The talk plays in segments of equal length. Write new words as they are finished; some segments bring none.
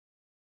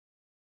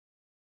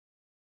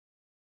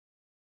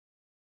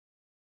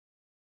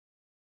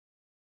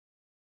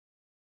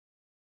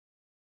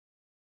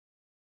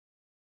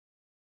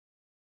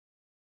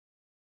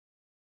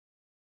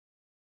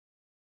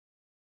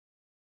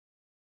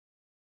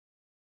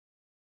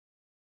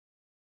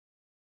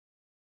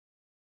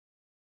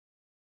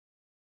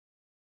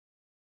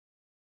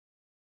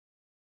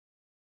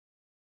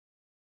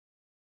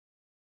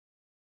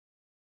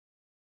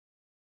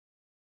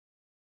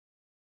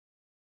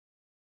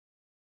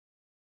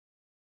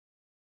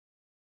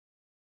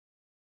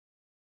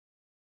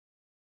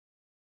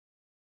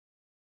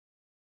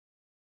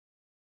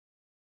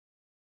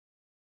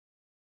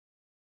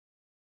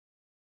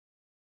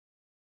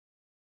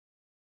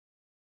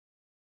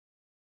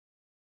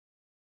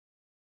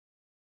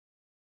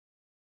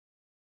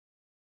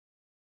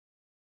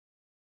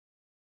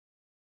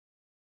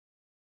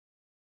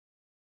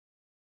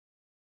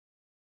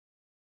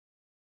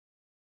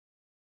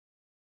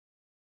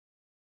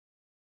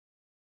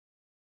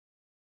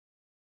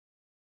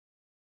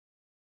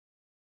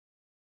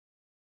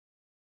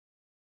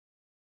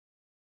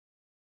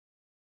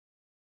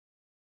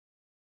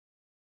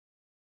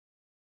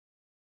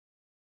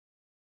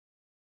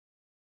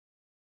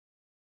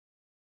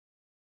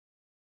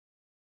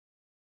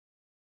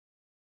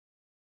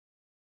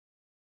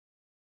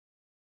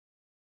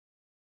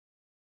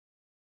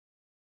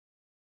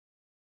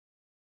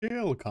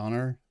Chill,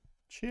 Connor.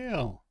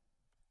 Chill.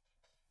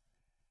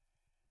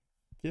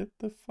 Get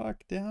the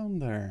fuck down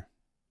there.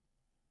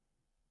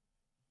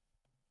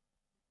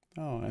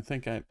 Oh, I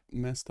think I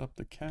messed up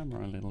the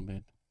camera a little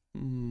bit.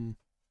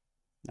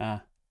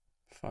 Ah,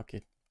 fuck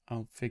it.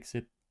 I'll fix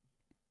it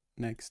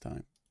next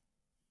time.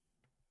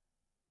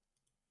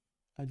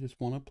 I just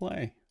want to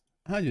play.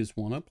 I just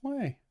want to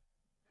play.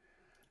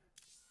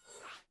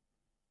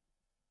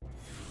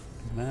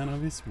 Man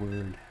of his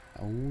word.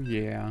 Oh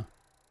yeah.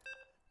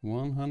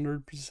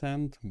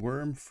 100%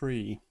 worm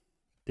free.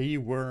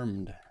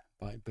 Dewormed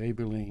by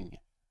Babyling.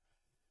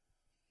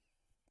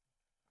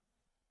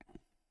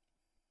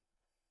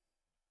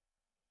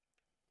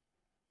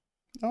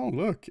 Oh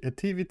look, a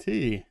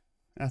TVT.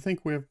 I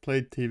think we have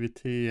played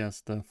TVT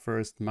as the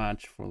first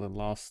match for the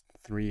last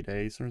 3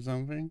 days or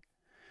something.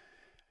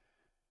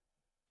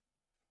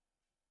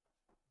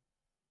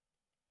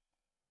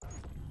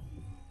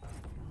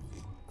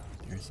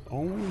 There's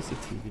always a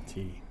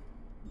TVT.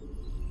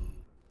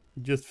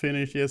 Just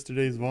finished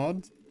yesterday's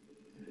VOD.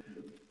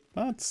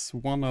 That's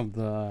one of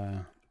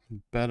the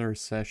better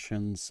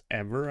sessions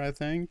ever, I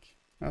think.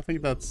 I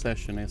think that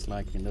session is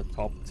like in the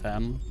top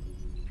 10.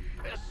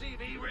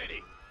 SCV ready.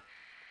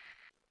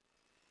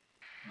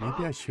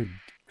 Maybe I should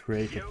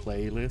create a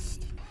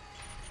playlist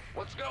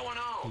What's going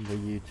on on? the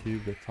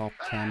YouTube, the top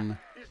 10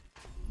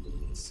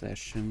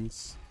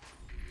 sessions.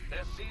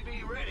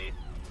 SCV ready.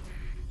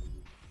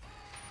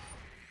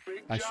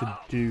 Big I should job.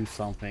 do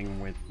something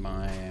with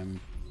my,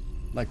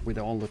 like with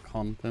all the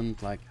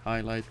content, like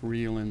highlight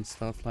reel and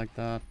stuff like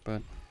that,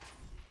 but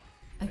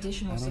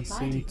Additional I don't supply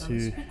seem depots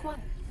to required.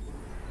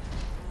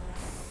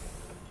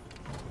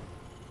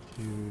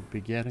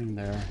 be getting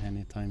there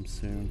anytime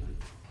soon.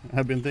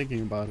 I've been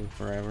thinking about it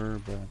forever,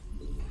 but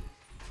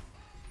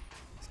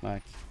it's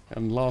like,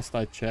 and last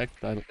I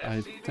checked, I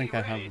think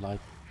I have like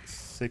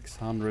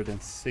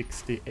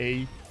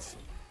 668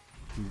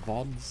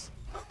 VODs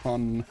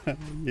on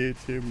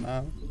YouTube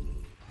now.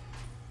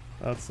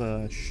 That's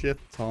a shit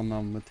ton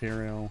of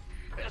material.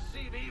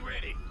 SCV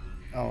ready.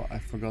 Oh, I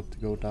forgot to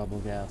go double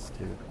gas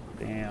too.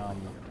 Damn.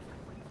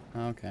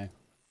 Okay.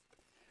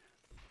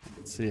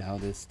 Let's see how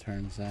this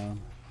turns out.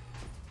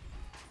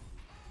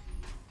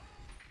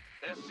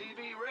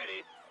 SCV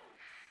ready.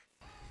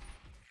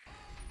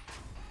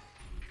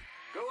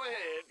 Go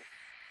ahead.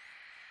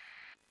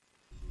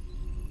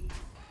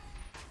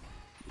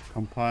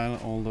 Compile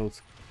all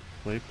those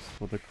clips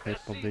for the clip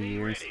of the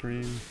year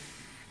stream.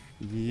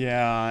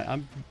 Yeah,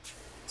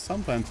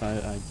 sometimes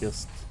I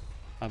just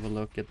have a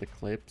look at the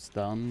clips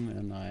done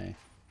and I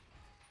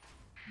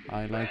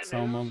like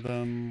some of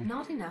them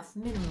Not enough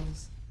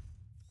minerals.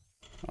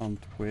 on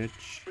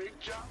Twitch, Big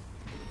job.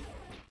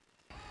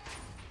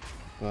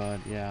 but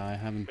yeah, I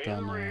haven't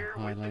done a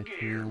highlight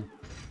reel.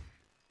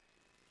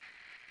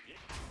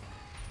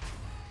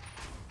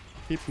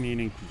 Keep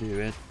meaning to do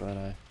it, but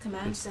I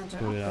Command just center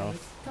put it upgrade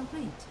off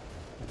complete.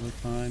 all the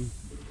time.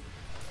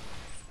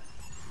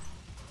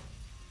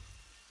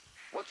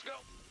 Let's go.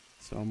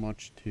 So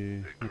much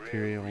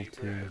material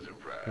to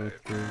go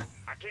through.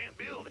 I can't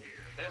build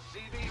here.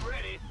 SCV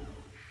ready.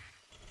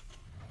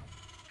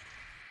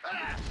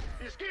 Ah!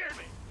 You scared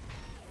me.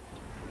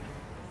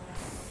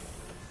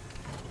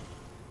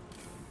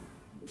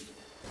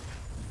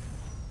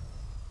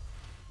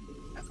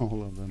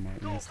 All of them are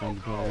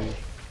instant gold.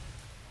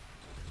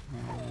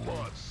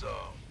 Want some?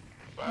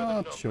 By the Not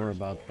numbers, sure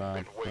about that,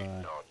 been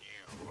waiting but on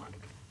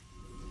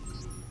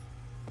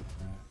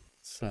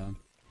it's, SCV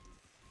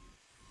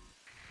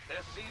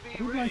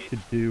I would ready. like to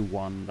do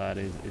one that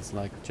is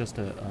like just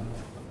a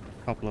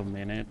couple of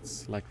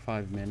minutes, like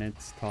 5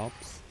 minutes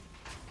tops,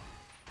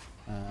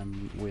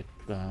 with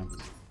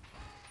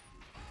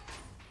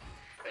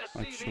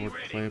like SCV short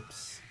ready.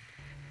 clips.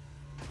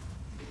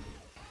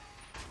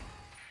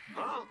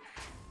 Huh?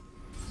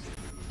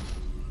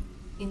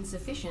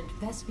 Insufficient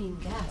Vespine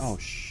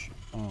gas.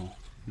 Oh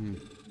SCV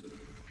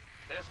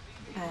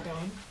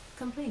Add-on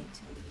complete.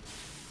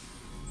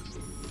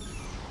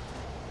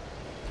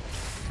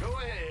 Go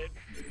ahead.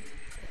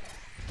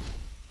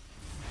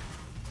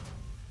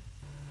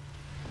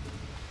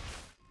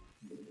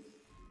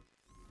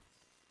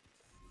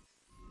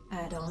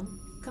 Add-on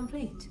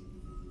complete.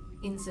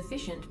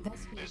 Insufficient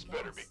Vespine This gas.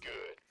 better be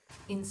good.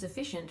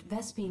 Insufficient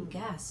Vespine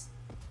gas.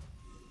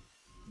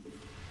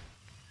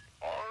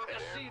 Armed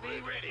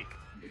SCV ready.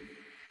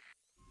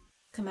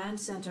 Command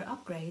center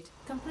upgrade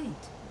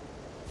complete.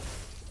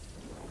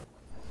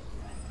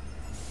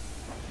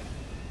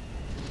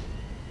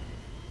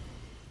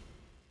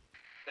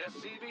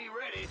 SCV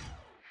ready.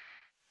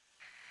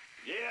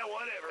 Yeah,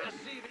 whatever.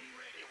 SCV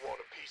ready. You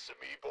want a piece of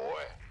me,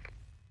 boy?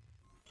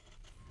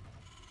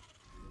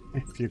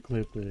 If you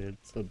clip it,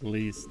 it's at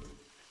least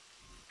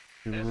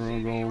silver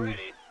SCV gold.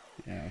 ready.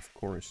 Yeah, of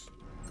course.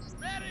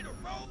 Ready to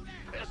roll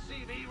out.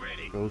 SCV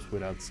ready. Goes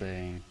without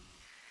saying.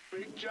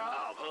 Big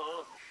job,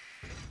 huh?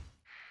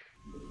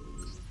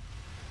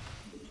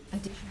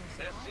 Additional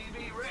supply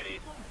SCV ready.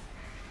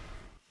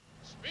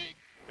 Speak.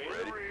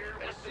 Ready.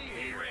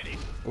 SCV ready.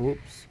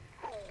 Oops.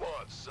 Who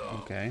wants some?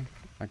 Okay,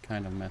 I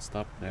kind of messed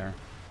up there.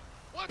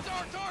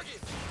 What's our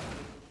target?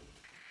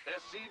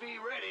 SCV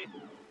ready.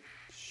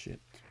 Shit.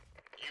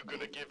 You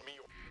gonna give me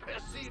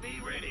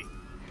SCV ready?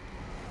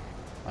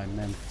 I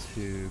meant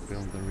to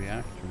build the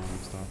reactor and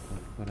stuff,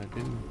 but I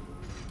didn't.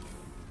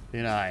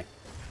 Did I?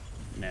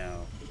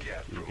 No,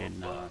 you did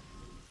not.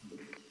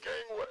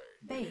 Gangway.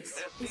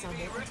 Base is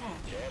under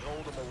attack. Can't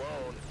hold him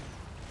alone.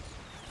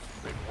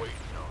 Been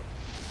waiting on him.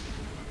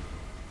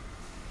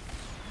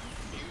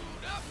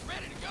 Queued up,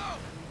 ready to go.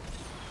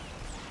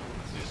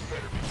 This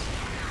better be.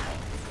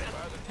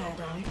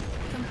 Add-on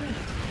complete.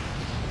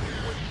 Been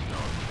waiting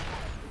on him.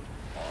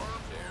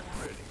 Armed and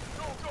ready.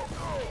 Go, go,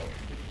 go.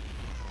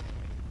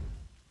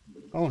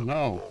 Oh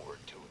no, Forward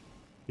to it.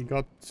 he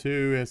got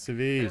 2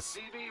 SCVs.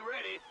 SCV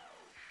ready.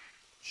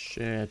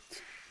 Shit.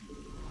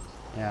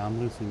 Yeah, I'm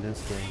losing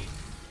this game.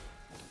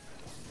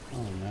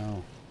 Oh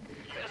no,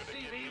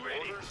 SCV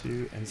ready.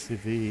 2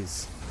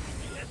 SCVs.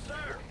 Yes,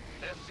 sir.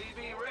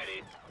 SCV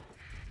ready.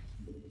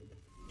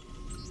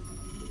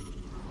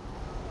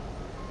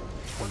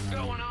 What's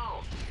going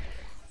on?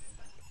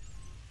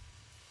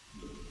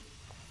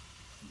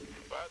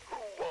 But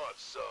who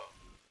wants some?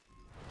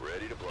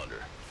 Ready to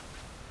plunder.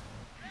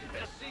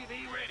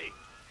 SCV ready.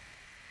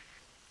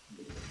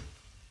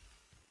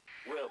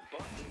 Well,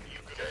 but you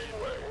can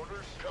gangway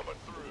orders coming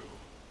through.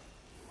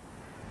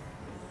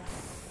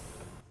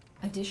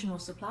 Additional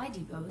supply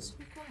depots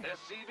required.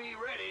 SCV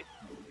ready.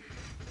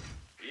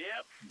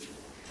 Yep.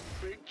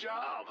 Big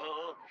job,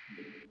 huh?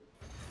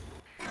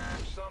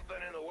 There's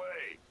something in the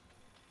way.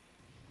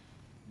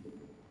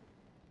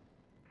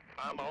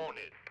 I'm on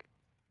it.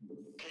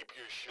 Keep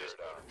your shirt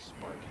out,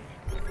 Sparky.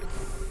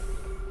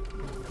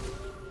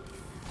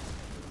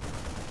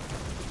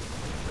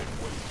 Been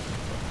waiting.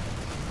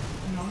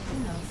 Not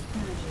enough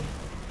energy.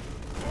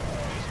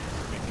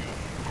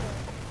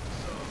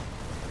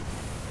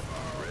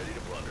 Ready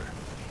to plunder.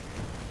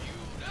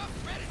 Queued up,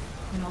 ready.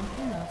 Not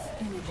enough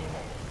energy.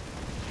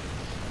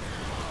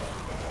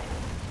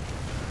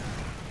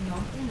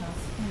 Not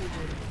enough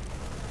energy.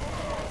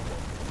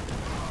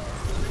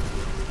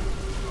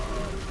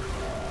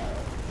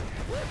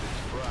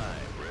 Weapons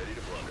prime, ready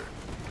to plunder.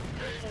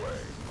 Gangway,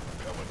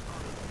 coming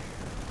through.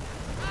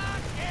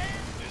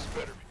 This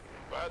better be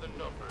by the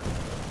number.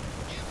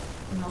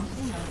 Not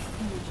enough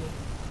energy.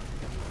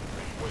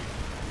 Wait,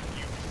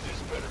 this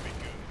better be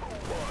good. Who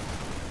won?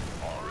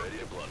 All ready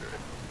to plunder.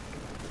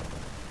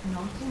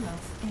 Not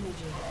enough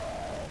energy.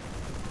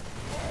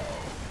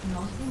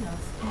 Not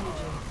enough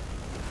energy.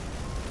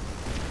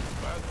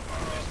 By the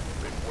this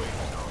been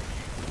waiting on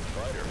you.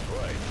 Fight or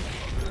flight.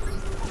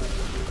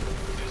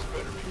 This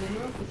better be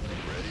Mineral good.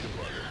 Ready to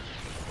plunder.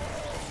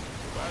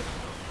 By the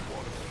number you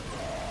want to be.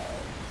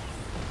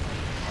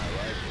 I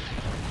like it.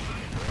 Let's get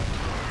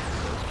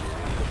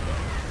into the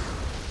fun.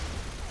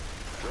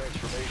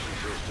 Transformation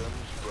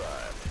systems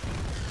prime.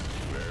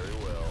 Very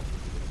well.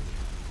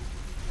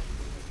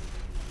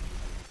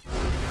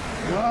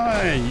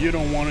 Why? You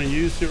don't want to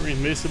use your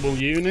invisible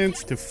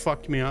units to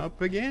fuck me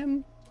up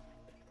again?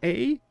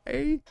 Eh?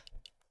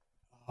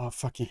 Oh, I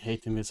fucking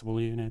hate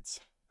invisible units.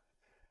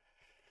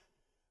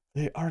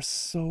 They are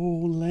so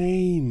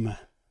lame.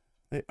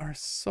 They are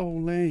so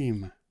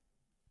lame.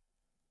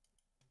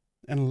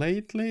 And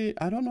lately,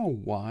 I don't know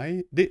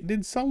why.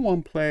 Did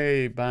someone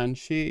play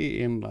Banshee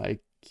in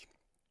like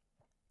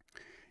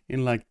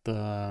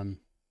the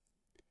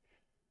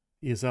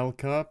ESL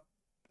Cup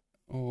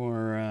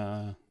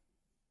or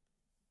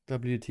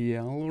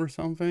WTL or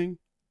something?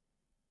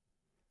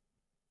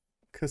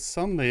 Cause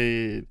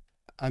suddenly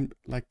I'm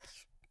like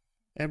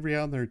every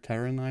other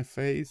Terran I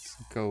face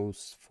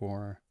goes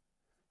for,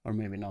 or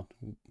maybe not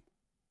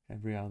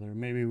every other,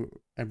 maybe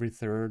every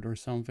third or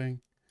something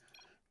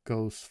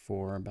goes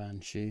for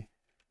Banshee.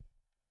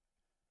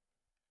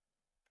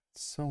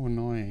 It's so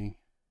annoying.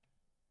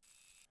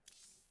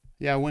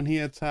 Yeah, when he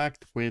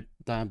attacked with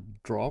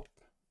that drop,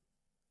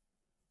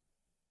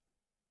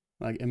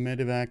 like a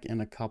medevac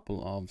and a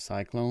couple of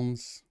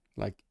cyclones,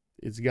 like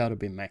it's gotta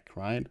be mech,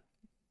 right?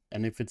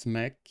 And if it's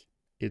mech,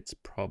 it's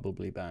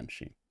probably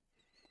Banshee.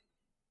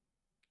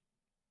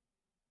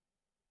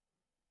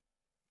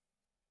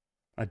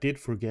 I did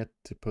forget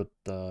to put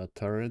the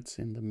turrets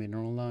in the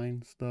mineral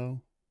lines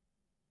though,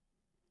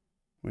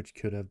 which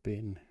could have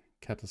been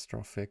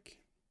catastrophic.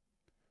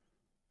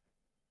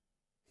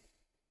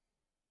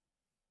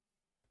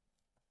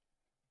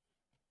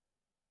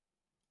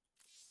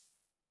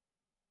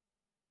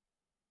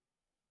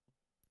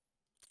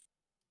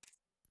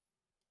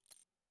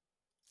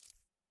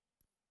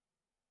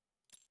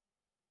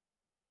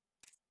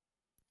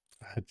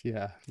 But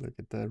yeah, look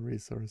at the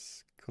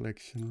resource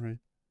collection rate.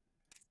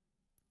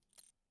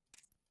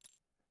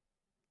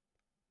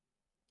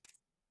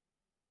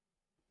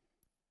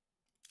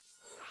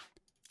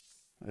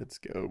 Let's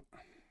go.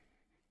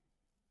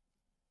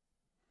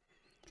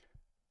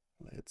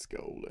 Let's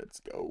go, let's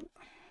go.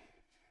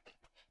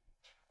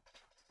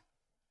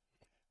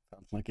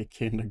 Sounds like a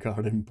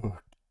kindergarten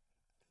book.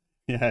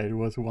 Yeah, it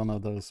was one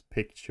of those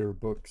picture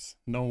books.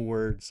 No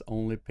words,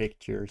 only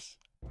pictures.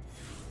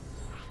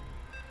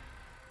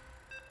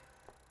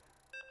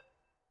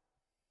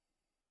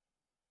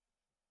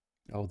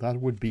 Oh,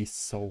 that would be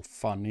so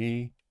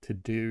funny to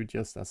do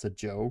just as a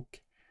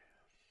joke.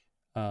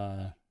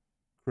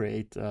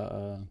 Create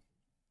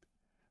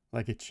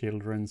like a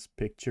children's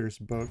pictures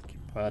book,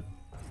 but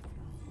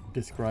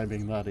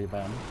describing that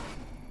event.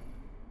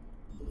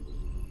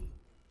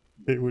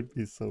 It would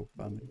be so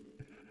funny.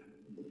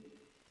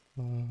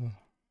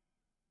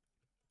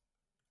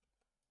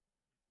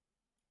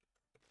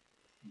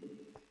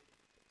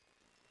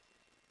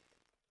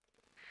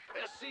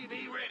 SCV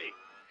ready.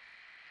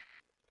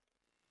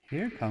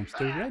 Here comes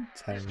the red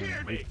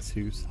Terran with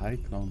 2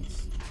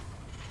 cyclones.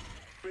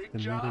 Big They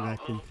made it job, back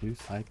huh? in 2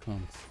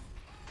 cyclones.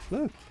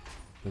 Look!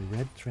 The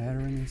red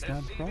Terran is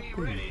not SCV dropping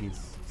ready.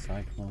 his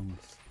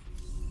cyclones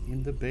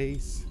in the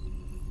base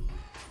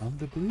of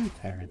the blue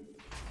Terran.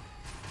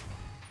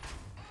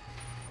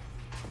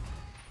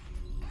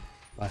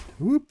 But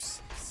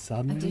oops!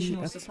 Suddenly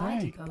Additional a supply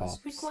tank depots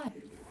pops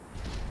required.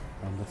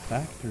 from the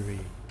factory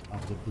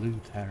of the blue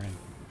Terran.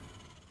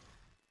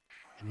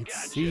 And it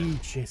Gotcha.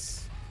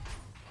 sieges.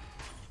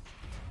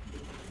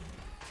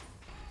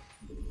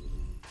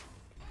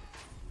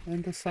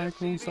 And the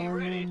cyclones SCV are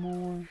ready. no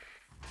more.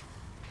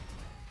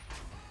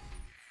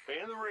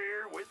 In the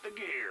rear with the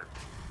gear.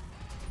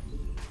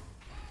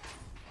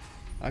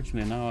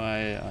 Actually, now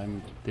I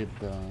did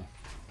the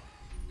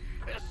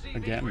SCV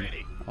again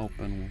ready.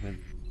 open with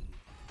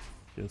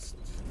just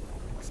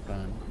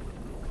expand.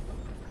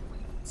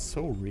 It's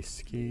so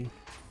risky.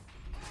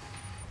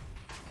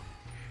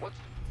 What's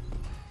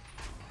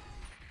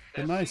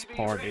The nice SCV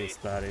part ready. is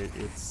that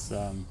it's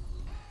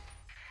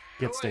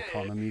gets Go the ahead.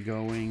 economy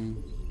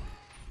going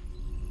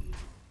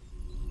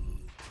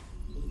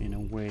in a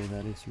way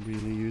that is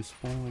really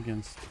useful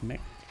against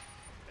mech.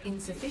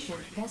 Insufficient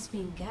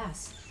Vespene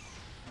gas.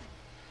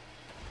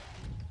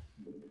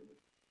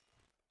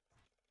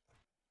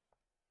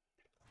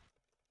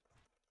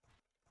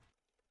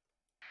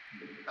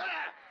 Ah,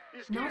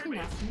 you scared Not me.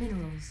 enough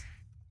minerals.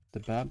 The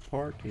bad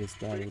part is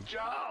that it Big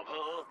job,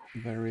 huh?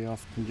 very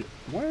often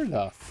where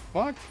the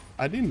fuck?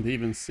 I didn't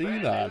even see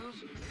Bad that. news?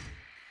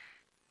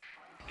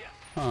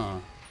 Huh.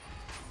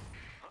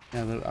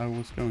 Yeah, I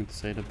was going to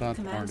say the bad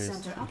Command part is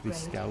center if he upgrade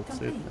scouts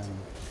it complete. and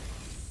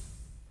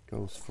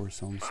goes for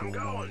some sort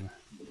of going.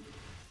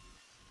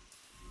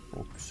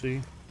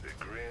 proxy, The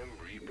Grim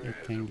Reaper it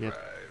has can get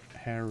arrived.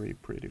 hairy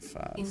pretty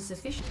fast.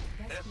 Insufficient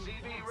Vespene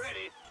SCV gas.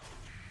 ready.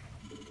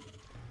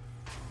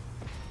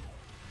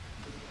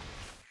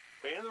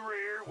 In the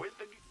rear with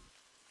the...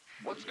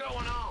 What's going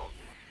on?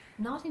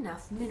 Not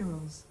enough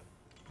minerals.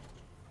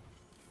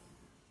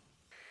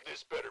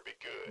 This better be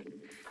good.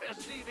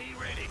 SCV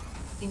ready.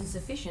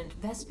 Insufficient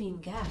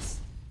Vespene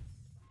gas.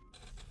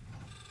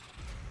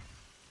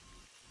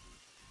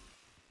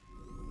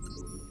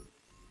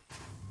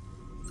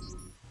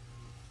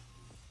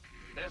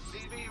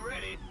 SCV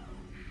ready.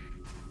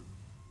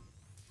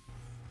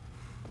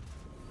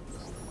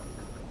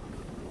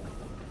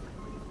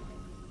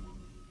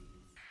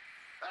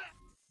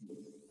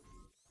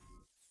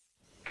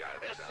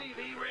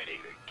 SCV ready.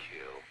 To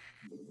kill.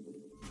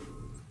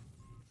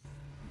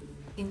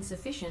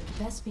 Insufficient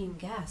Vespene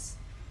gas.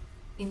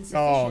 Insufficient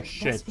Oh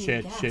shit, Vespene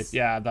shit, gas. shit.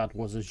 Yeah, that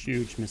was a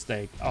huge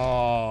mistake.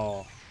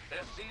 Oh,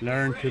 SCV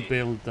learn ready. to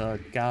build the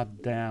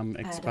goddamn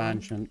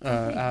expansion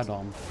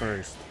add-on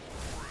first.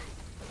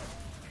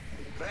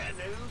 Bad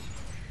news?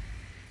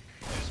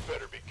 This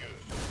better be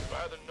good.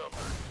 By the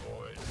numbers,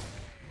 boys.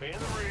 In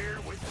the rear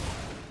with...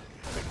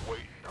 Been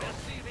waiting on.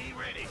 SCV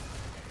ready.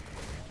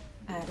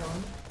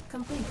 Add-on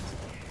complete.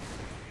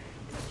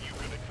 You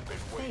gonna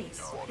been waiting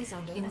Base on. is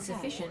under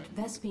insufficient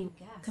Vespene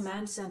gas.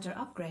 Command center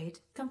upgrade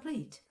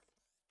complete.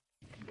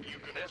 You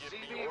gonna give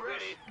me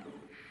ready.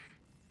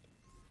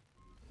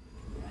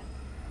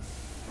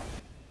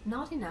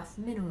 Not enough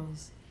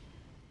minerals.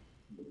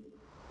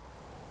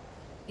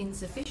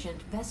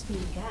 Insufficient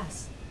Vespene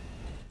gas.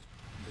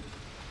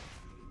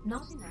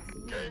 Not enough.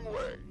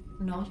 Gangway.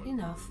 Not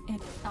enough.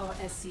 Our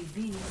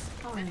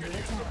SCVs are under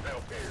attack.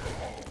 Help here.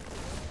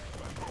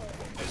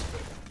 This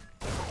been.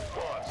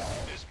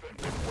 Boss, this been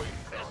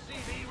waiting on.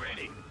 SCV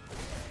ready.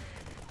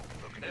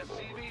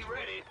 SCV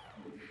ready.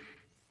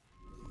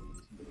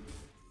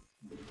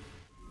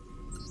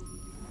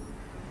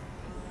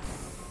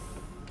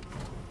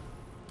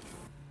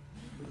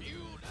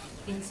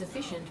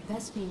 Insufficient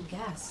Vespene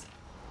gas.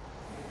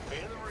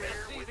 In the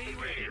rear with the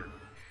gear.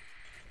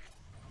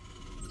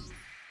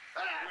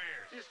 Ah!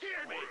 You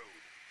scared me!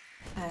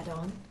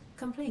 Add-on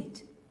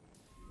complete.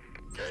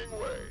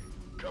 Gangway,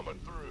 coming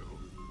through.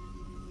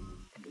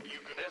 You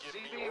gonna give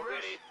me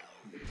ready?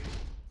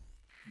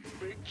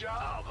 Big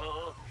job,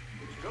 huh?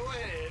 Go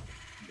ahead.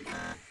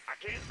 I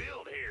can't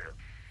build here.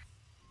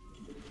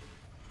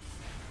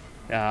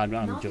 Yeah, I'm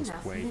Not just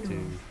enough way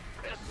minerals.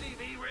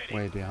 SCV ready.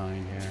 way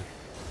behind here.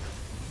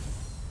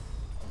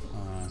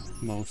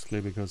 Mostly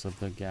because of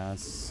the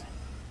gas.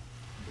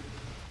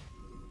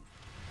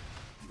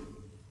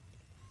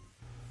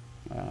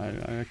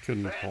 I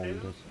couldn't hold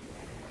it.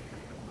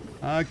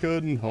 I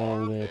couldn't hold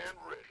Armed it and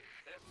ready.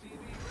 SCV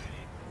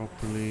ready.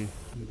 properly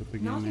in the Not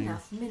beginning.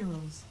 enough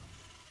minerals.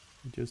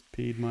 I just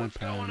peed my What's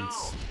going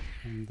pants. on?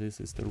 And this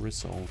is the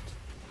result.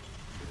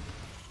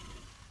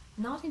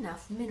 Not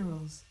enough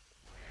minerals.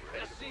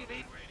 SCV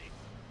ready.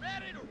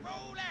 Ready to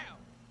roll out.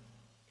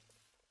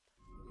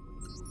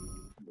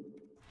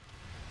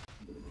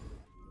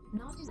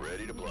 Not enough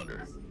Ready to plunder.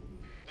 minerals.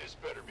 This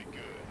better be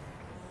good.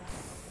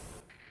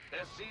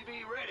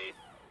 SCV ready.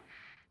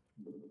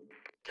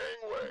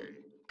 Gangway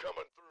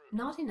coming through.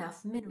 Not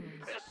enough minerals.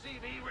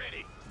 SCV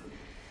ready.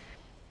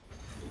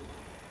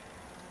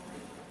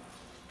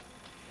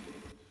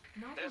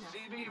 Not enough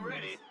SCV minerals.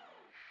 ready.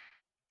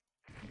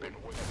 Been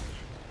waiting.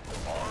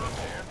 Armed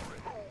and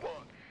ready. Who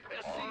won?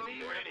 SCV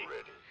ready.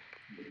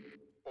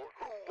 Or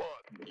who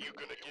won? You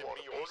gonna give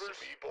me orders,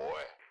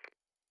 boy?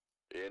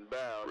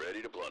 Inbound.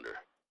 Ready to plunder.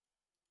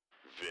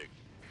 Vic,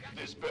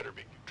 this better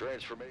be.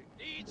 Transformate.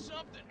 Need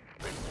something.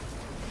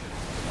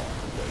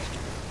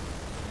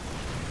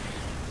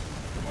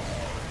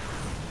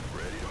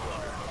 Ready to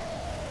plunder.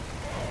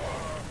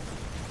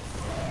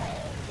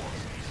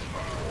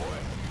 Boy.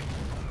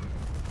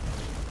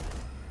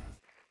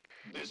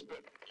 This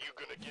better. You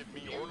gonna give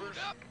me orders?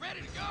 Up,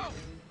 ready to go.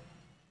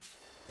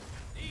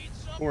 Need Of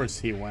something. course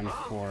he went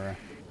for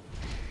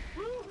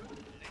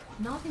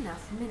Not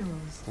enough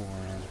minerals.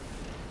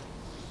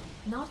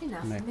 Not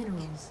enough Mech.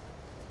 minerals.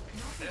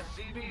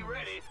 SCV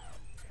ready.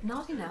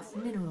 Not enough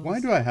minerals. Why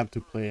do I have to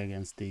play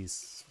against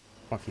these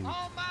fucking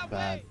On my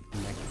bad way.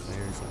 mech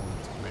players all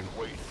the time? Been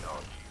waiting on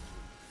you.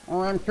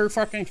 Oh, I'm too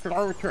fucking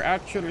slow to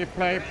actually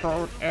play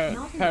Not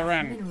enough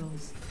Terran.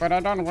 minerals. But I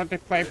don't want to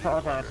play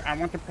Protoss. I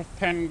want to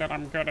pretend that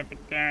I'm good at the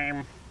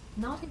game.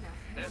 Not enough.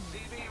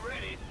 SCV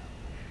ready.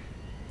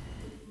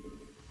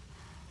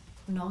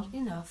 Not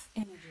enough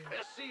energy.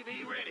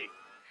 SCV ready.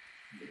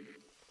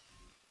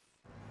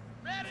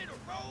 Ready to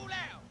roll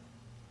out.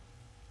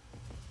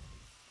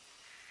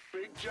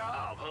 Big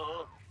job,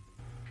 huh?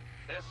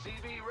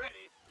 SCV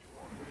ready.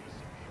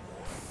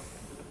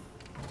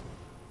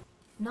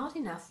 Not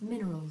enough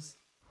minerals.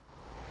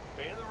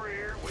 In the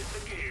rear with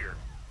the gear.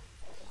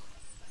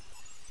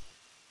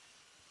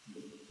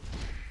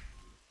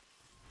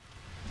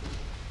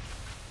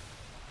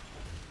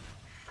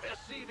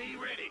 SCV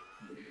ready.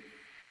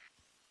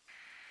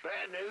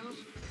 Bad news.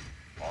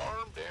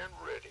 Armed and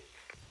ready.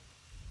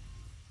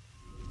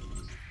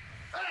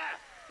 Ah!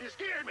 You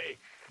scared me.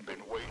 Been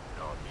waiting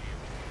on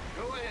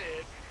you. Go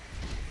ahead.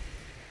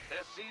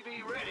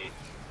 SCV ready.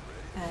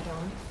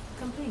 Add-on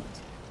complete.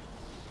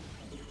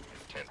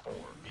 10-4.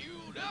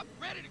 Fueled up,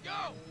 ready to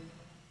go.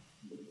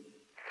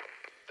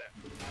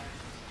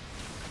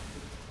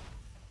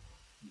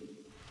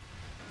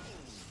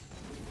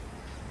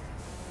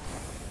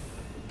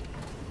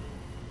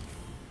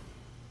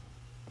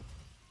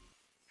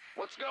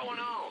 What's going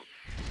on?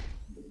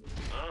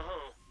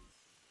 Uh-huh.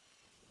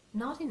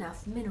 Not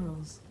enough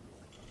minerals.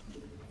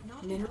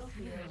 Mineral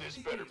field. This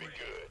better be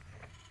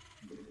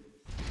good.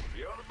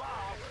 You're the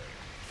boss.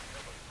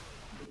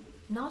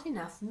 Not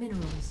enough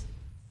minerals.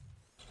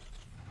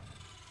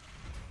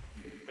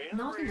 In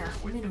the Not rear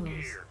enough with the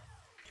minerals. gear.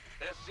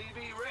 SCV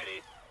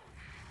ready.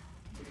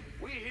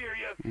 We hear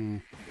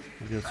you.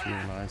 I just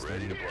realized I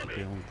Ready need to to play.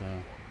 build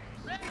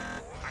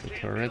I can't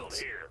turret. build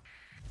here.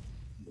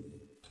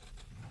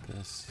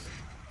 this.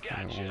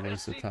 I Gotcha. always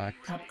SCV attack.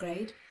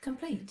 Upgrade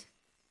complete.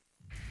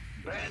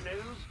 Bad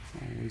news.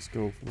 Always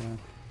go for that.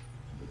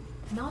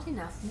 Not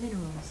enough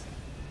minerals.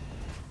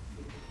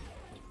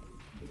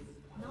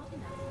 Not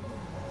enough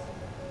minerals.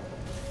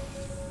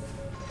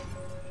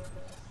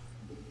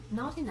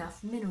 Not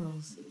enough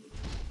minerals.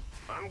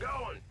 I'm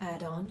going.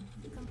 Add-on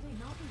complete.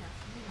 Not enough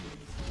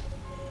minerals.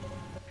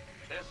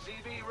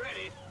 SCV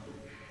ready.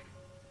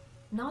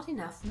 Not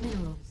enough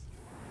minerals.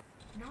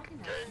 Not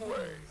enough Gangway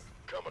minerals.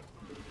 coming.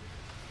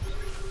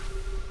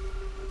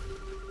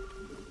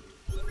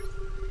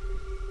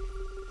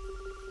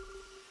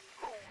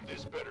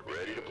 This better be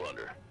ready to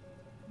plunder.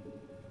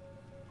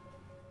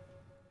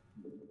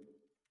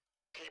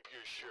 Keep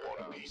your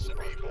shirt on. Piece of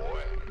me,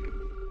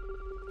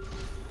 boy.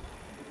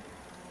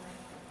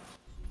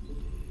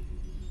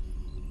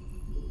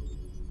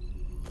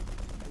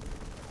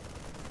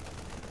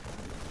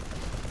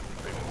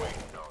 Been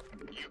waiting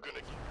on. You gonna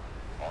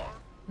get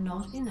armed?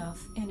 Not enough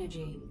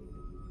energy.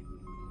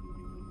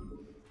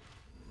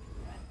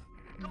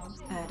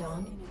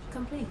 Add-on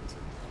complete.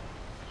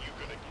 You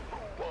gonna get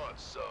who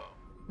wants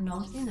some?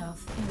 Not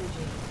enough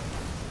energy.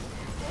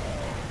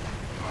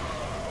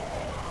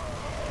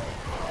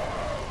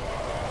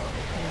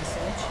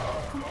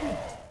 Research complete.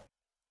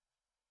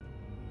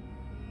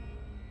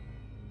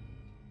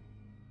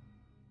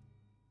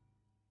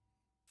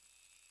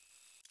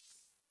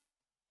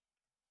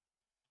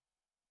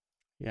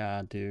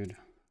 Yeah, dude.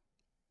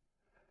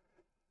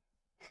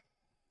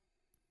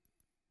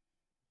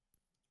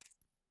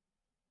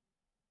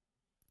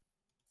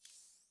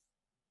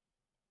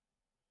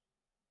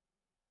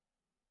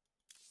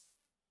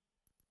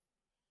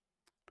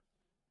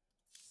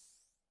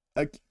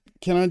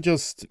 Can I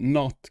just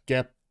not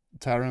get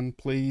Terran,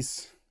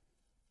 please?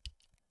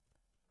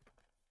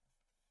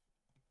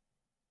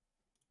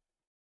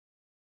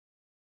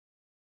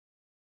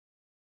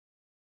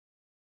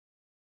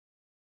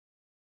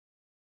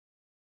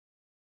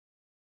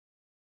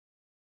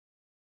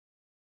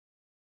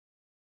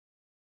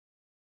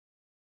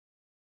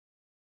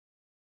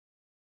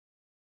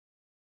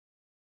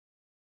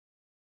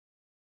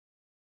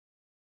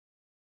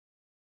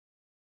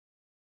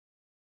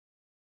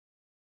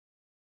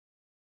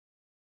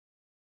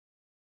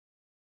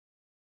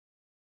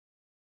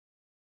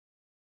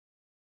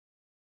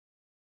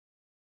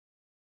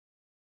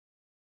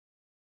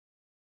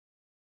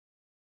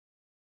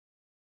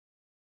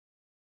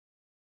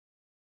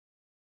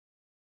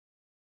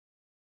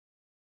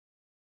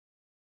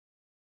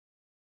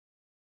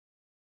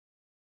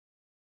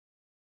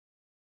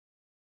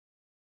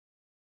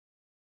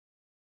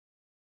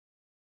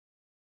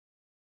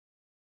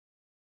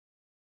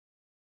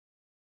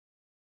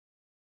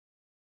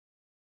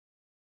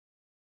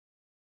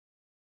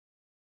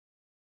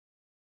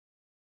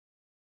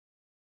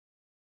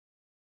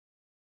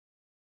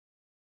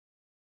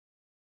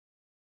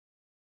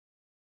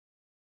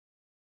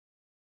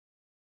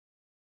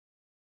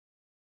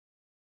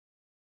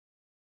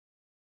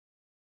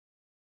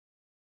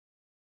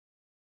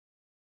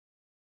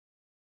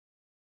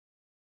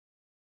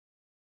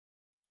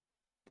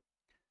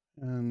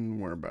 And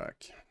we're back.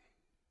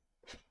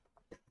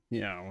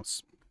 Yeah, I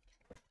was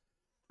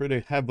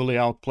pretty heavily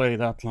outplayed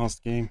that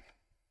last game.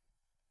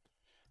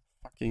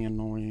 Fucking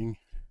annoying.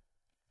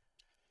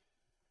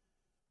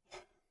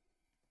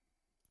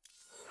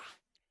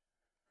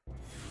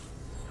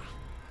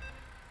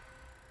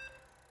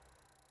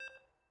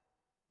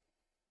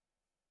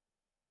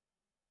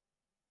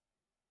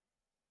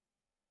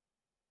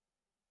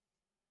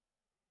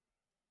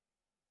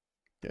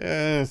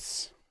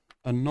 Yes,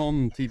 a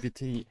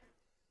non-TVT.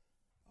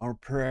 Our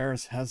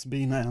prayers has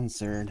been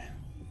answered.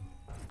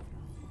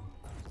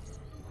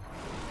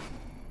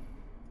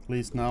 At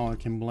least now I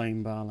can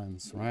blame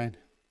balance, right?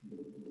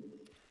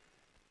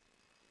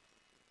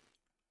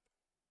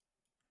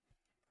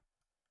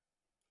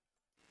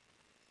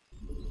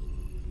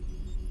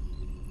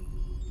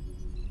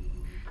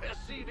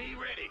 SCV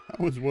ready.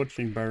 I was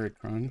watching Berry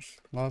Crunch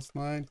last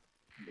night,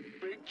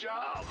 Big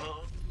job,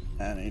 huh?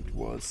 and it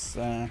was...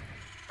 Ah,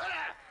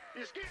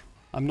 you scared?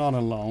 I'm not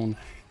alone.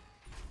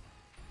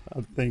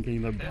 I'm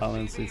thinking the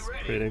balance is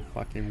pretty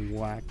fucking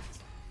whacked.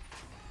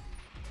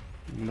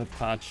 And the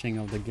patching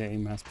of the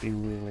game has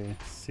been really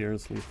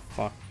seriously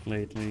fucked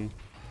lately.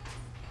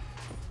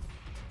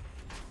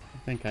 I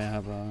think I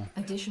have a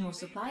Additional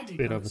supply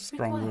bit of a depots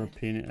stronger required.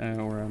 opinion,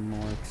 or a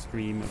more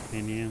extreme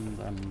opinion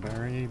than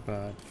Barry,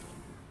 but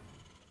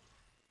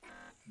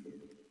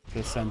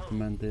the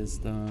sentiment is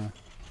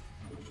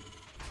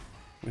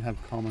we have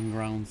common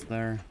grounds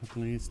there, at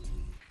least.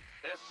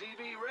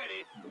 SCV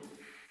ready.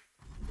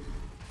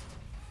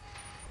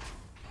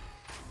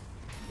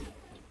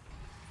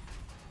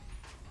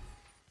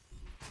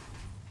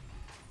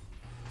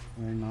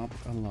 We're not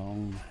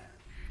alone.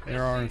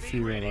 There are a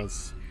few of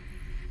us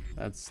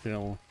that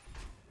still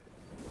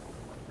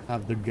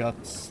have the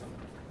guts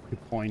to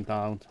point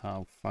out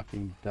how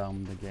fucking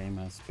dumb the game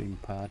has been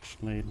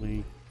patched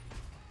lately.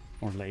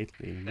 Or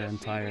lately, the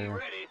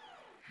entire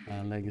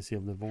Ready. Legacy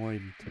of the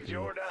Void to be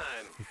Jordan.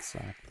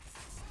 exact.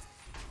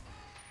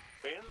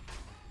 Ben.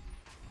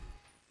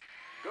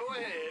 Go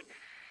ahead.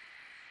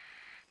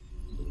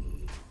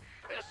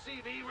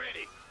 SCV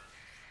ready.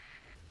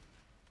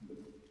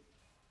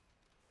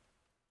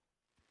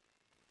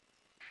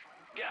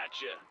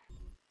 Gotcha.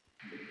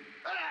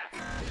 Ah!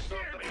 You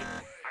scared me.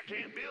 I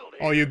can't build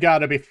here. Oh, you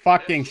gotta be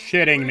fucking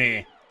shitting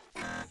me!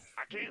 I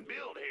can't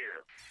build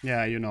here.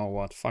 Yeah, you know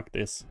what, fuck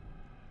this.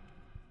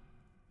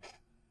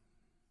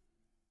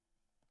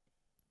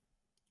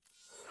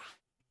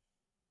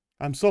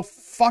 I'm so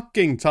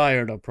fucking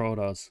tired of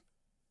Protoss.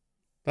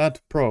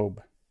 That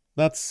probe,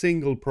 that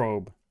single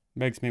probe,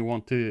 makes me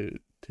want to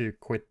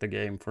quit the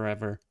game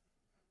forever.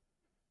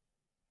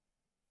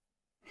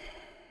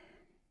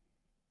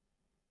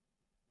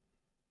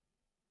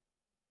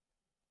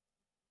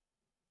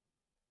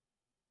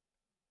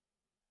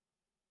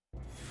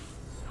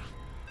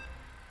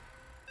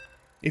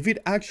 If it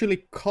actually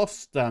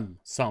cost them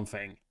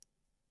something,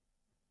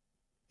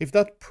 if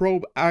that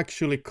probe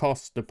actually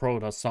cost the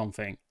Protoss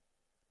something,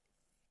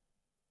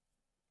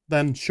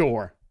 then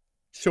sure,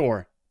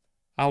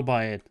 I'll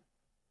buy it.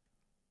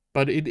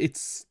 But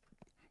it's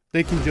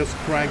they can just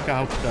crank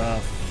out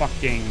the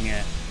fucking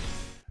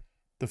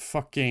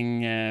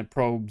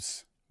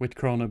probes with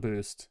Chrono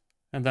Boost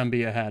and then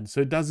be ahead.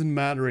 So it doesn't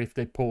matter if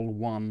they pull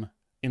one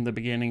in the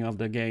beginning of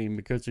the game,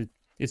 because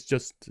it's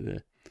just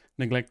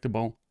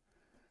neglectable.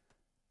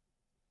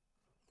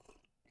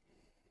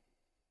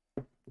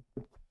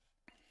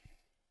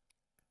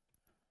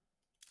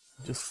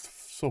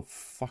 Just so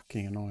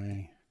fucking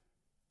annoying.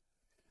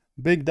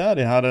 Big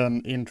Daddy had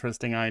an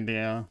interesting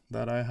idea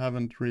that I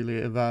haven't really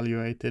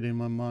evaluated in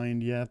my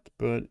mind yet,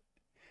 but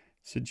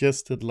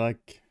suggested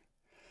like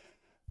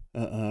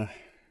a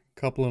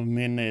couple of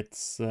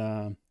minutes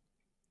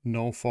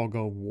no fog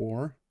of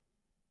war.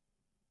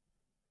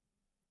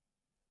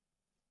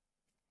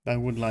 That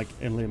would like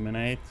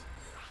eliminate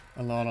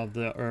a lot of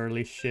the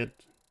early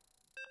shit.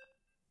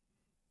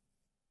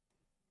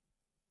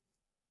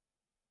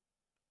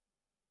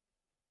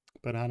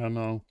 But I don't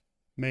know,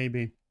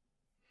 maybe.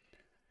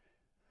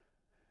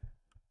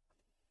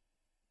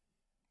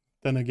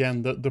 Then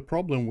again, the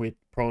problem with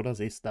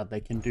Protoss is that they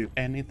can do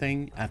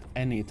anything at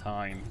any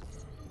time.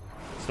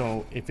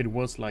 So if it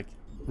was like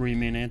 3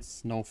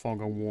 minutes, no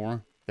fog of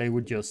war, they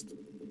would just,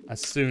 as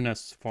soon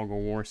as fog of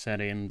war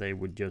set in, they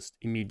would just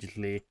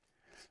immediately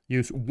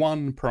use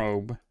one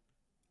probe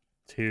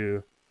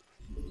to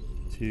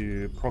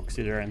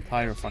proxy their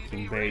entire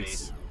fucking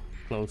base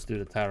close to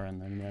the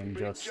Terran, and then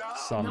just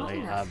suddenly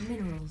have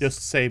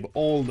just save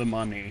all the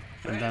money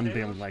and then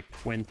build like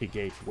 20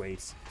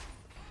 gateways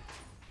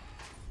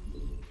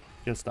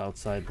just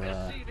outside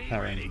the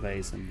Terran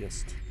base and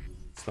just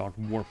start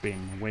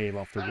warping wave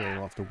after wave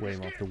after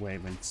wave after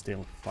wave and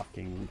still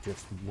fucking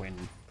just win.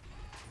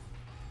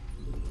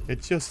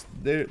 It's just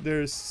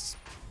there's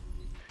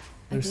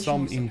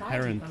some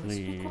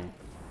inherently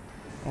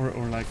or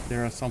like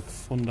there are some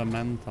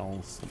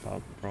fundamentals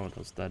about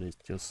Protoss that is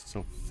just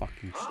so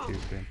fucking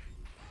stupid.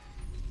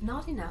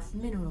 Not enough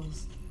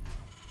minerals.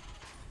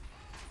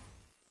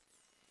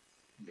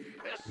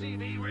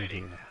 SCV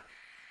ready.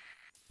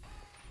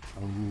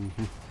 Mhm.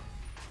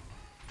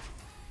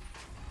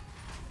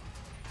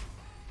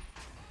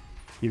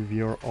 Give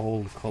your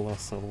old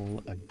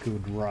Colossal a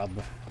good rub.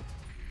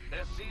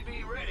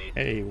 SCV ready.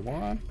 Hey,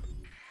 what?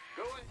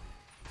 Go ahead.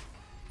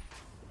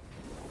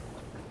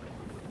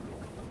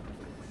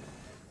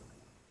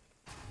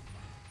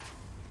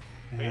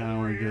 Yeah,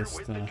 we're rear just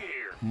with the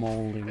gear.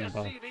 molding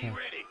about SCV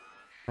ready.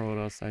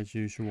 Protoss as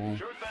usual.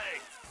 Sure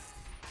thing.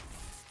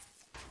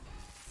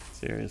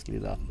 Seriously,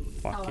 that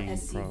Our fucking pro.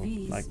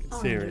 SCVs Like, are under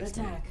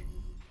seriously. attack.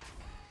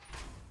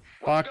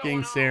 What's Fucking going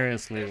on?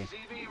 seriously.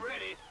 SCV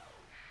ready.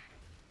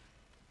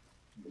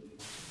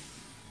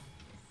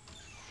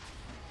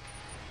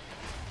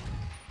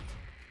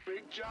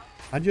 Big job.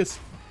 I just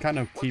kind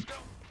of keep. go.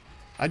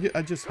 I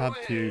just Go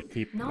have to ahead.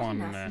 keep Not one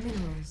enough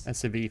minerals.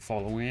 SCV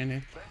following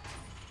it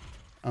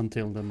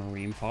until the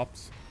Marine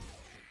pops.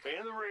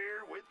 In the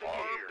rear with the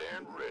gear.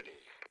 And ready.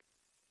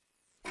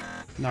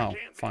 Now,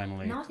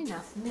 finally. Not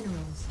enough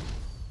minerals.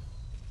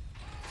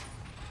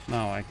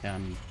 Now I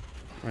can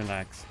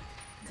relax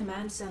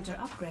Command center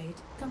upgrade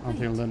complete.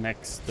 until the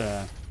next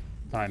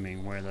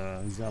timing where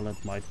the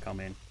Zealot might come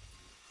in.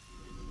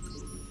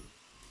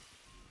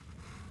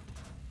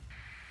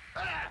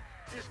 Ah!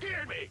 You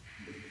scared me.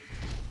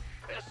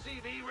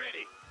 SCV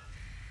ready.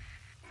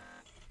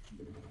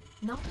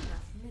 Not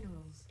enough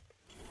minerals.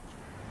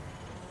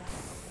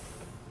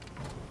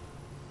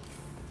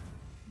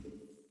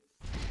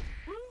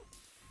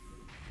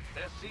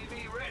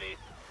 SCV ready.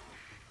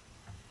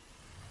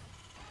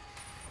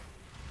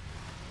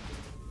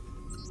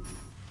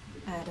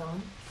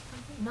 Add-on.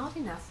 Not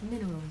enough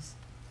minerals.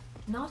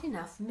 Not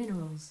enough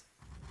minerals.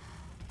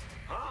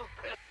 Huh?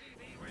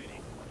 SCV ready.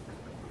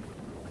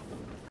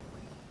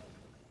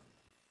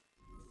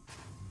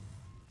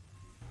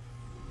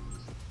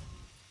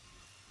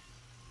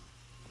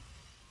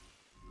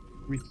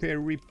 Repair,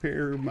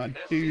 my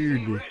SCV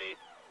dude. ready.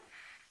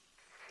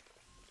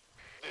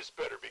 This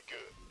better be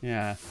good.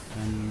 Yeah,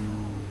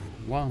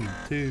 and 1,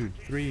 2,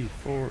 3,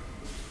 4.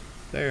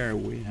 There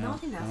we have.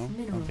 Not enough Oh,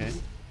 minerals. okay.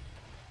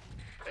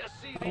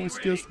 SCV I was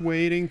ready. just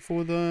waiting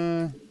for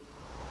the,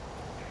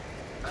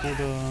 You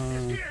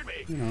scared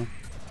me. you know,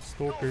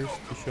 stalkers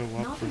to show up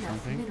Not or enough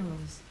something,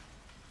 minerals.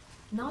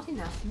 Not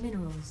enough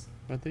minerals.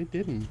 but they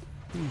didn't.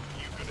 You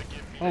gonna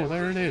give me Oh,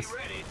 there it SCV is.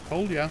 ready.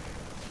 Told ya.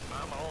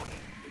 I'm on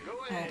it.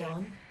 Go ahead.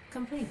 Add-on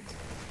complete.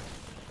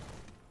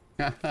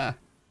 Haha.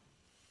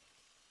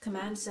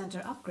 Command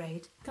center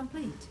upgrade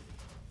complete.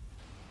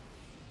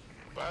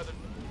 By the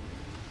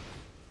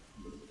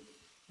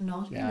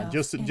Not Yeah, enough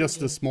just a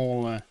energy.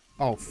 small.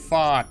 Oh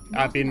fuck!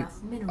 Not I've been.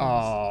 enough minerals.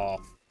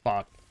 Oh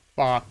fuck!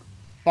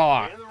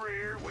 in the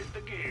rear with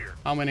the gear.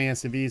 How many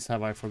SCVs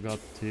have I forgot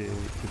to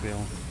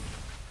build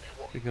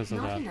because of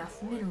Not that?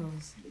 enough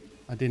minerals.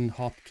 I didn't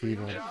hotkey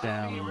the SCV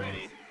damn.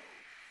 ready.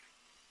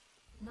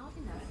 Not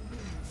enough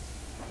minerals.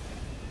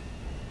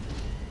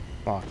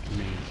 Fuck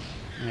me.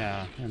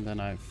 Yeah, and then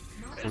I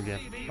forget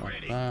about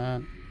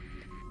that.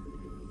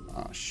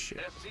 Oh shit.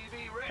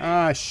 SCV ready.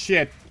 Ah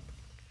shit.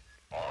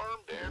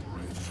 Armed and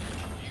ready.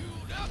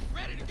 Fueled up,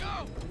 ready to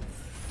go.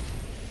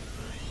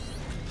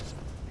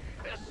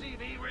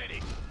 SCV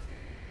ready.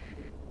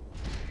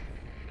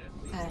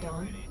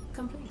 Add-on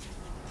complete.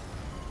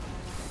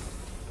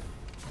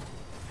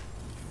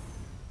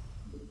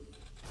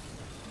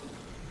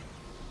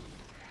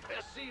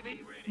 SCV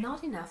ready.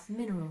 Not enough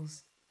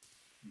minerals.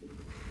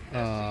 Uh,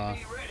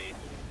 SCV ready.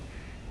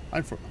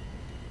 I for.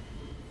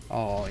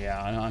 Oh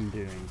yeah, I'm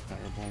doing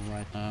terrible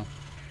right now.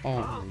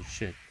 Holy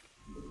shit.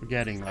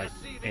 Forgetting like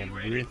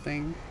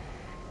everything.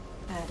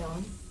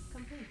 Add-on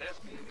complete.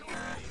 SCV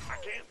ready. I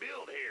can't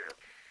build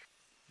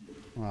here.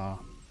 Wow.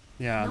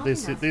 Yeah, Not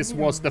this enough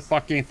was the minerals.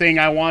 fucking thing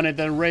I wanted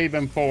the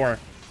Raven for.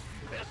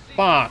 SCV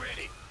Fuck.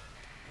 ready.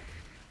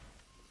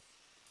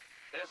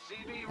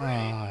 SCV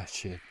ready. Ah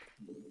shit.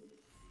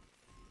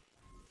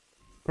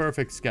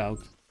 Perfect scout.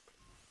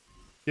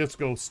 Just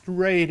go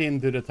straight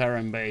into the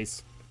Terran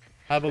base.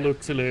 Have a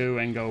look-see-loo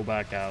and go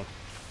back out.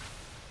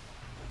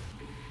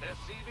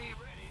 SCV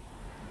ready.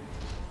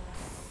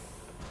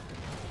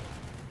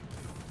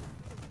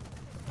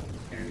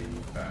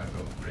 Scanning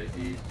battle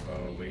ready,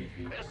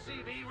 awaiting.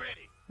 SCV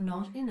ready.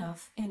 Not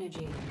enough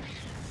energy.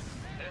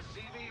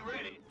 SCV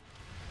ready.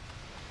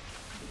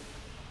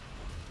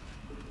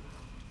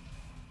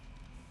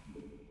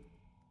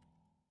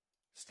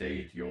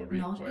 State your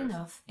Not request.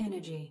 enough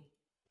energy.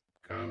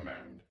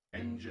 Command.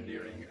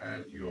 Engineering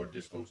at your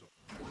disposal.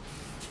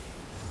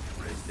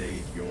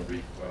 State your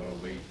request.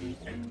 Awaiting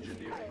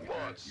engineering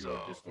at your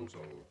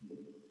disposal.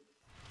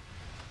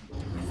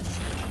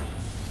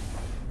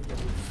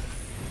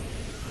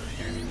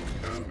 Scanning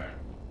command.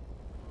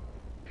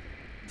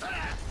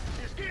 Ah!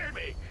 You scared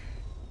me.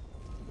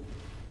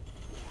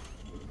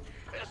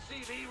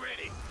 SCV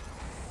ready.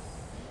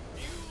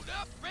 Fueled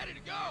up, ready to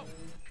go.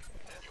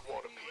 You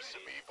want a piece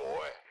of me,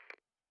 boy?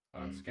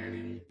 I'm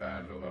scanning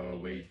battle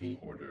awaiting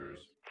orders.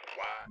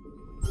 Why?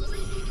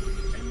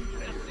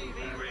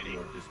 SCV At ready.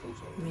 your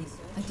disposal. Research.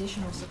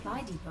 Additional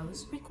supply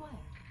depots required.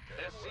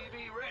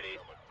 SCV ready.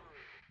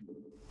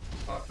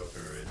 Auto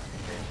turret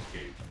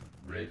engaged.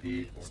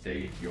 Ready.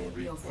 State your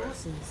Your request.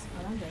 forces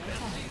are under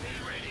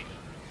attack.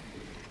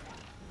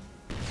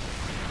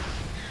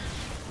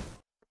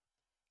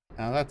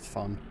 Now that's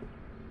fun.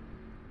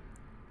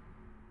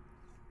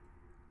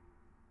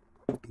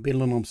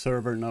 Build an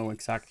observer, know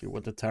exactly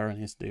what the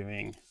Terran is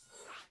doing.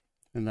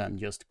 And then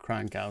just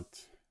crank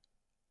out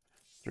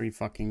 3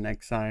 fucking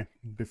Nexi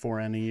before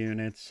any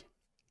units.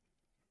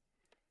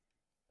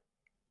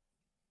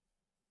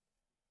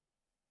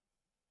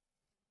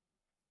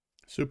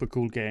 Super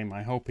cool game.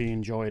 I hope he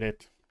enjoyed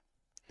it.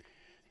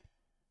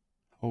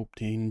 Hope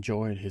he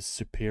enjoyed his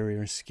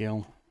superior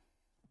skill.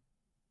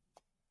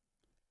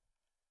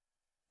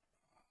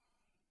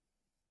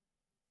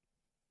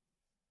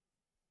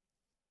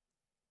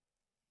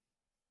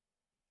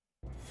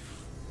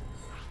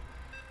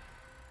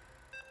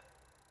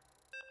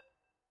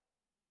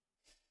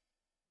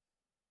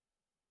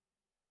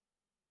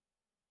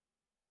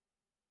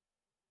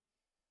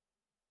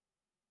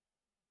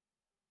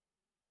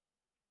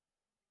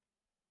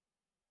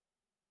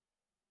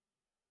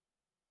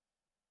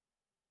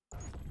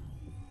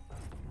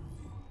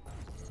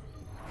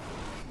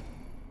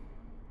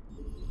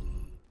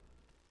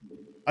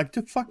 Like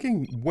the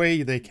fucking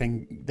way they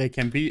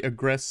can be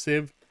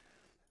aggressive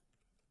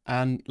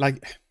and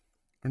like,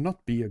 or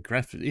not be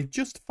aggressive, it's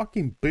just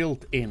fucking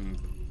built in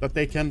that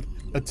they can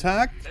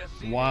attack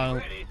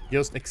while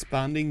just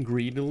expanding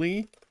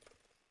greedily,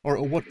 or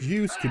what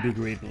used to be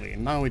greedily,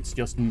 now it's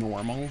just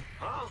normal.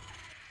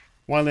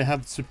 While they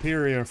have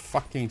superior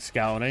fucking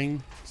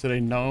scouting, so they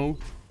know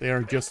they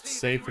are just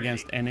safe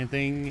against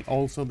anything.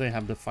 Also, they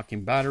have the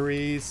fucking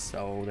batteries,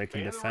 so they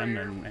can defend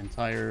an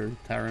entire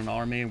Terran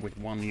army with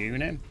 1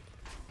 unit.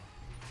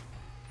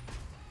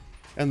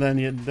 And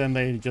then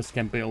they just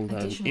can build an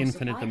Additional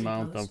infinite supply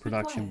amount depots of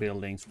production required.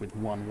 buildings with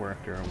 1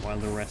 worker, while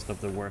the rest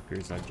of the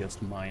workers are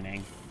just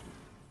mining.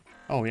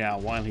 Oh yeah,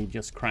 while he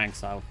just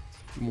cranks out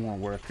more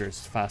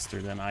workers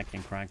faster than I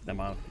can crank them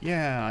out.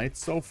 Yeah,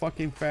 it's so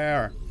fucking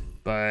fair.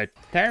 But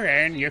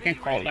Terran, you can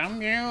call them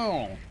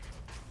new.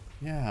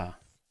 Yeah,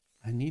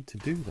 I need to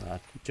do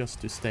that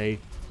just to stay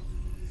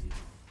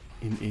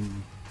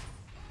in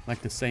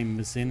like the same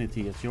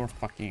vicinity as your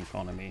fucking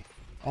economy.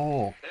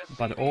 Oh,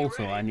 but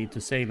also I need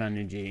to save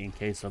energy in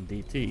case of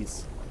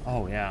DTs.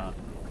 Oh yeah.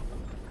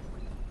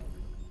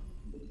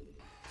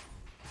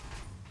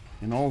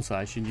 And also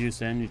I should use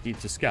the energy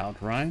to scout,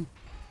 right?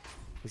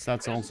 Because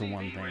that's also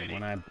one thing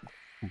when I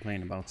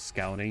complain about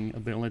scouting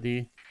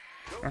ability.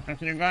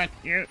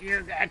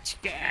 you got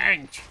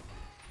scanned.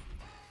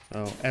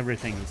 So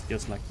everything is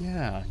just like,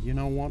 yeah, you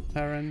know what,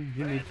 Terran?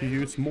 You need to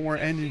use more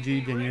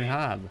energy than you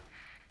have.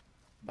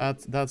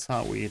 That's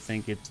how we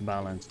think it's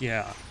balanced.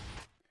 Yeah.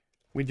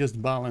 We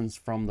just balance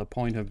from the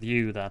point of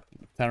view that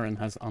Terran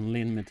has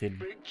unlimited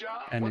Big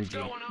job. What's energy.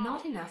 going on?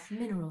 Not enough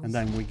minerals. And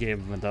then we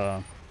give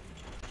the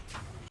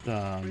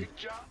Big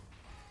job.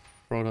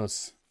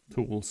 Protoss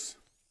tools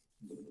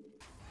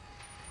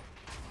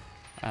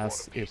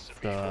as if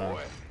the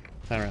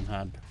Terran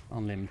had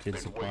unlimited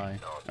supply,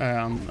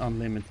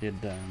 unlimited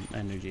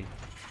energy.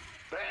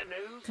 Bad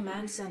news.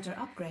 Command center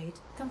upgrade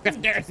If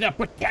complete. there's the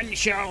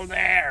potential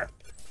there,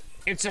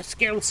 it's a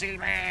skill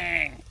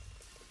ceiling.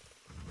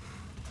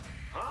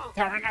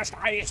 Terran has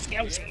highest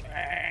skill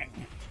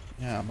ceiling.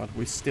 Yeah, but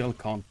we still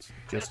can't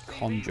just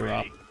conjure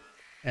up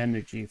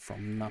energy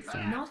from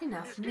nothing, Not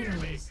enough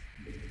minerals.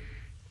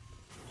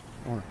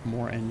 or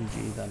more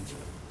energy than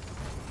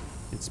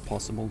it's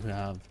possible to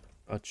have.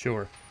 But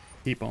sure,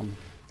 keep on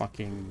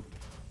fucking,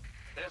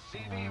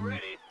 SCV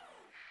ready.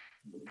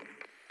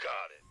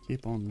 Got it.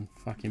 keep on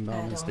fucking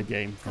balance the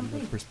game from the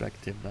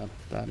perspective that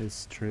that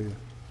is true.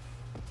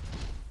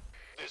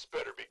 This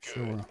better be good.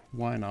 Sure,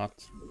 why not?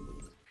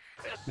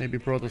 Maybe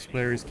Protoss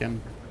players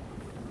can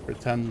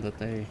pretend that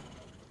they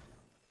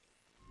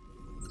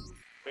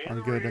are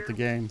good at the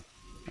game,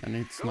 and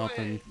it's not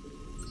a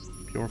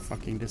pure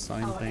fucking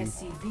design Our thing.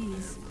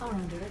 SCVs are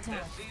under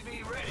attack.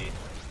 SCV ready.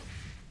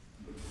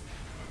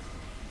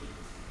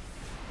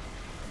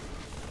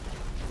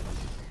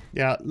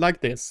 Yeah,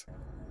 like this.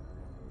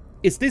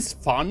 Is this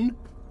fun?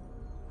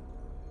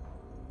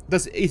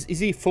 Is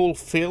he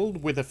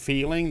fulfilled with a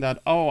feeling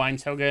that, oh, I'm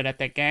so good at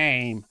the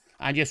game,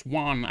 I just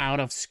won out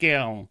of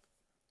skill?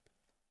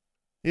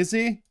 Is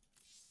he?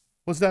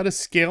 Was that a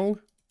skill?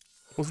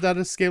 Was that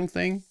a skill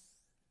thing?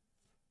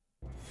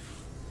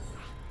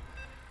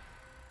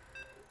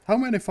 How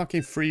many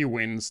fucking free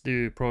wins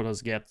do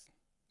Protoss get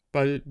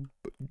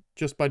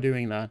just by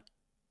doing that?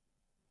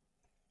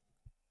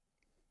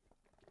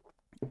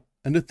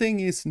 And the thing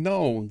is,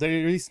 no,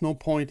 there is no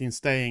point in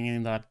staying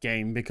in that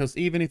game, because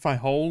even if I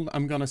hold,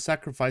 I'm gonna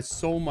sacrifice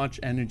so much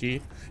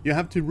energy. You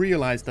have to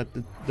realize that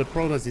the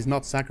Protoss is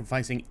not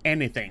sacrificing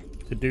anything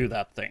to do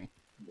that thing.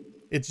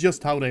 It's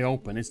just how they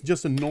open. It's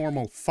just a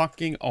normal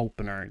fucking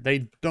opener.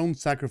 They don't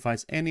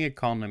sacrifice any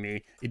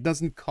economy. It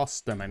doesn't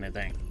cost them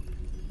anything.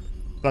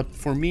 But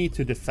for me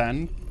to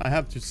defend, I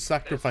have to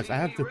sacrifice, I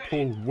have to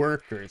pull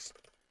workers.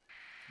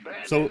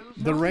 So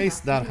the race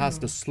that has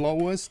the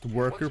slowest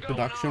worker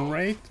production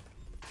rate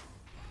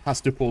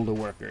has to pull the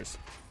workers,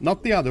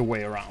 not the other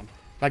way around.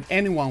 Like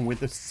anyone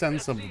with a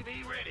sense of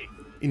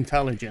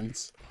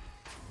intelligence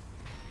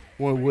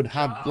would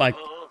have like,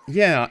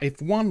 yeah,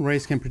 if one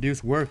race can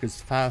produce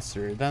workers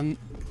faster, then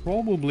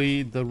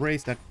probably the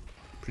race that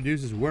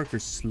produces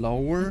workers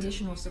slower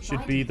Additional supply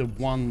should be the depots.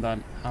 one that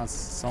has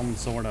some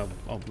sort of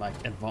like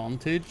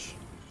advantage,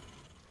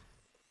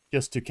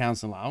 just to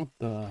cancel out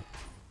the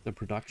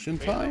production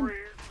time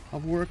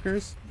of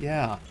workers.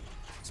 Yeah.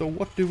 So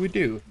what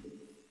do?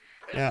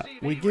 Yeah,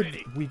 we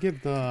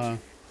give the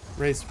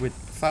race with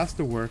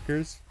faster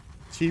workers,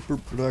 cheaper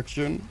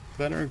production,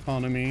 better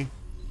economy.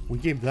 We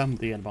give them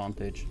the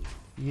advantage.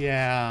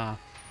 Yeah.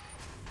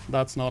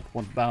 That's not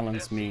what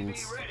balance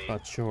means,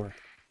 but sure.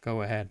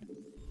 Go ahead.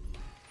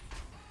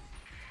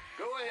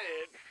 Go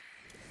ahead.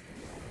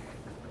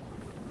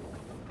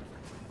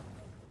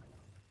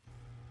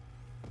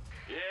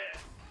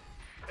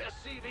 Yeah.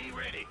 SCV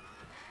ready.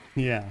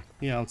 Yeah,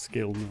 he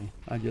outskilled me.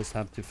 I just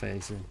have to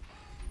face it.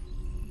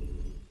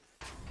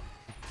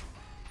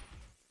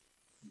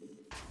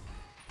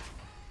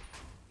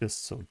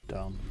 Just so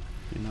dumb,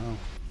 you know?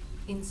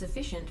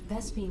 Insufficient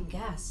Vespine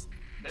gas.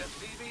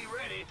 SCV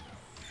ready.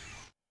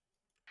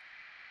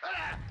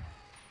 Ah!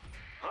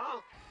 Huh?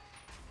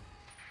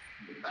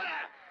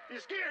 Ah! You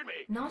scared me.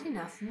 Not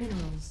enough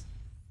minerals.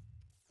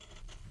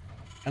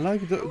 I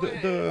like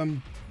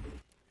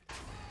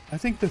I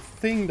think the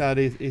thing that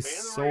is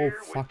so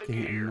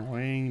fucking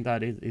annoying,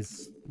 that it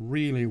is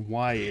really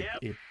why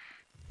it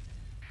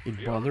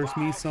bothers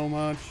me so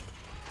much,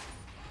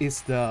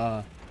 is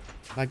the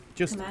like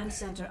just, Command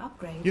center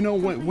upgrade. you know,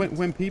 complete.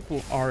 when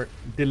people are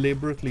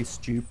deliberately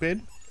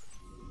stupid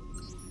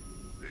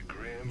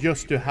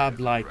just to have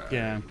like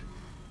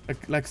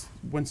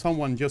when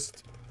someone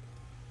just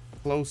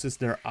closes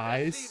their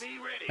eyes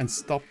and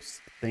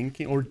stops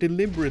thinking, or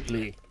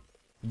deliberately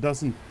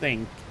doesn't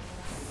think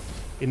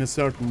in a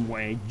certain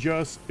way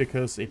just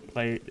because it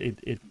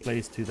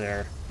plays to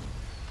their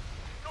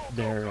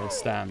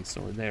stance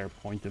or their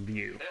point of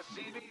view.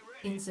 SCV ready.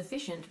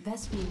 Insufficient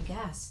Vespine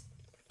gas.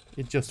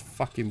 It just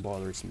fucking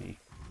bothers me,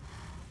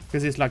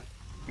 because it's like,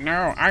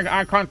 No,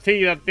 I can't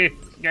see that this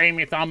game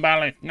is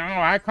unbalanced. No,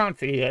 I can't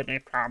see any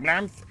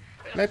problems.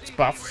 Let's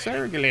buff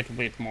Zerg a little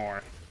bit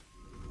more.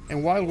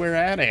 and while we're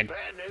at it,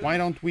 why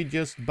don't we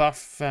just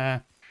buff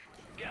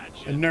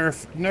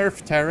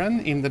nerf Terran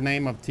in the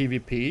name of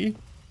TVP,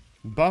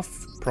 buff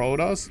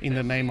Protoss in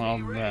the name of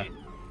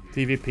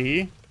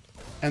TVP,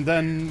 and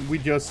then we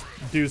just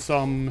do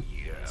some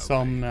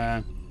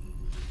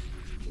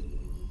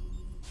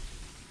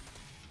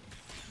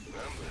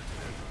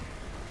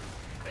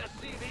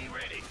SCV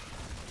ready.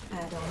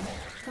 Add-on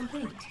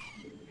complete.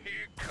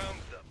 Here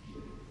comes the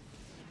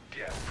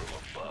death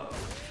from above.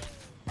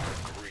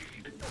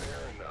 Agreed.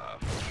 Fair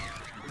enough.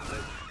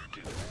 Let's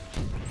do it.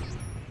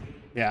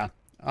 yeah.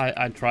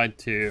 I tried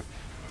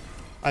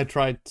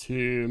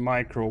to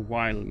micro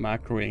while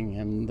macroing,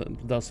 and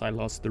thus I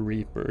lost the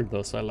Reaper,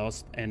 thus I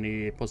lost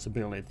any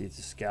possibility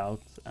to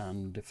scout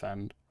and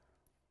defend.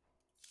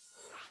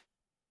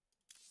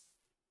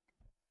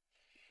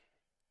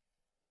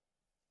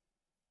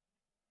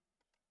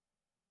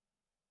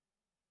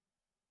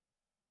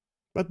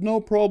 But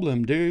no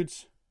problem,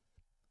 dudes.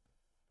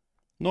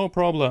 No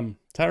problem.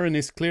 Terran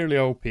is clearly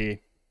OP.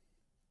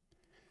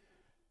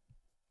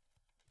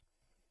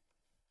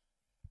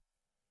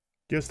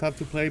 Just have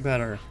to play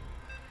better.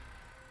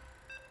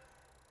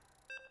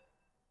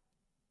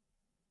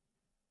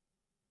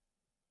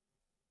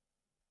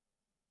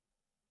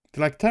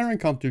 Like, Terran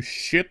can't do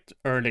shit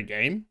early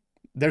game.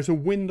 There's a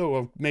window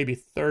of maybe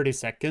 30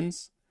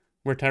 seconds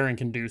where Terran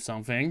can do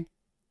something.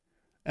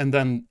 And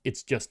then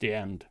it's just the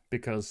end,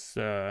 because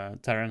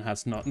Terran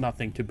has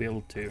nothing to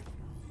build to.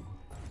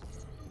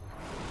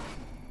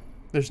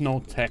 There's no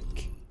tech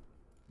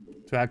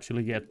to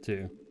actually get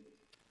to.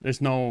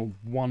 There's no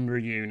wonder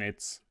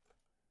units.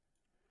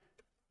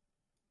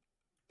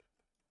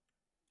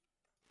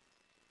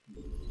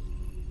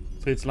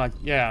 So it's like,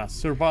 yeah,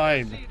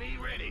 survive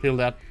SCV ready. till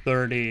that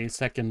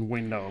 30-second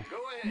window. Go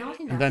ahead. Not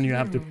enough And then you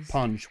have to minerals.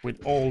 punch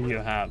with all you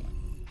have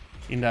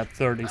in that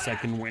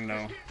 30-second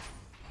window.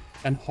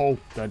 And hope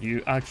that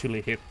you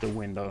actually hit the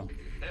window.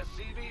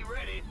 SCV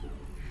ready.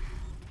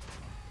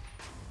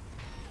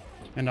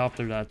 And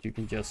after that, you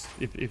can just,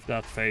 if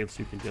that fails,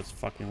 you can just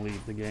fucking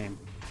leave the game.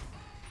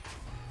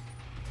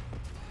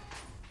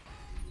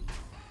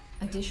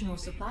 Additional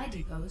supply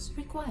depots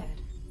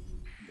required.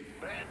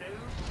 Bad news.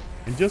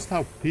 And just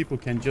how people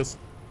can just,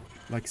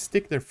 like,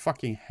 stick their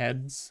fucking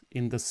heads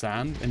in the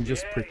sand and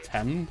just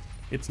pretend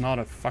it's not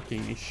a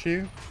fucking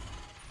issue.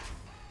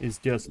 Is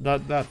just,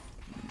 that's the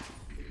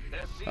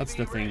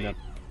SCV thing ready. that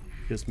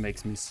just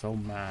makes me so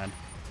mad.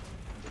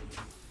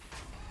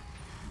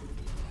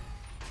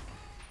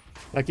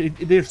 Like,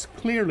 there's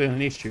clearly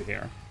an issue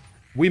here.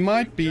 We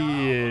might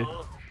be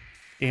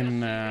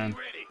in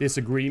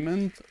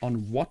disagreement on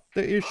what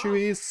the issue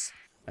is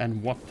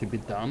and what to be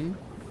done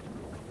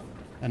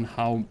and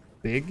how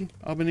big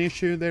of an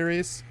issue there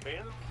is.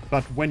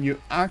 But when you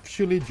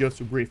actually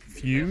just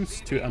refuse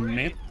to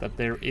admit that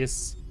there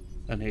is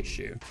an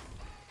issue.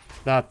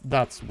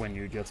 That's when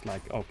you just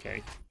like,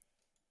 okay,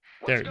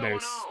 there's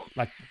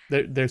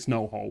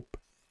no hope.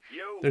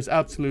 There's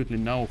absolutely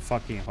no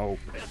fucking hope.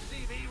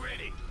 SCV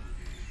ready.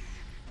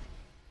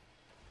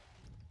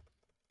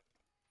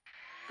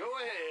 Go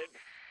ahead.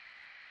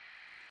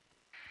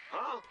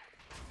 Huh?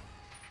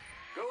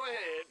 Go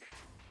ahead.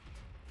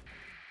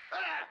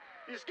 Ah!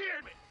 You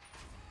scared me.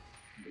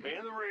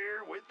 In the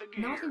rear with the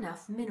gear. Not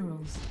enough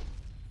minerals.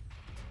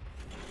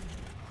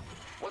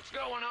 What's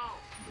going on?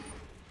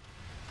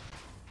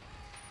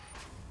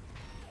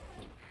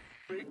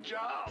 Big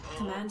job.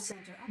 Command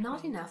center.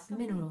 Not enough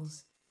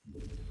minerals.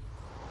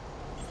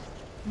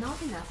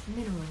 Not enough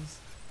minerals.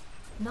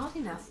 Not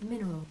enough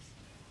minerals.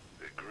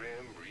 The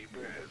Grim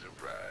Reaper has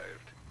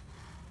arrived.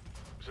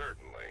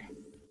 Certainly.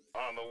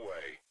 On the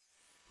way.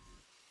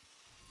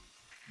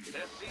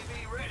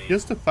 SCV ready.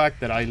 Just the fact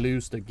that I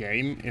lose the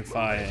game if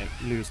I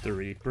lose the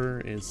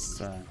Reaper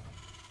is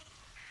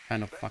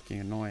kind of fucking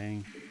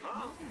annoying.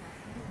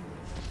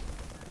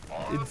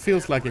 It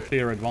feels like a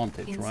clear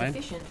advantage, right?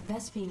 Insufficient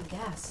Vespine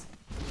gas.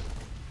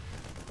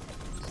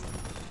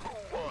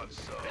 Who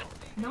wants some?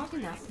 Not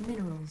enough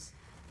minerals.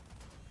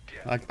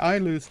 Like, I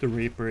lose the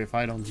Reaper if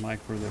I don't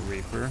micro the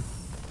Reaper.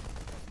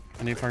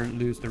 And if I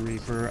lose the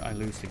Reaper, I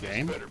lose the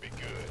game. Better be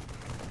good.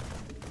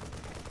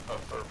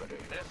 Affirmative.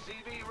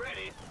 SCV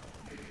ready.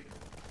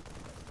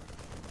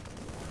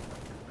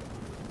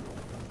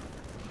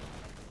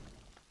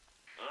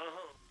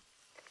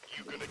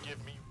 You gonna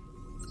give me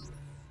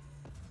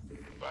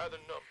by the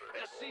number.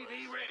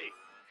 SCV ready.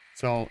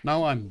 So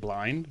now I'm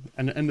blind.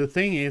 And the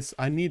thing is,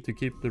 I need to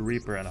keep the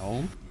Reaper at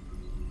home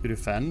to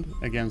defend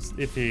against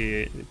if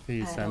he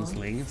sends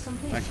links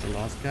like the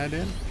last guy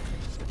did.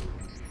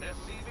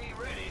 SCV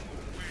ready.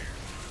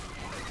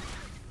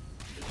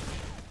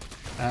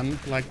 And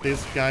like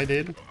this guy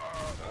did.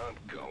 I'm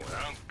going.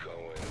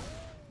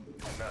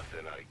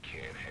 Nothing I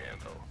can't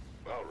handle.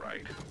 All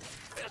right.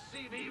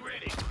 SCV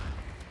ready.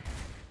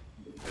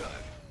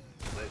 Done.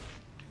 Let's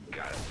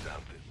got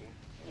something.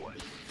 What?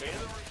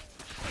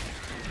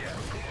 Yeah,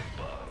 from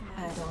above.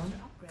 Add-on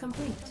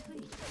complete.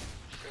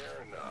 Fair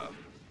enough.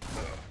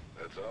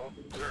 That's all?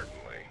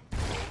 Certainly.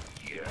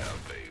 Yeah,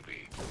 baby.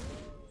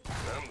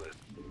 I'm the...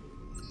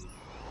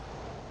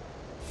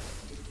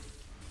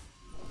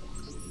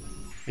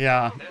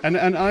 Yeah,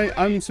 and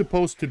I'm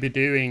supposed to be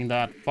doing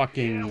that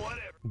fucking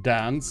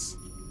dance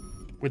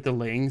with the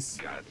links,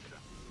 Got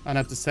and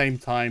at the same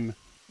time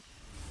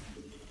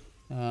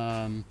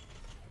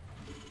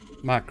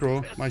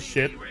macro my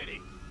shit. ready.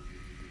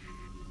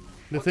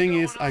 The thing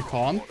is, I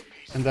can't,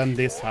 and then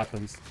this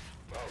happens.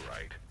 All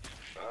right.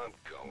 I'm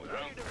going.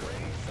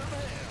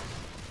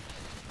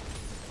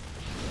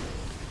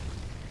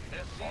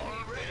 SCV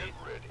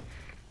ready.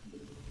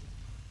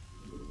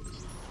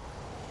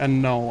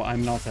 And no,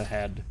 I'm not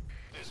ahead.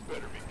 This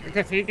better be good.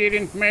 Because he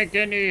didn't make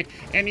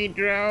any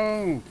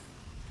drones.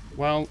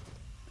 Well,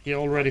 he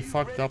already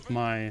fucked up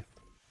my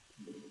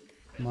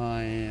I'm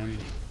in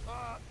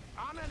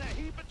a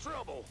heap of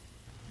trouble.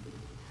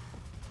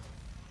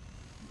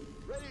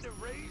 Ready to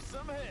raise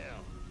some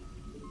hell.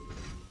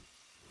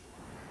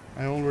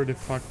 I already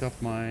fucked up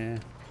my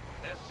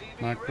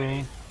SCV macro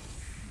ready.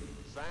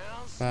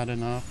 Sounds bad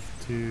enough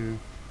to...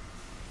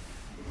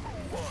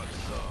 want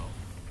some.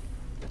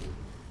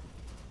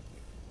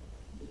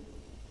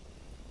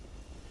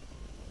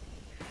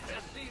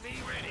 SCV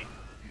ready.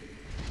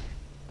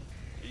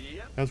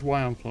 Yep. That's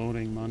why I'm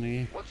floating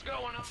money. What's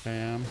going on? I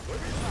am.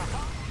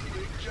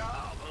 Big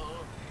job,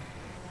 huh?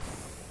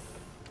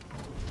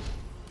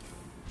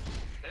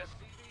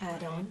 SCV.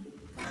 Add-on.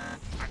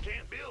 I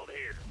can't build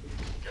here.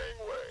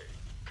 Gangway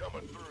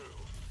coming through.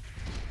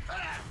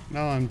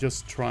 Now I'm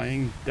just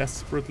trying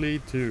desperately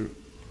to...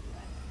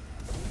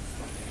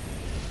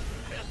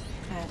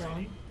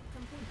 Add-on.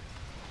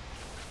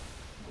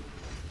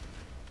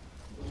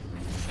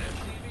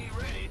 SCV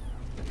ready.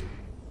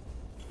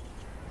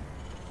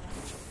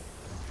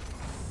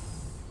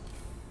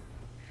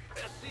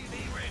 SCV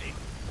ready.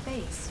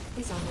 Base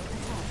is under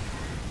attack.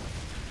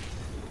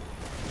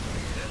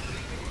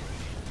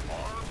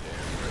 Armed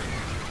and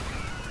ready.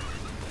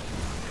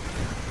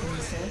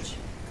 Research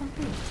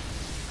complete.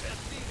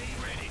 SCV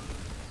ready.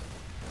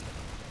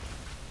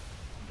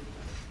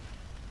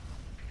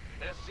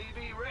 SCV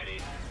ready.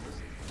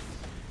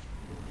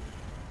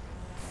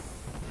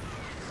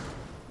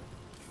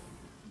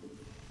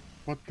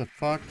 What the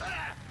fuck?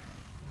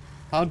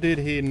 How did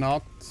he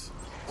not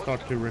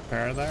start to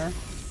repair there?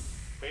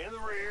 In the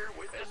rear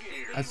with the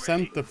gear. I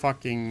sent the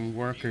fucking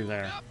worker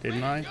there,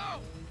 didn't I?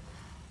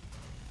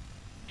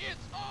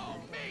 It's all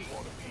me.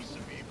 Want a piece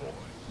of me, boy?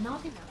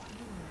 Not enough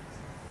minerals.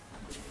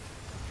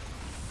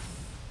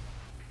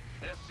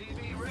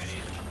 SCV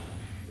ready.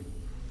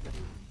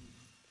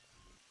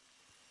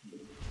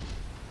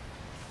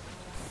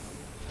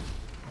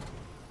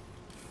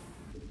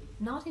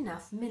 Not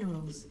enough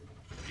minerals.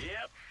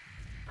 Yep.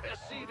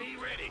 SCV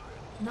ready.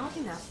 Not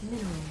enough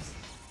minerals.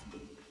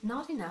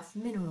 Not enough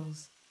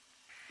minerals.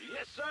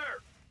 Yes,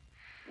 sir.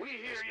 We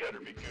hear you. Better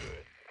be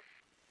good.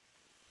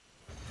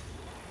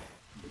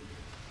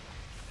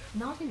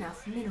 Not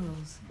enough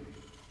minerals.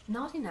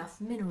 Not enough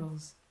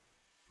minerals.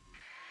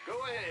 Go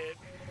ahead.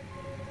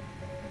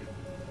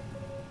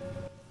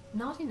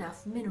 Not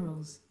enough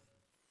minerals.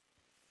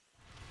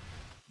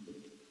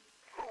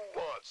 Who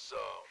wants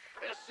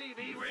some?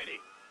 SCV ready.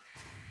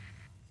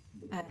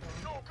 Add-on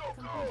Go, go,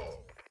 complete.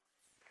 go!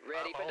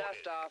 Ready I'm for on dust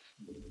it. off.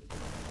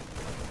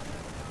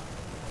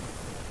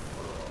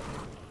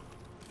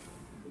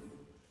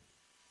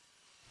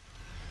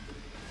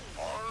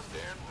 Armed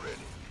and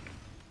ready.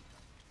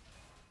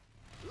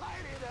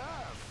 Light it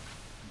up!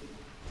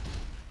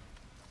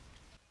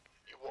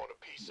 You want a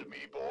piece of me,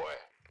 boy?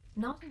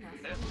 Not enough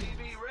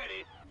SCV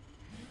ready.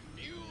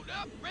 Fueled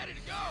up, ready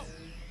to go!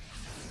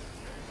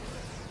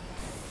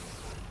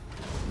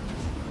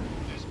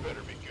 This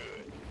better be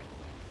good.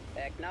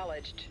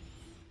 Acknowledged.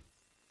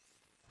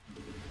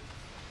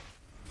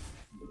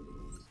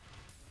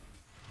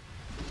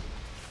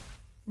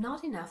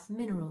 Not enough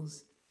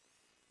minerals.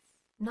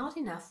 Not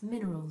enough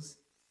minerals.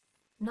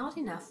 Not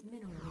enough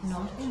minerals.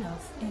 Not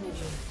enough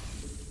energy.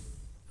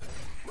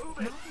 Move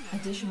it!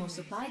 Additional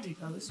supply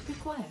depots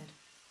required.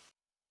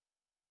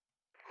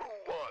 Who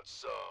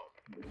wants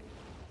some?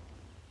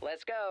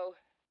 Let's go.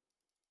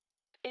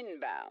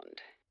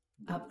 Inbound.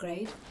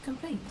 Upgrade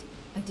complete.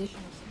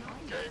 Additional supply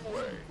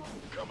Gangway,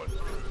 coming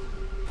through.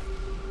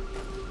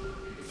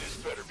 This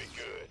better be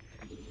good.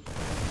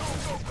 Go,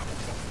 go, go!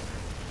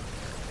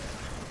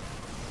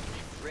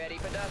 Ready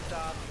for dust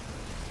off.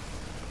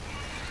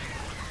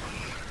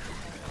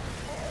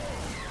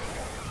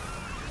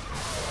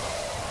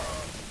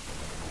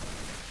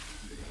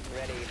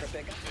 Ready for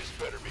pickup. This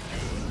better be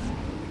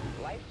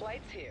good. Life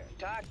flight's here.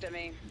 Talk to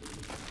me.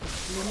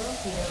 mineral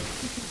field.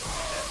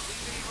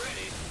 SCV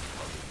ready.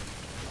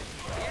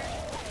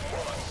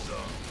 Want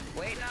some?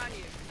 Waiting on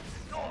you.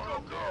 Go, go,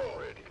 go!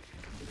 Ready.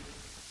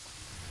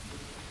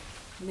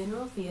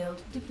 Mineral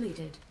field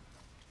depleted.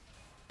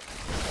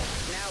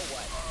 Now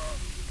what?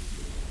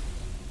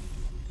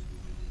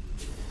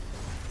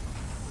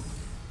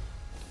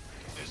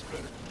 This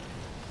better.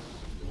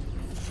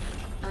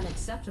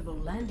 Unacceptable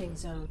landing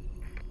zone.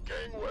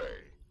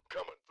 Gangway,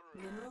 coming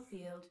through. Mineral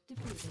field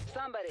depleted.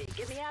 Somebody,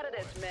 get me out of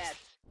this mess.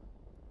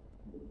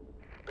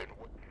 Been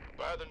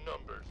by the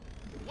numbers.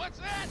 What's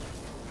that?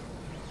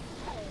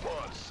 Who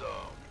wants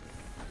some?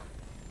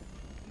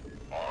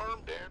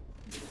 Armed and...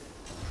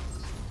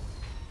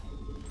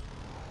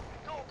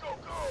 Go, go,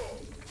 go!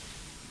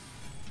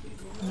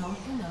 Not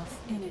enough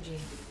energy.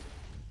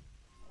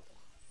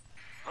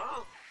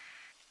 Huh?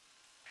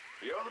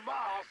 You're the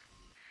boss.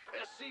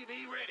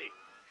 SCV ready.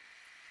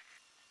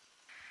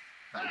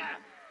 Ah!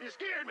 You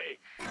scared me!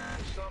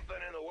 There's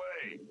something in the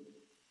way.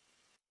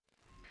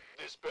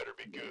 This better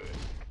be good.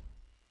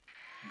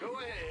 Go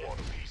ahead. Want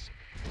a piece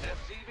of it?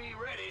 SCV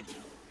ready.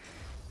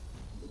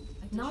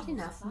 Not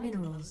enough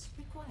minerals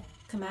required.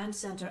 Command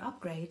center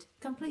upgrade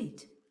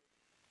complete.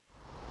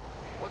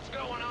 What's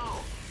going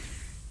on?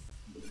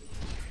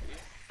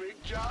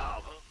 Big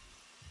job, huh?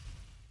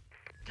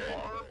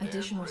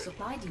 Additional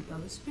supply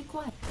depots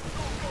required. Go,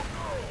 go, go!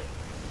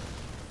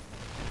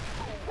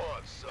 Who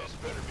wants some? This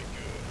better be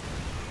good.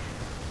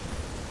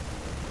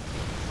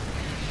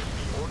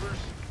 Orders?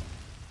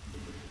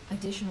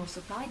 Additional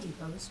supply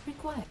depots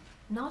required.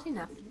 Not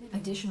enough.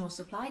 Additional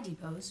supply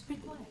depots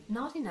required.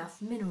 Not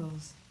enough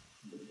minerals.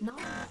 Not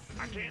enough.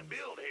 I can't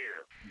build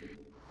here.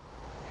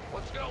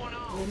 What's going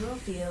on? Mineral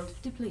field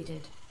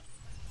depleted.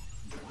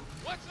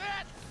 What's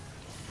that?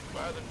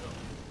 By the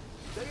number.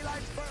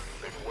 Daylight's burning.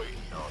 Been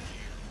waiting on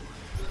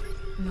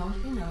you. Not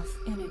enough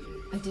energy.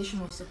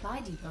 Additional supply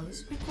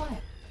depots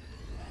required.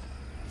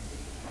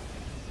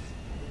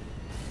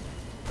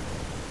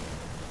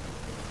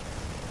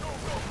 Go,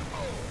 go,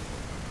 go!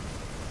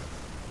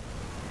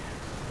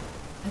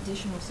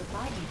 Additional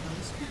supply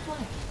depots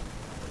required.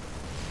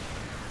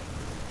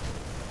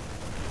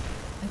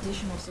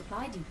 Additional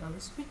supply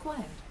depots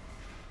required.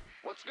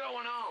 What's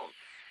going on?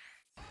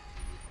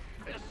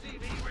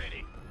 SCV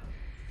ready.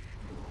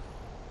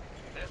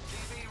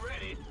 SCV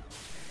ready.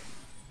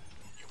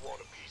 You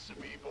want a piece of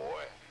me,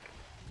 boy?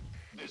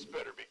 This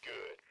better be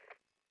good.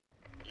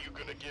 You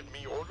gonna give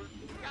me orders?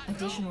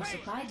 Additional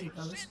supply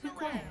depots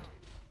required.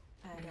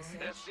 Add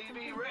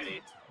SCV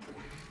ready.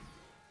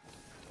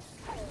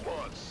 Who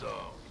wants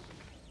some?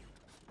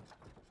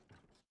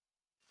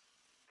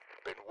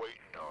 Been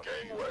waiting on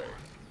Gangway,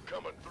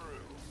 coming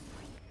through.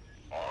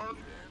 Armed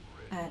and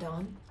ready.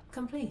 Add-on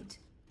complete.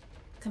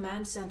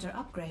 Command center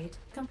upgrade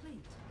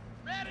complete.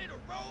 Ready to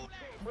roll out.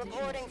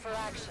 Reporting for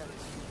action.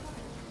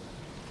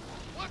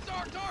 What's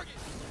our target?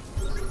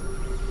 By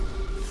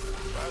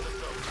the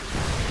number.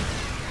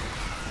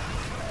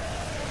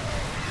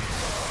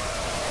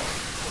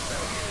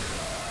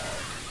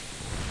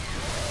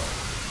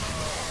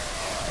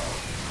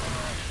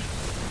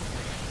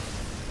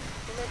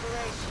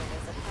 Liberation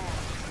is at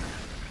hand.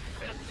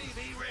 SCV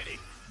ready.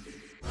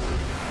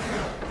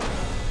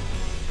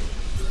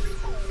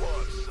 Who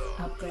wants some?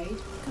 Upgrade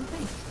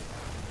complete.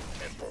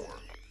 And more.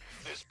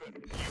 This better.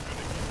 You gonna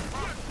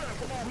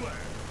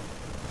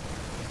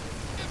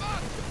give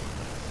up!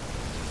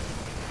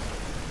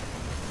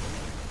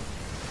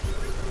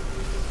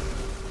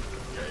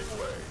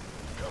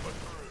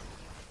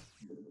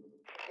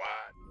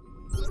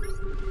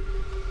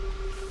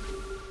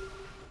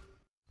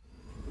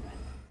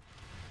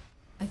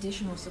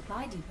 Additional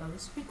supply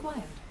depots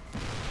required.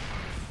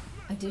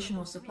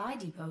 Additional supply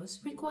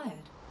depots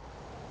required.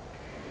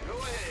 Go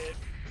ahead.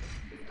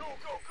 Go,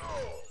 go,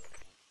 go.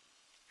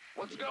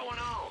 What's going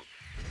on?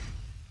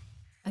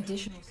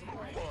 Additional supply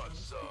Who depots wants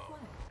some?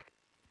 required.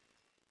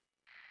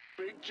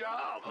 Big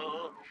job,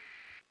 huh?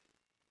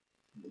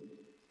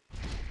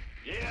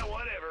 Yeah,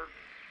 whatever.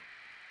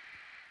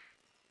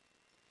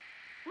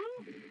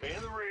 Woo.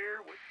 In the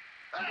rear.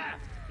 Ah!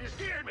 You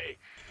scared me.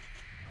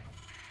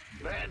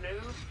 Bad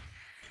news.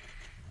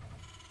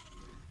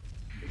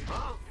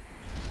 Huh?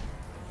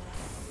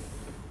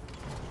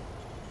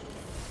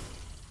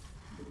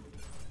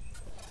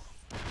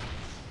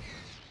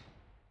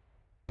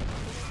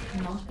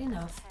 Not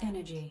enough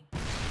energy.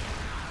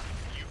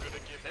 You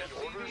gonna give me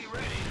orders?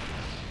 Ready.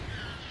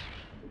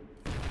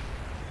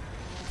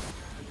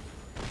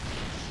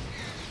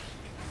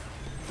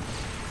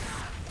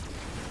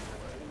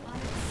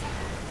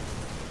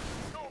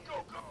 Go,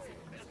 go, go.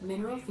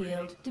 Mineral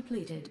field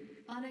depleted.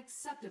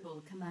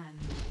 Unacceptable, Command.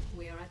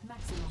 We are at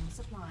maximum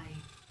supply.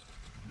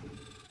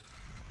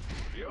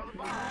 You're the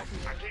boss.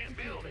 I can't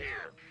build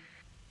here.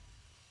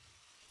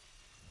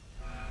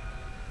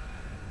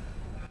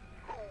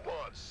 Who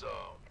wants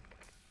some?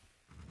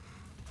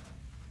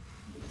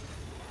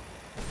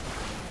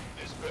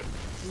 This better.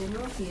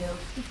 Mineral field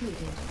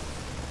depleted.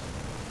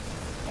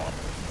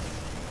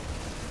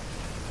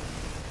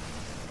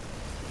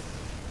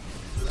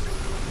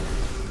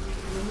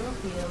 Mineral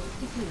field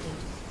depleted.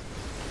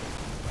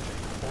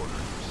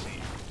 Orders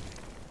received.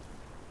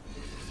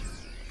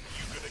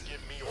 You gonna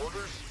give me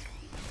orders?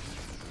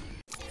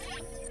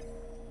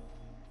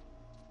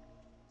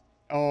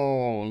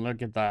 Oh,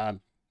 look at that.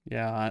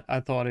 Yeah, I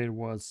thought it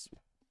was...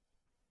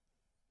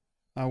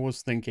 I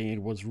was thinking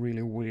it was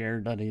really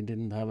weird that he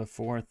didn't have a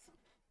fourth.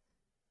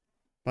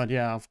 But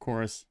yeah, of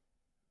course.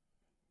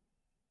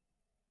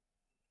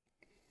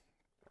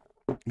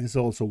 It's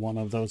also one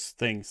of those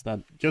things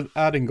that just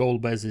adding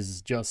gold bases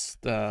is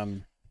just...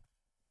 it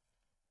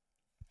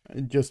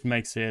just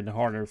makes it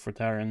harder for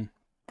Terran.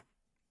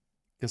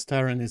 Because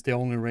Terran is the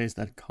only race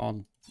that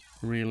can't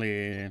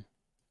really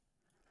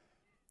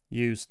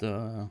use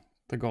the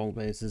gold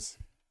bases.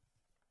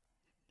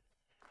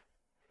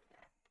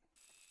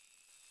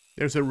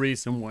 There's a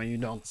reason why you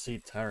don't see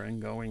Terran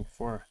going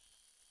for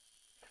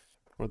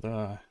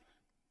the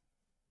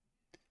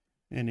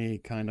any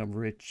kind of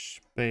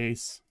rich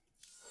base.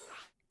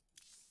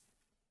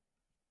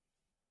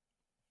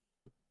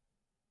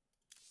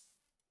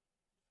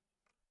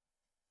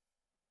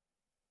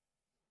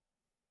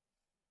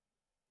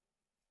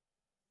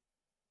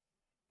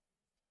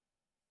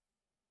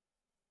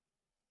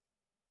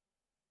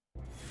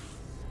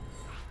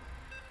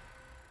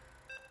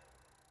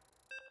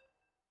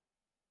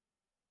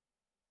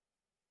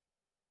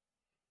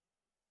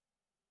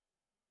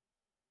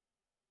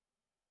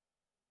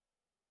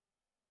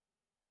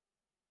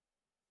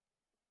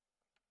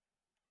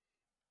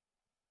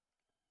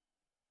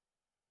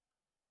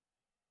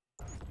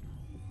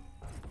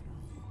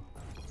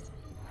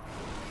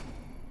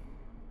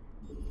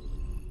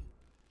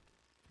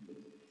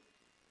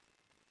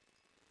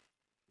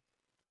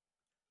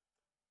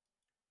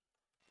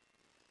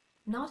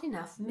 Not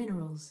enough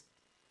minerals.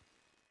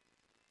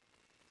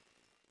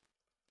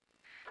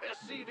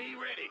 SCV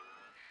ready.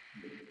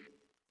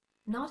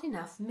 Not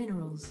enough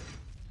minerals.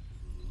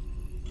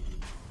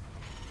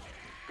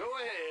 Go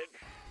ahead.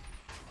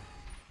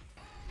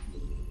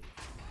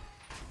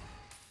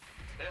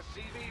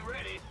 SCV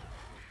ready.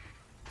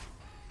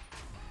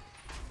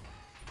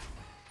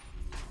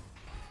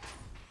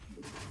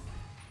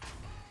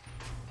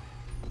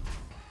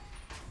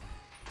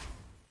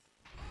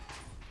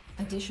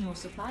 Additional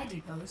supply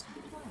depots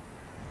required.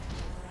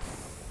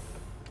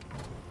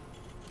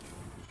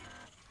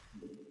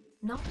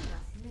 Not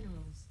enough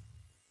minerals.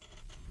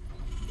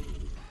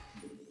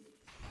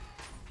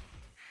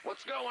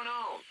 What's going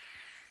on?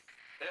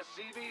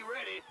 SCV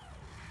ready.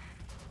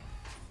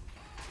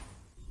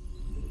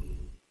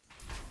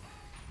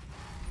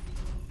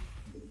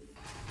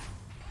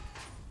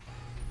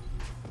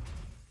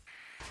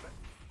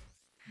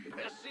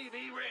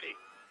 SCV ready.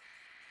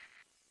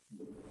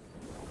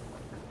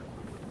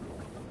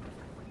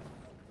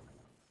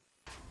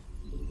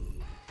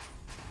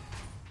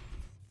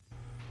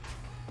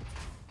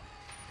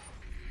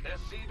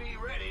 SCV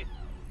ready.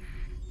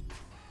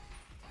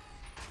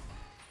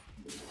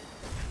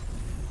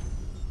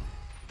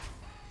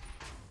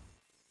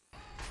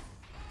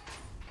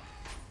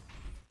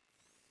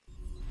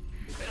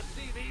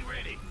 SCV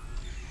ready.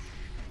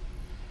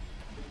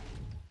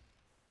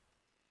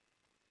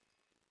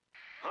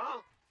 Huh?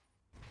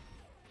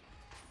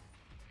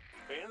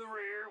 In the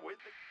rear with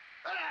the...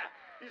 Ah!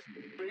 This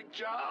big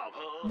job,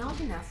 huh? Not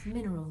enough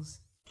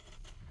minerals.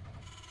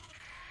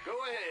 Go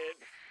ahead.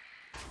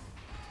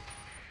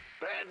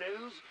 Bad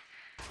news.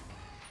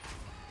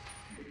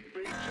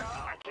 Big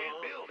job. I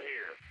can't build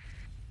here.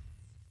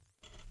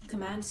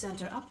 Command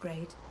center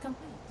upgrade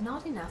complete.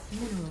 Not enough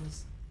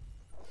minerals.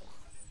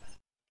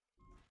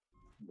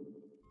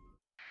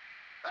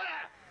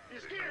 Ah! You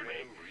scared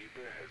me.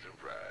 Reaper has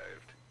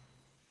arrived.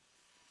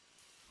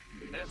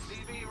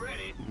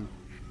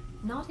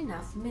 Not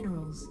enough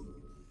minerals.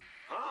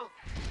 Huh?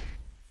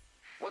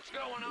 What's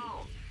going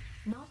on?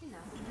 Not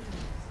enough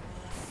minerals.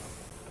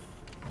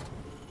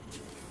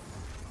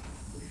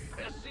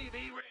 SCV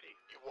ready.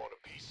 You want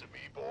a piece of me,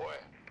 boy?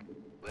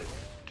 Let's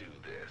do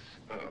this.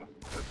 Oh,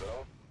 that's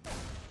all?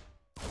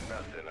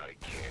 Nothing I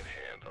can't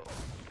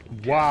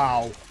handle.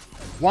 Wow.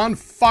 1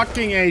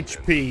 fucking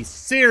HP.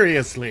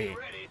 Seriously.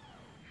 Ready?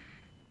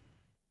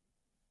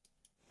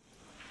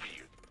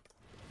 Phew.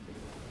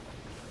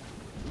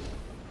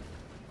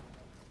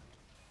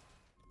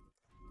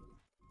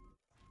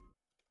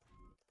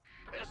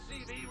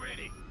 SCV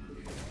ready.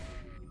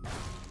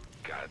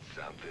 Got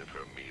something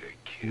for me to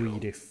kill.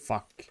 Greedy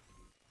fuck.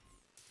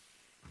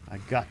 I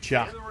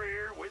gotcha. In the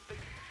rear with the...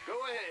 Go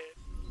ahead.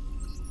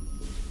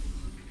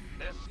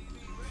 SCV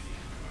ready.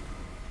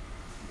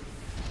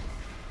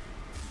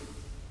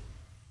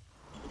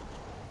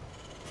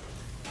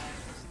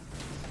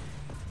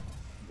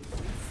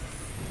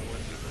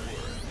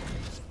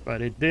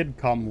 But it did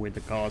come with the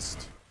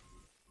cost.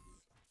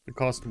 The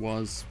cost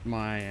was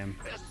my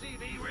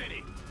SCV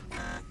ready.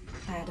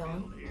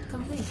 Add-on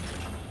complete.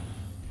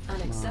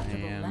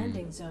 Unacceptable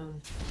landing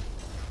zone.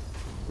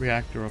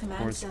 reactor, of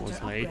Command course, center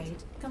was late. upgrade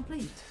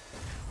complete.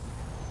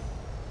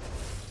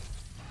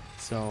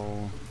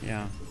 So,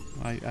 yeah,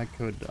 I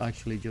could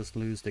actually just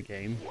lose the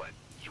game. What?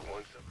 You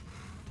want some?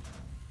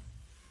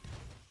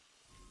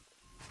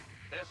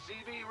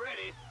 SCV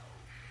ready.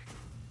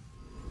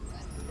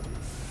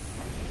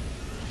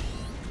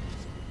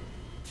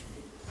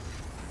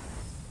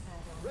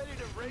 Ready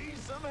to raise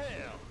some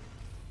hell.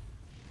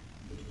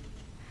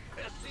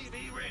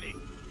 SCV ready.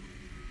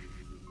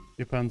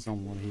 Depends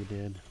on what he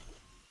did.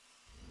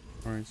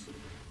 First.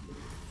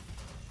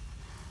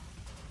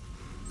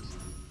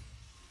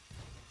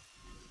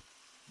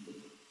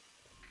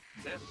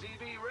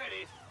 SCV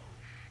ready.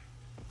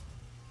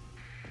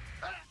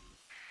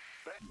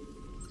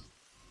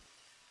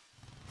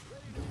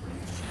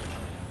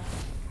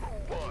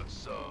 Who wants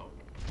some?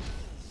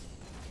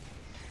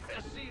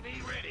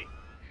 SCV ready.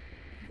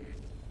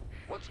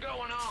 What's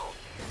going on?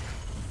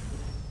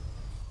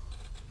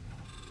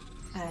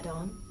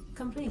 Add-on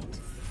complete.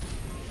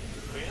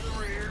 In the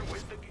rear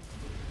with the...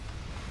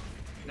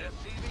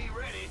 SCV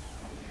ready.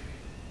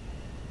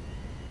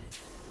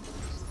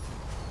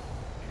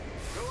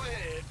 Go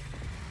ahead.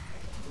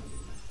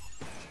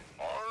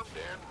 Armed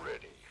and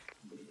ready.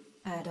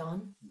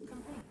 Add-on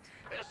complete.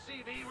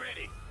 SCV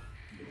ready.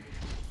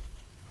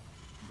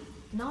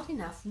 Not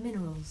enough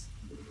minerals.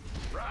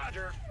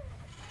 Roger.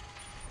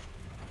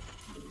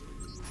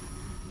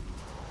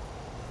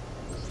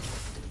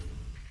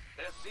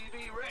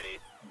 SCV ready.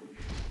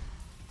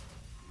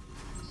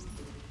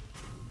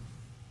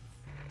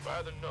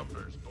 By the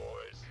numbers,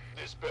 boys.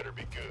 This better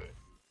be good.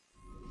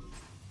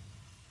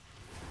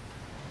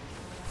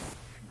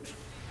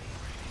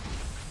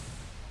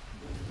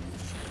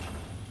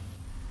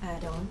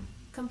 Add-on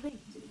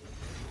complete.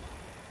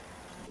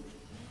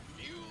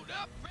 Fueled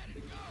up, ready to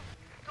go.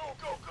 Go,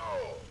 go,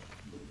 go.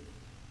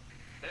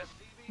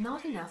 SCV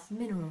Not enough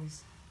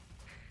minerals.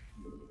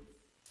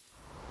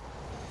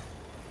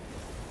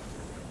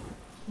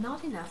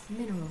 Not enough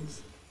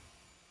minerals.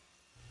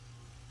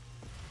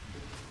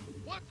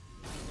 What?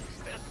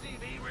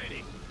 SCV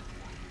ready.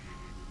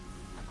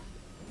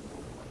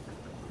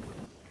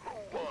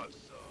 Who wants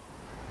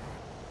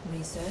some?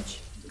 Research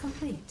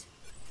complete.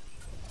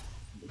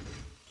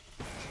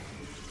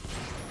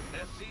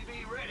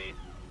 SCV ready.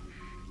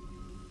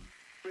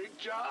 Big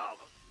job.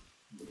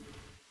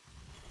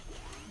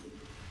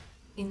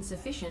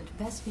 Insufficient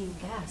Vespene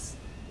gas.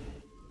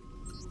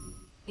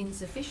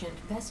 Insufficient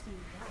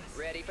Vespene gas.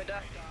 Ready for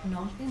dust off.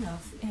 Not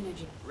enough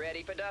energy.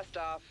 Ready for dust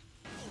off.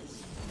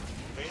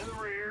 In the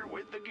rear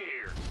with the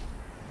gear.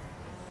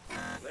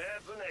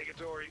 That's a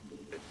negatory.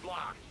 It's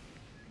blocked.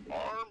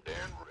 Armed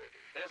and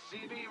ready.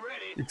 SCV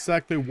ready.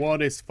 Exactly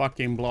what is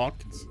fucking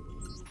blocked?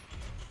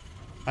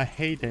 I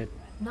hate it.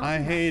 Not I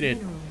enough hate it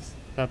minerals.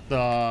 that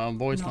the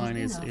voice Not line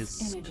is enough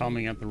energy.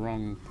 coming at the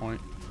wrong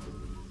point.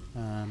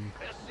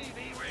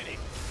 SCV ready.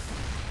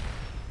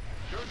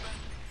 Sherman.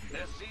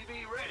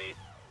 SCV ready.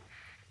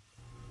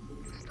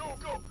 Go,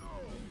 go,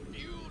 go.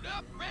 Fueled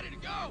up, ready to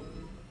go.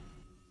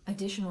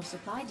 Additional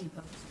supply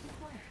depots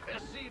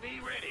required.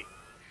 SCV ready.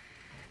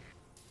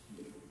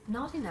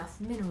 Not enough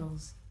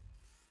minerals.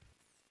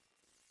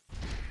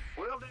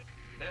 Well then.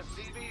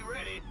 SCV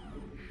ready.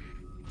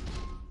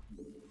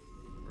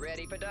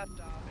 Ready for dust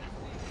off.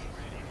 SCV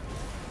ready.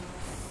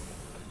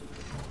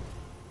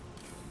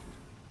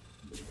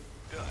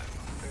 Done.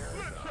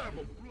 Let's have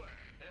a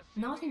blast.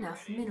 Not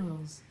enough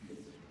minerals.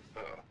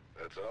 Oh,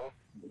 that's all?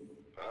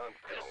 I'm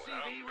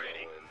going. SCV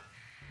ready.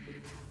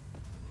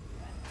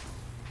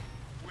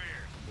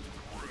 We're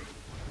screwed.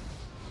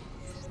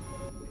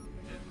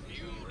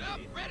 Fueled up,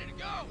 ready to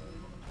go.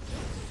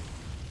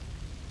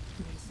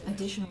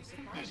 Additional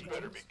supply This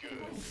better be depots.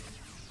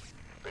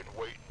 good. Been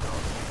waiting on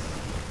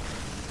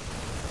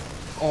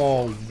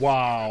Oh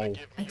wow.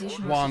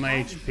 Additional 1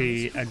 supply HP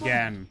depots required.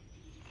 again.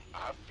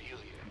 I feel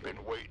you.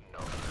 Been waiting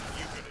on you.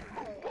 You gonna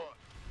move on.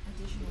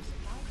 Additional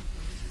supply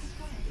depots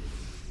required.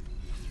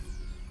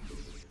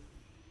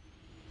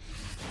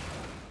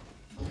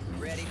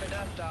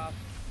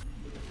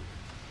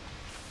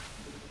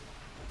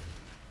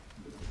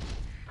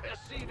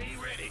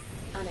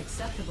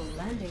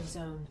 landing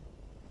zone.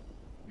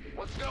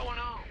 What's going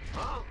on?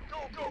 Huh? Go,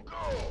 go,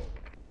 go!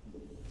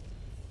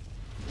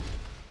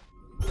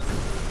 This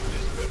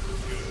better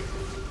be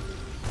good.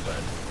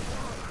 Let's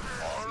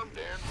armed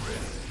and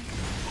ready.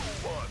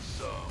 Who wants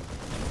some?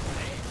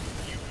 Hey,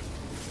 you can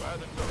buy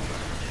the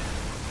numbers.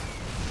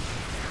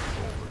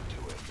 Over to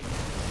it.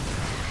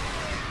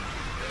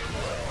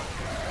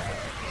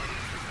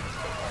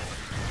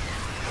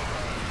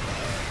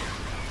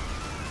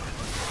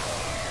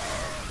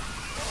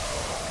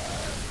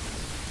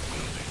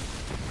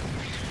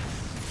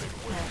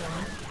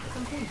 Add-on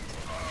complete.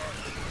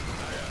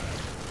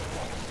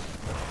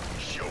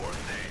 Sure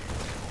thing.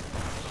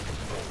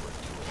 Forward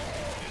to it.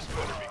 This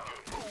better be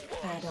good. Who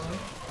wants Add-on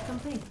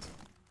complete.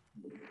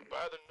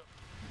 buy the numbers?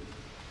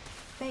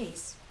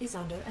 Base is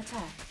under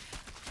attack.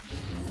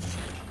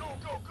 Go,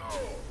 go, go!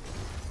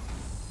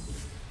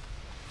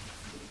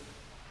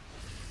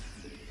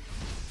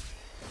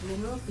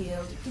 Mineral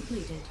field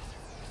depleted.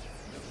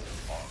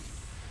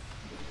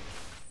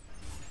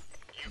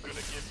 You gonna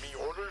give me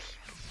orders?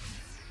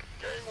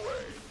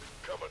 Gangway,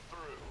 coming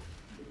through.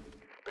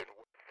 Been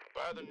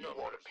by the numbers.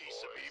 Want a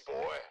piece of me,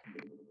 boy?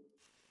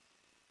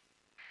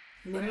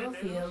 Mineral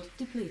field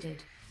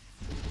depleted.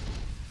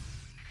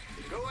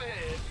 Go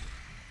ahead.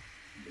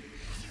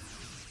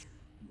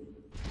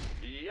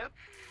 Yep.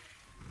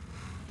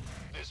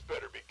 This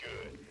better be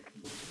good.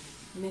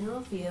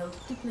 Mineral field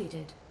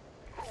depleted.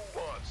 Who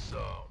wants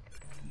some?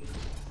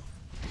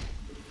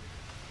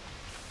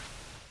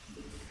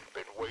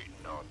 Been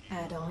waiting on you.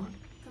 Add-on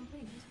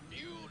complete.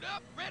 Fueled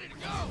up, ready to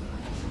go.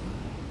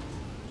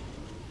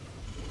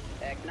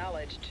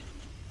 Acknowledged.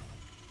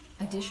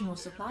 Additional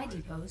supply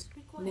depots.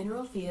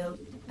 Mineral field.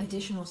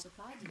 Additional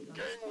supply depots.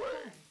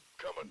 Gangway,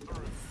 coming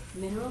through.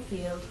 Mineral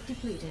field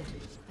depleted.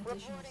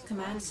 Additional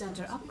command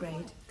center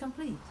upgrade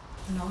complete.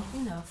 Not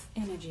enough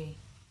energy.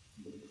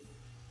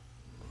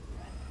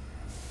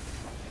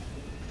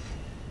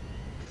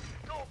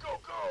 Go, go,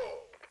 go!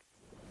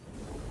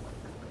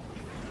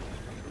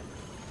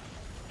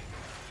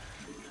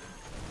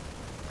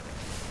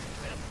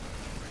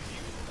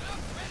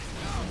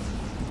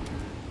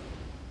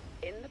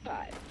 In the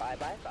pipe. 5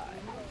 by 5.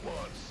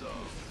 Want some?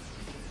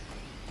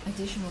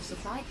 Additional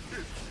supply.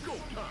 It's go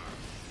time.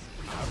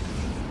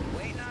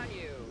 Waiting on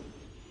you.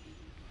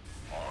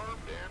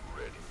 Armed and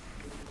ready.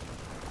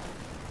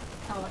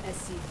 Our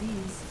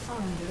SCVs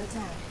are under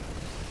attack.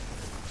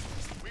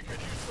 We could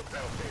use some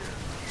help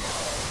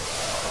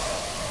here.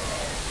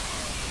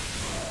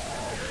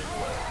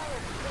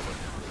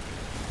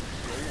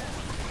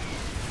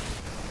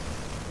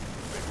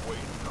 Been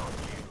waiting on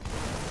you.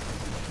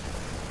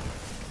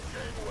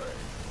 Gangway,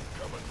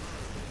 coming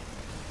through.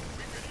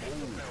 We could use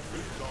some help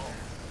here, dog.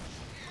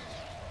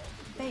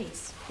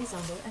 Base is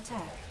under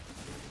attack.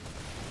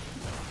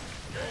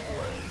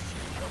 Gangway,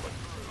 coming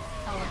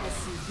through. Our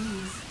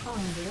SCVs are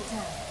under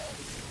attack.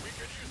 We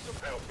could use some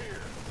help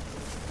here.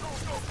 Go,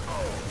 go, go!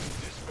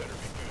 This better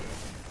be good.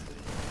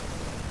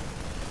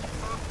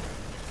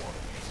 You want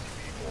a piece of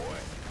me, boy?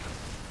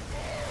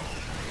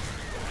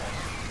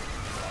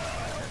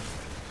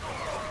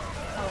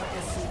 Our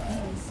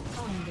SCVs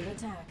are under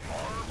attack.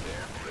 Armed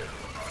and ready.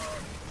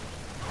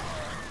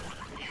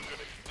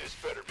 This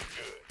better be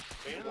good.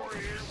 In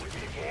here with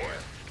me, boy.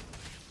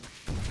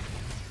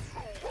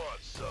 Who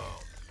wants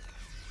some?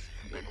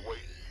 Been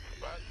waiting,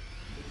 but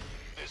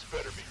this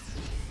better be.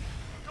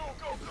 Go,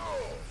 go, go!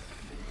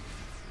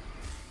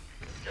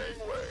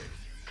 Gangway,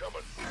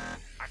 coming.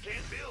 I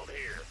can't build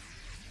here.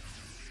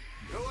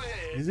 Go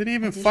ahead. Is it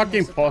even Additional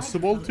fucking supply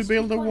possible to depots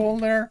build a required. wall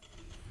there?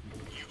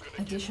 You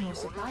gonna Additional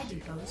supply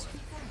depots.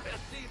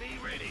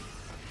 SCV ready.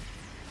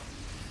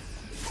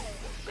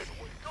 Been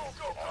waiting. Go,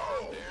 go, go!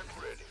 Armed and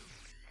ready.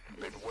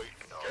 Been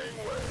waiting on.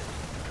 Gangway,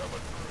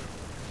 coming through.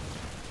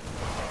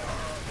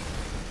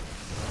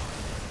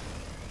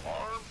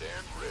 Armed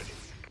and ready.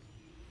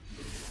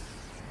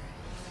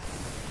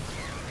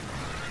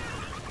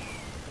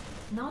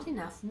 Not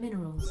enough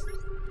minerals.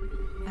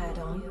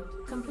 Add-on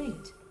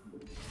complete.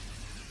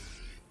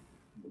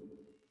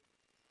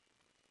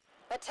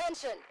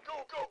 Attention! Go,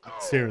 go, go!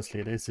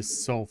 Seriously, this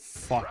is so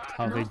fucked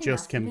how they Not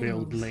just can enough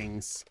build minerals.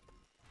 Lings.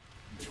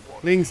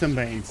 Lings and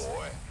Banes.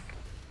 Boy,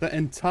 The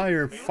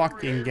entire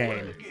fucking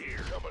game.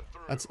 coming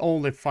through. That's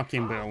all they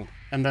fucking build.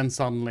 And then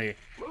suddenly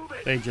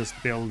they just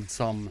build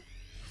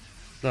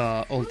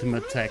the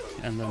ultimate tech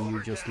and then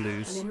you just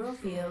lose. Mineral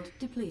field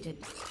depleted.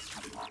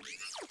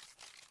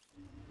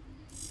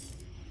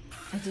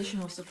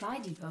 Additional supply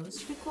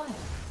depots required.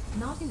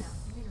 Not enough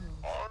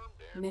minerals. Armed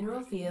and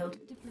Mineral field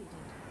depleted.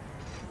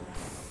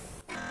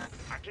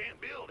 I can't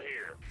build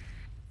here.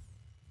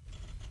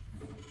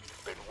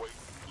 Been waiting.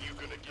 You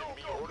gonna give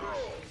me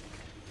orders?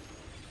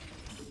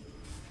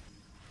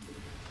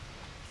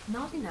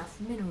 Not enough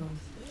minerals.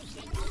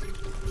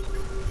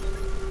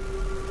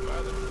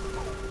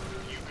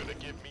 You gonna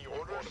give me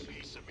orders? Want a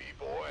piece of me,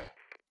 boy?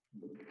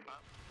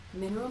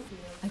 Mineral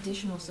field.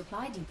 Additional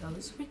supply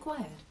depots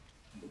required.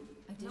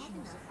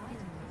 Additional supply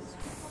depots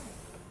required.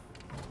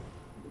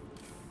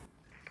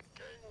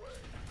 Gangway,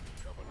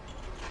 coming.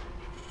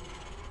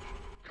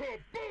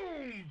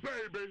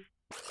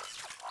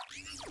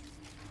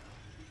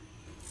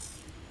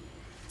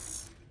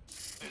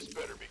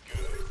 better be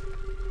good.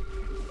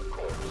 Of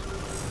course.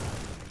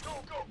 Go,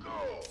 go, go!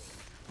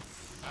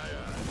 Aye,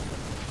 aye.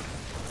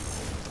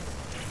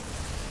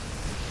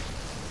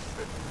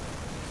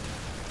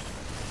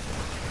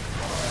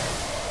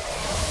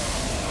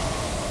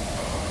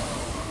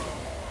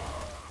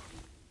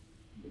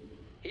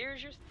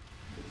 Here's your...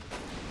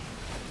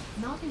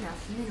 Not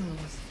enough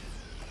minerals.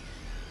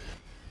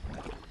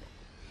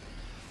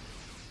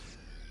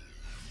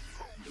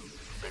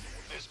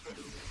 This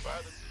better by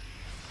the...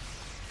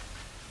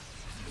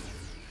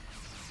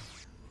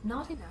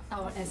 Not enough.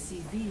 Our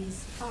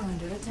SCVs are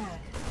under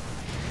attack.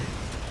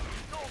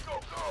 Go, go,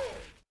 go!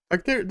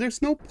 Like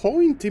there's no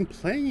point in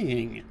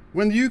playing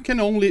when you can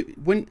only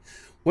when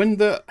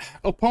the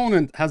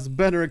opponent has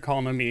better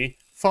economy,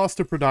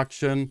 faster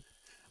production,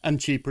 and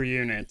cheaper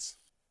units.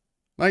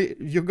 Like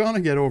you're gonna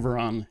get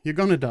overrun. You're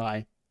gonna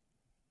die.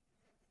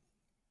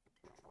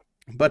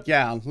 But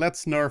yeah,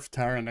 let's nerf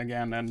Terran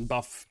again and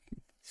buff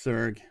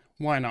Zerg.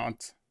 Why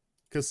not?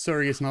 Because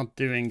Zerg is not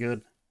doing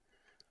good,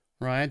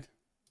 right?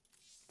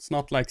 It's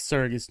not like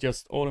Zerg is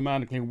just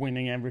automatically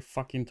winning every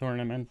fucking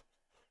tournament.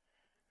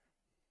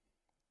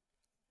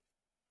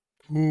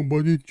 Oh,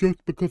 but it's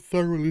just because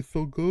Terran is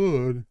so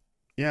good.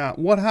 Yeah,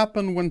 what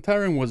happened when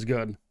Terran was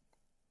good?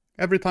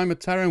 Every time a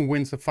Terran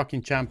wins a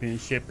fucking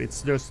championship,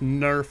 it's just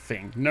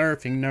nerfing.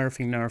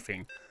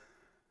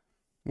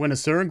 When a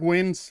Zerg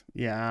wins,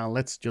 yeah,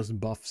 let's just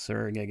buff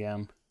Zerg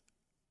again.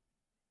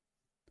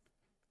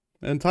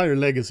 The entire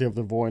Legacy of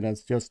the Void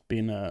has just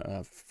been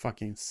a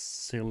fucking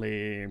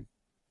silly...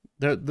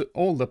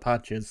 all the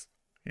patches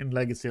in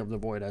Legacy of the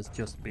Void has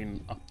just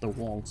been up the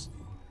walls.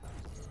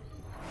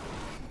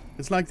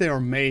 It's like they are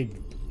made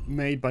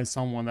by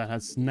someone that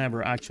has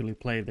never actually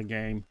played the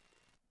game.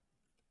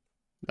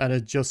 That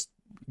has just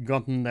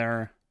gotten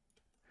their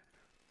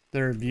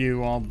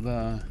view of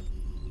the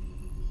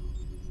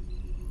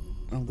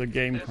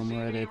game from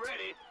Reddit.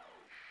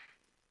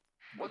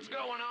 What's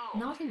going on?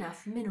 Not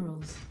enough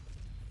minerals.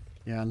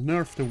 Yeah,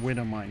 nerf the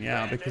Widowmine.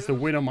 Yeah, because the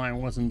Widowmine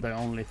wasn't the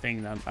only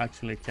thing that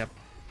actually kept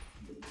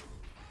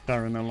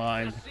Terran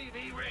alive.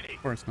 SCV ready.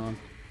 Of course not.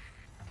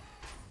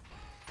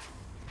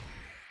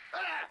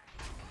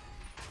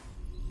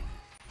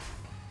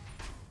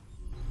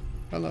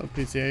 Hello,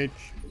 PCH.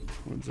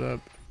 What's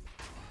up?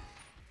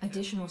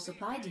 Additional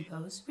supply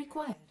depots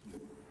required.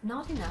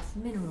 Not enough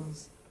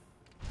minerals.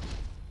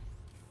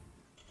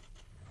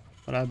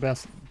 But I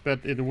bet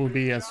it will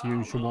be as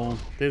usual.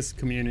 This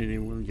community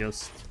will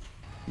just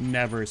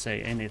never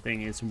say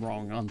anything is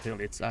wrong until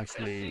it's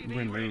actually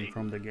removed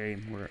from the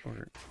game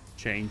or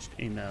changed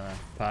in a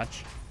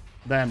patch.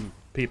 Then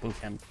people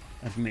can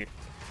admit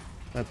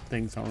that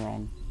things are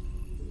wrong.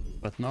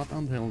 But not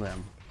until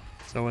then.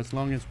 So as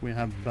long as we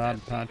have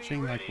bad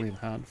patching like we've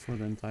had for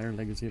the entire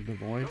Legacy of the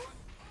Void,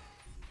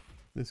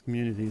 this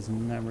community is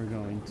never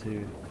going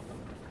to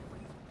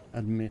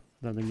admit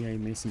that the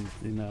game isn't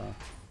in a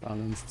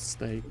balanced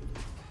state.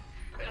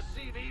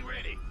 SCV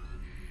ready.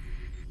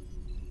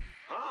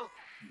 Huh?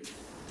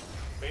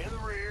 In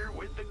the rear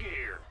with the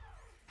gear.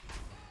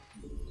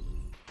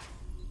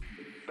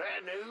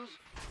 Bad news?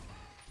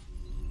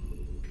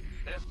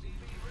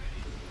 SCV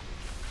ready.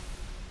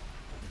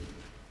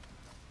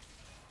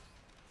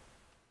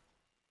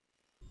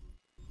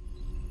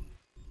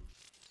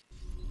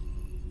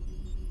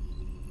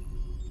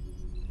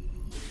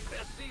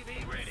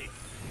 SCV ready.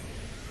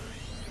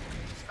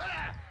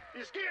 Ah!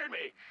 You scared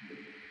me!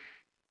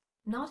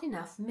 Not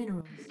enough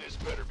minerals. This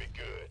better be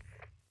good.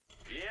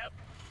 Yep.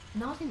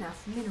 Not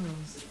enough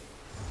minerals.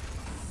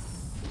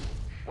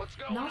 What's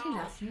going Not on?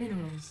 enough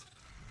minerals.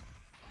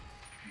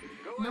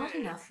 Go Not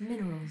ahead. enough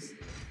minerals.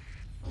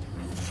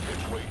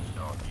 It's waiting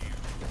on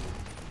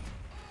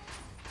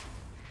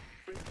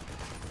you.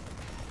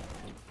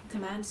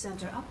 Command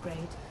center upgrade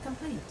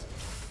complete.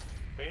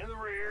 In the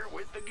rear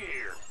with the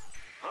gear.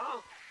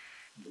 Huh?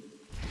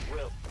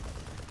 Well,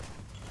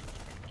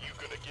 you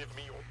gonna give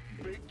me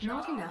a big job?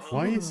 Not enough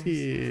Why minerals. is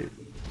he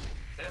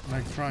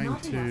like trying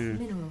Not to... enough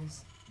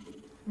minerals.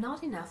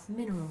 Not enough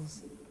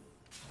minerals.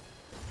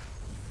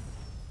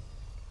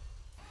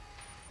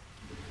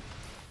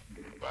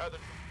 By the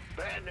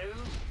bad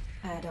news?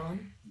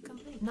 Add-on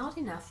complete. Not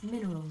enough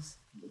minerals.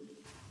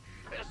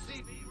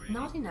 SCV ready.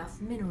 Not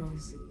enough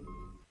minerals.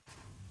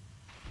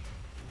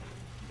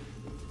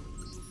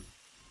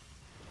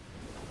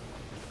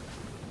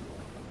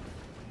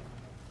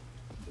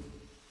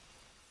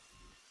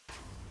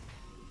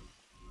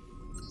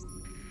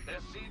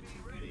 SCV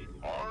ready.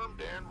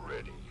 Armed and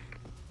ready.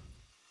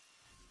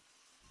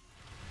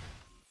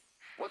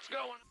 What's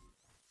going on?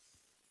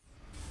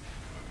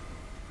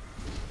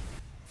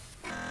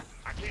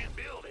 I can't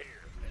build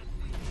here.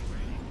 SCV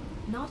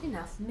ready. Not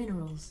enough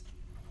minerals.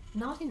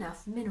 Not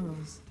enough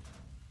minerals.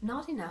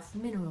 Not enough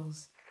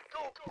minerals. Go,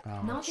 go.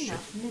 Oh, Not shit.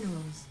 enough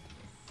minerals.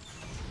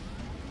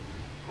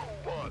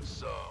 Who wants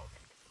some?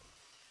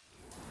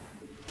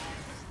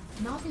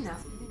 Not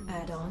enough minerals.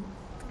 Add-on.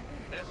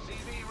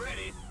 SCV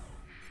ready.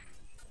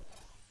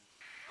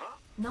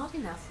 Not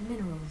enough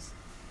minerals.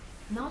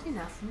 Not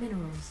enough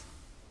minerals.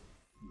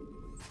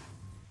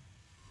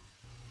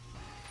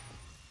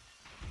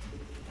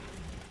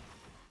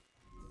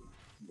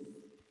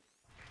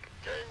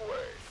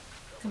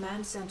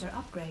 Command center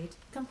upgrade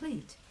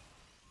complete.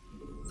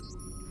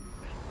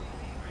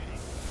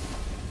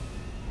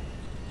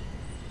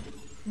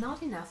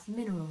 Not enough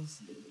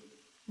minerals.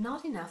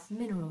 Not enough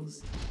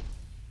minerals.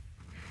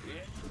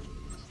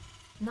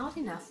 Not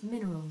enough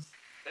minerals.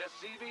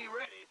 SCV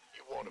ready.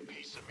 You want a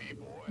piece of me,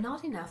 boy?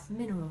 Not enough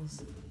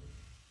minerals.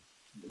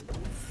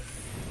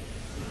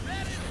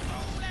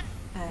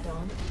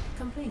 Add-on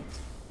complete.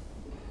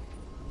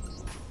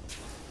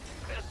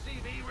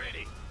 SCV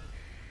ready.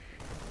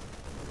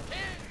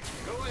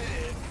 Go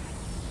ahead.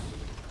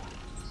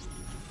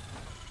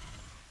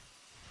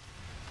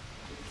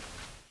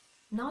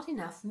 Not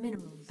enough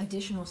minerals.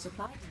 Additional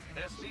supply.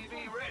 SCV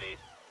ready.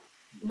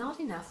 Not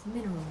enough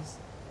minerals.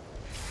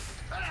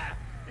 Ah!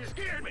 You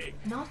scared me.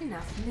 Not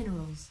enough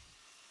minerals.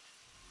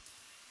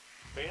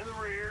 In the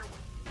rear.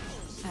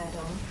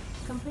 Add-on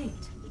complete.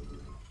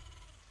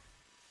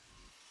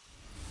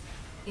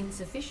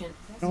 Insufficient.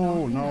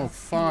 Oh Not no, enough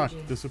fuck.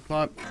 energy. The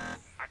supply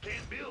I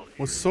can't build it.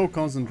 was so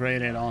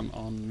concentrated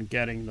on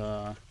getting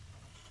the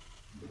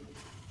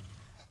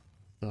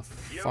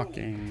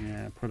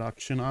fucking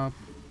production up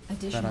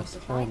Additional that I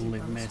supply totally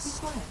depots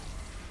missed required.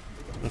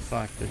 the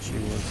fact that she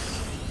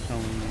was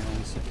telling me on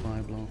the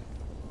supply blow.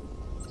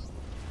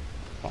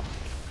 Fuck.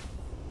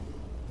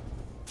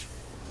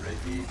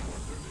 Ready for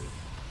service.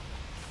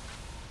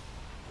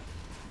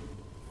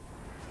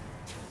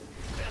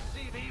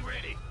 SCV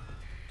ready.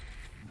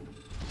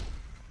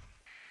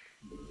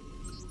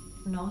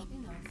 Not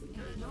enough.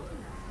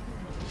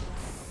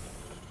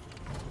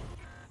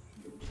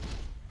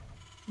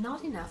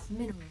 Not enough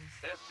minerals.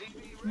 SCV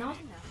ready. Not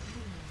enough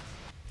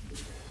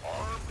minerals.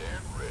 Armed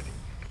and ready.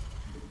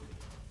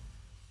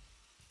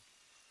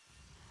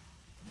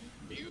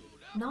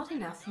 Not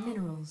enough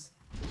minerals.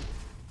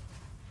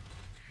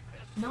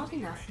 Not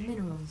enough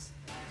minerals.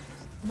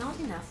 Not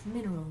enough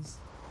minerals.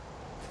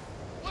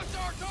 What's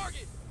our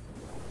target?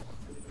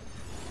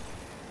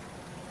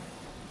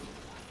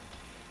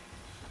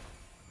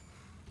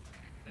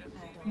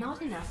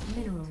 Not enough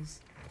minerals.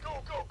 Go,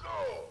 go,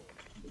 go!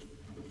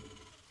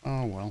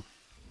 Oh well.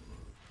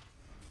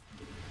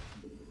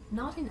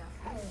 Not enough.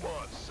 Who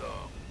wants some?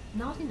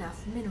 Not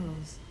enough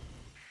minerals.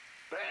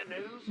 Bad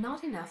news?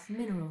 Not enough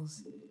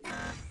minerals.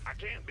 I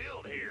can't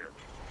build here.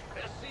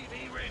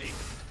 SCV ready.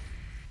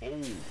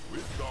 Oh,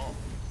 it's on.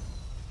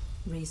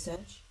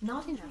 Research.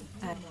 Not enough.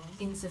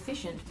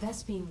 Insufficient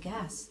Vespene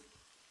gas.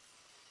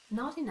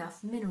 Not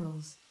enough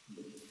minerals.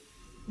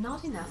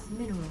 Not enough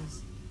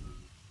minerals.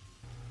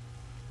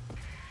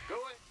 Go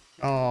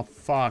in. Oh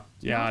fuck.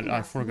 Yeah, Not I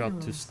enough forgot to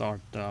minerals.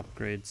 start the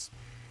upgrades.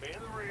 In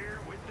the rear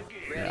with the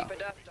gear. Ready Yeah. for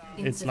dust off.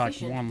 It's like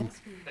Insufficient one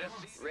Vespene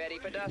gas. Ready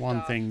for dust one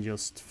off. thing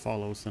just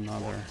follows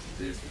another.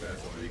 This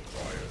vessel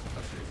requires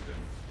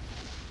assistance.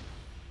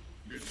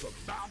 It's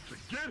about to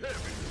get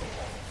heavy.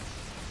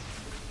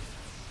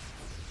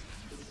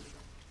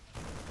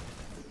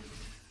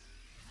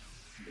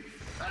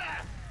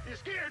 Ah! You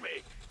scared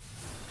me.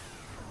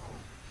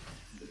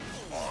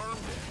 Armed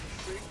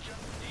and big jump.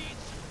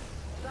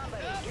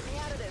 Somebody, get me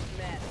out of this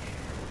mess.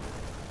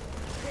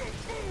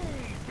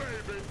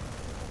 Boom, baby.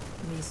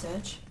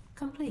 Research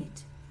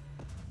complete.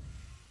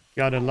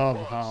 Gotta love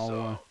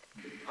how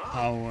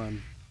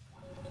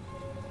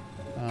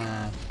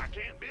I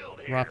can't build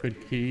here.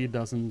 rapid key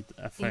doesn't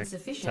affect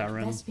Insufficient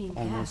Terran Vespene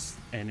almost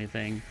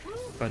anything,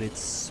 but it's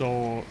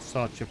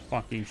such a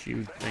fucking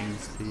shoot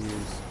things to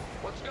use.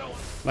 What's going?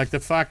 Like the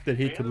fact that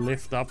he could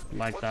lift up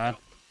like that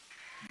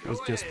was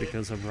just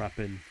because of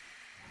rapid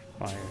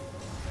fire.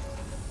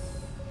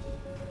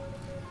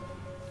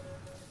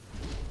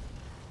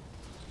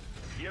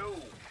 Yo.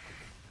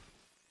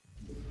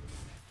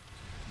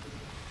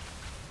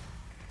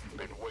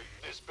 Been waiting.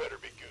 This better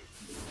be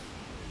good.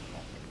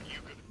 You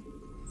could.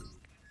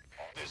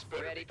 This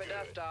better Ready be for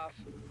good. dust off.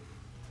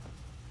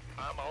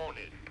 I'm on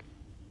it.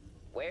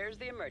 Where's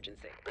the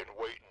emergency? Been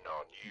waiting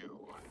on you.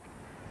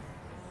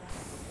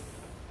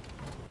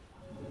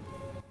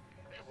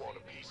 You want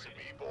a piece of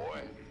me,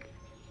 boy?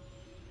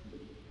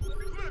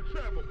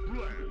 Let's have a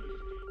blast.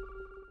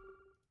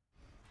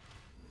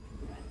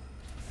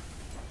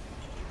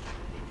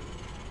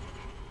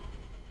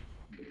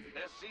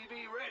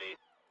 SCV ready.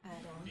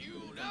 Add-on.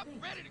 Fueled up,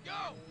 ready to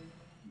go.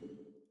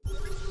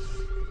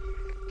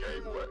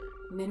 Game way.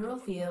 Mineral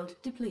field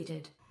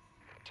depleted.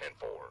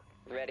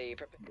 10-4. Ready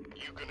for...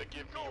 You gonna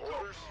give me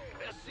orders?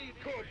 SCV.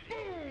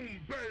 Boom,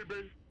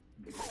 baby.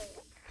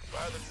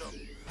 By the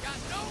number. Got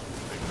no.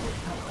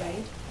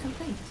 Upgrade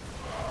complete.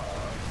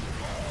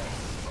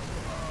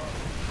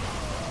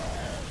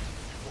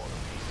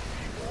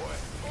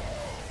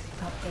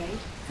 Upgrade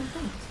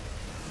complete.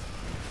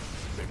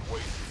 Been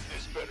waiting.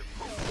 This better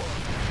prove one.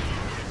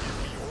 Give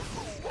me your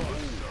prove one.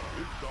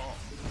 It's on.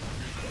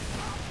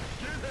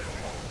 Get it.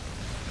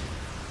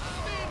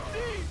 I'm in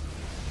deep.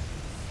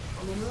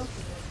 Mineral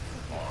field.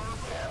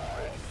 Armed and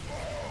ready.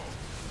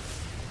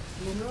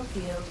 Mineral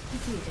field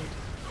depleted.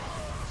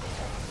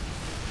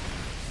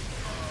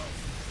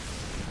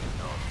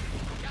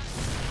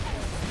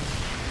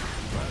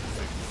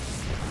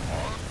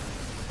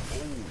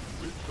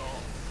 Oh, it's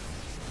on.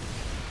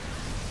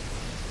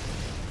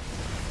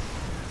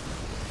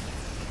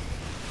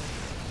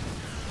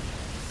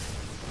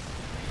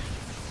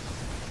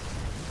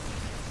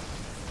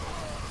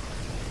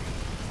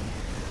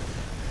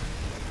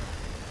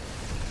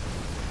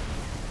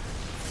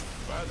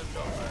 By the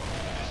numbers.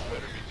 This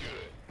better be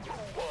good. Who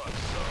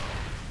wants some?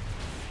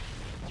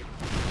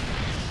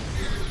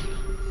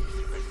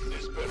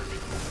 This better be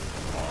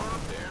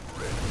armed and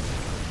ready.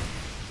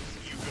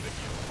 You gonna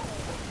get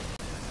fooled.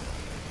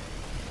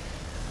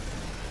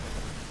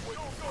 Wait,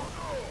 go, go,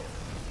 go!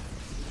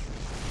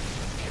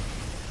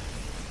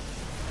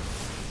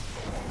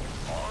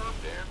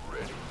 Armed and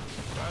ready.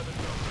 By the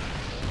numbers.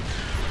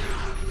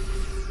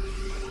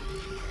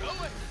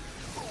 Going!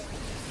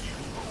 You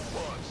who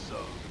wants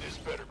some? This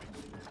better be.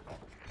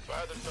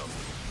 By the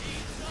numbers.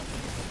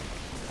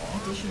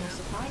 Additional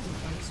supply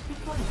depots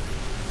required.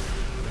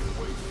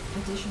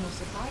 Additional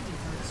supply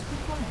depots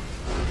required.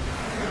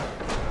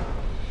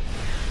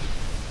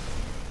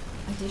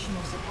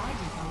 Additional supply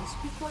depots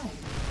required.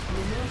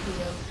 Mineral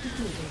field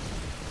depleted.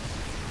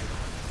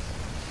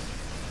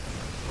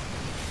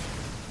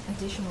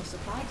 Additional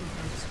supply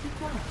depots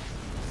required.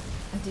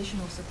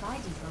 Additional supply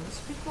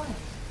depots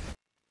required.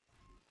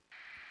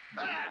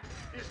 Ah!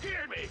 You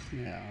scared me!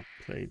 Yeah,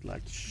 played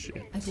like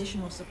shit.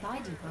 Additional supply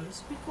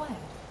depots required.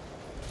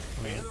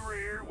 In the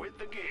rear with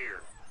the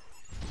gear.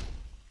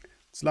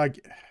 It's like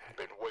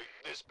Been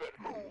waiting this better.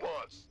 Who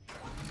wants?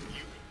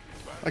 You.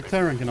 like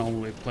Terran can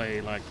only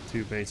play like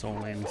 2 base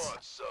all-ins.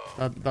 Wants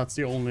some? That's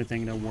the only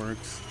thing that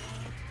works.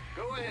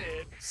 Go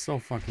ahead. So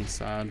fucking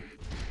sad.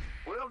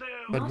 Will do.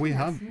 But Not we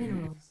enough have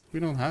minerals. we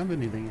don't have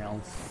anything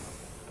else.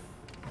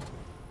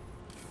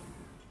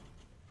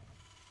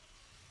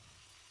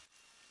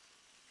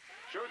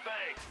 Sure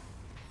thing.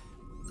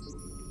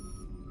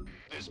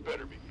 This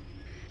better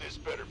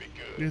be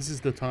good. This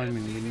is the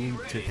timing we need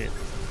to hit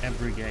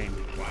every game.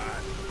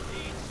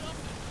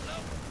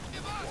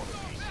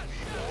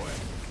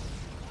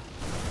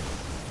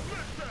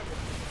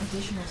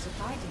 Additional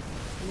supply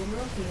depot.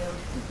 Mineral field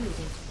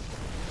depleted.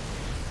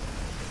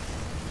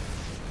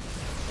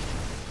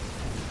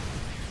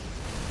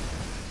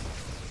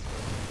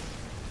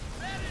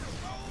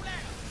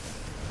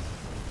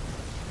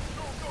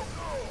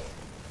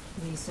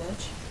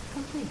 Research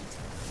complete.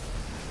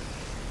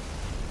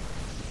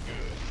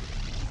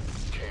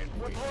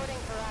 Reporting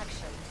for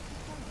action.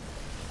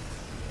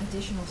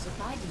 Additional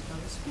supply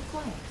depots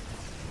required.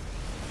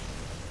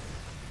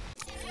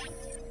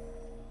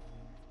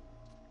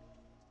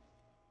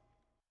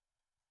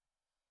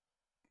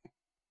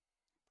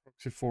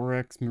 Proxy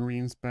 4X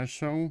Marine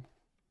Special.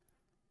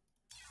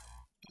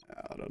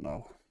 I don't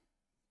know.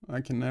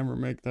 I can never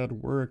make that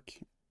work.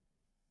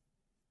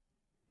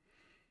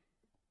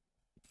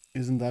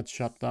 Isn't that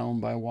shut down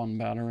by 1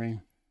 battery?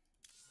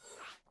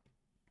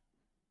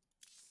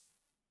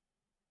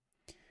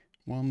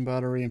 1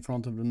 battery in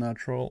front of the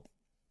natural.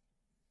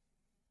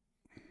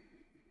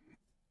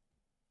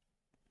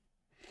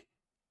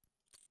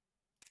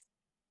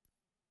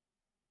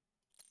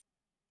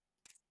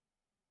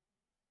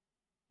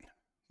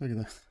 Look at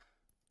that.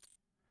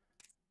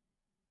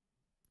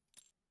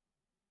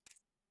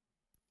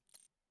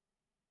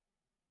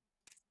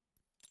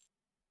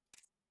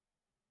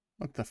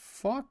 What the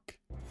fuck?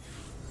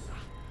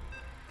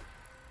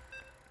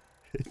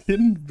 It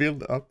didn't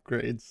build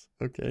upgrades.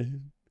 Okay.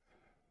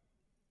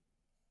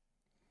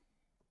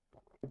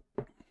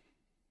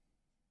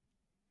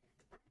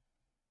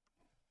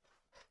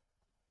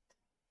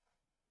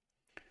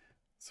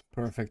 It's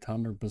perfect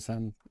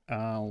 100%.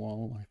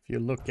 Well, if you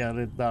look at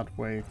it that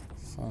way,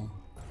 so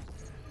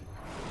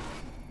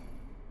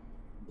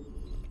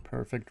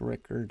perfect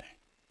record.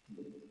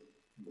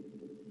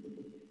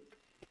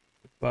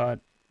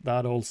 But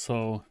that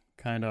also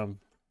kind of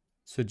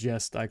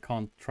suggests I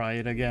can't try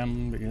it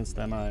again, because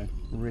then I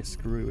risk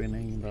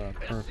ruining the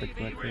perfect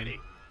SCV record. ready.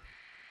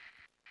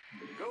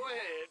 Go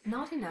ahead.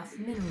 Not enough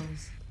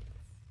minerals.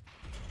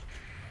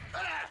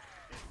 Ah!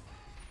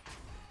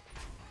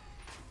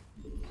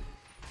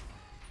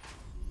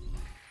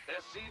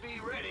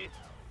 SCV ready.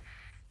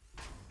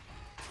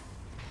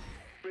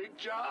 Big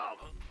job.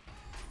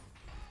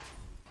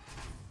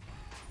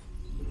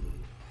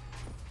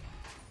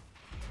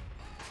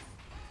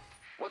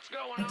 What's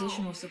going on?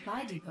 Additional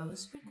supply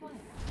depots required.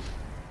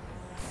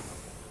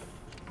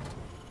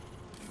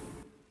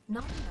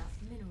 Not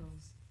enough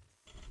minerals.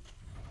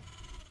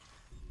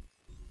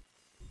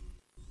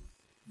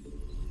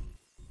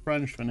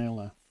 French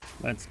vanilla.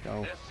 Let's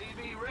go.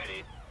 SCV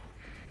ready.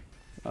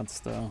 That's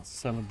the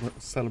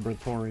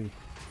celebratory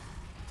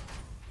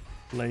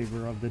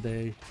flavor of the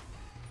day.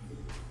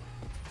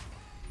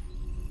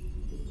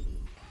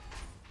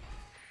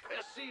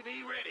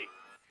 SCV ready.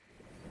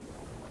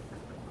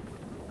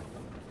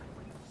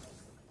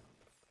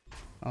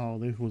 Oh,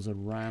 this was a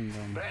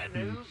random. Bad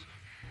news.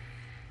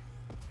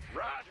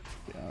 Roger.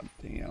 God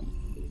damn.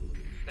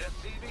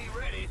 SCV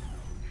ready.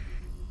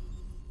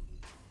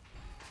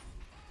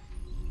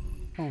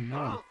 Oh no.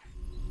 Huh?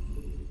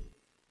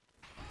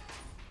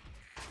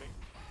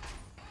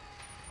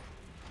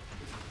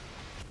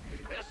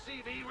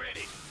 SCV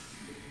ready.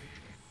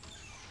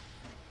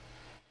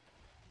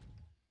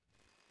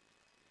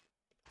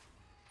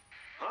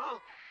 Huh?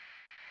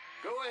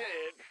 Go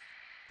ahead.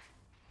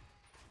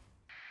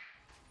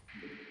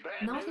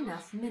 Bad Not news.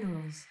 enough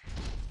minerals.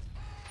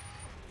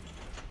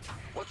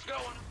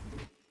 What's going?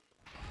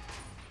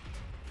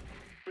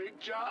 Big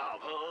job,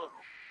 huh?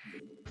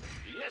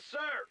 Yes, sir.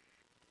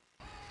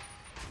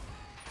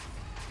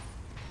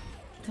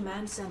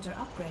 Command center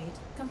upgrade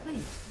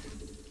complete.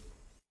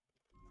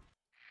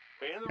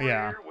 In the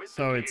Yeah, rear with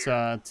so the it's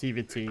gear.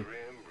 TVT. Grim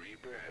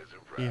Reaper has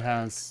He arrived.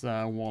 has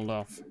walled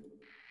off.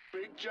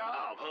 Big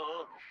job,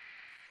 huh?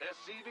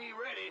 SCV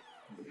ready.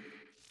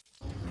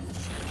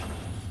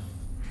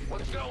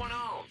 What's going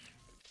on?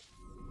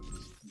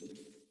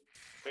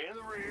 In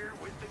the rear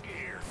with the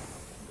gear.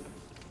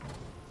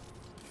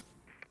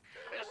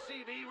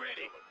 SCV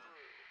ready.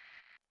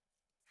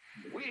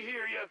 We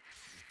hear you.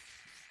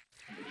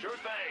 Sure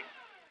thing.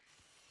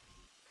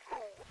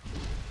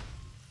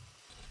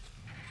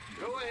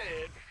 Go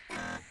ahead.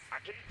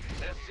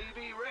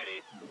 SCV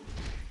ready.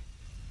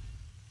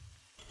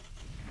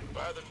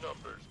 By the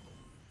numbers.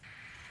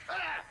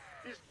 Ah!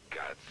 He's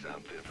got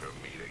something for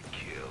me to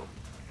kill.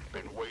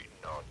 Been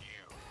waiting on you.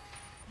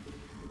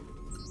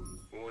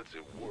 What's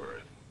it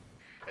worth?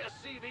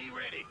 SCV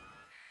ready.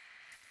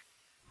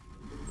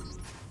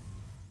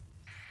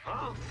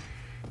 Huh?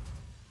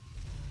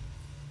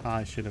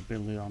 I should have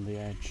built it on the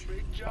edge.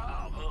 Big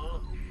job, huh?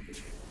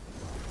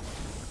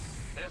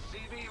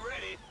 SCV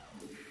ready.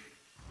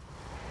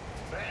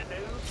 Bad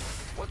news.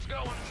 What's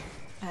going?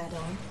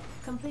 Add-on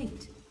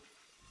complete.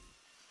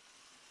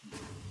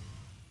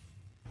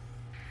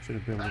 Should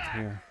have built it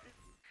here.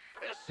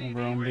 SCV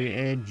Over on the ready.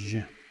 edge.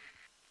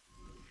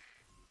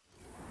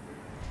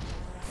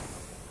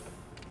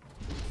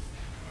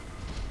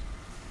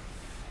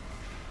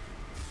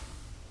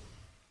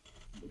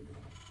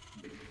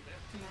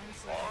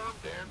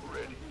 Armed and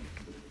ready.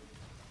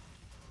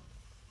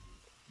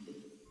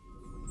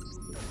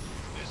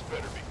 This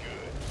better be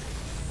good.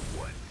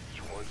 What?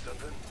 You want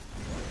something?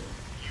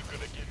 You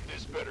gonna get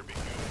this better be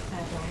good.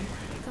 Add-on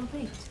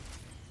complete.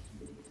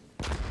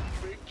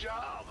 Big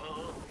job,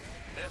 huh?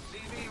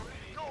 SCV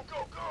ready. Go,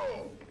 go,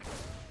 go!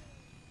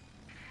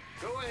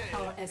 Go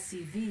ahead. Our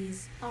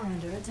SCVs are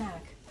under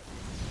attack.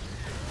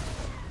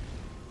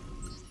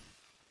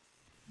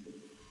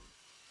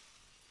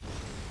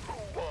 Who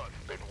won?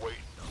 Been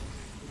waiting.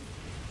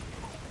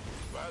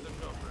 By the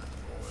numbers,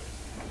 boys.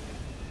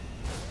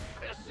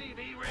 SCV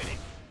ready.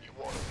 You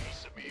want a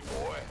piece of me,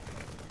 boy?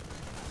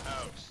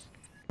 House.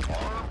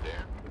 Armed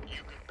and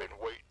you can been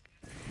waiting.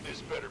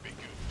 This better be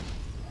good.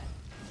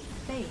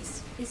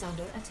 Base is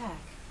under attack.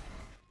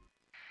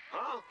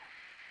 Huh?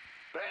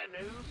 Bad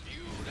news?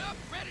 Fueled up,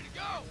 ready to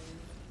go.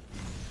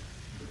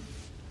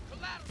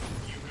 Collateral.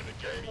 You gonna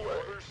gain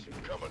orders?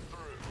 Coming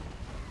through.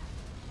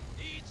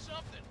 Need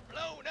something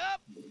blown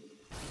up?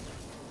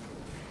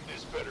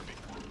 This better be.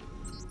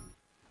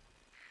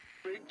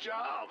 Big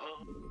job,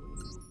 huh?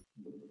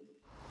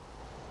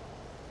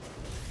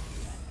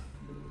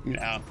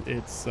 Yeah,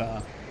 it's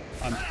I'm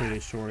pretty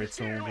sure it's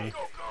Go, OV. go, go.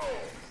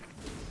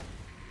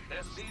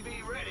 SCV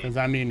ready. Because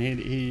I mean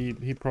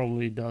he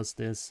probably does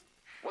this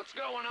What's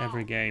going on?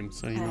 every game,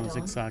 so he knows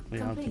Add-on exactly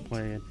how to complete.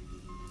 play it.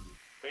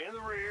 In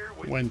the rear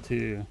with When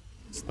to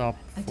stop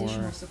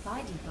Additional for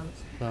supply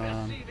depots. the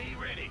SCV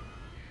ready.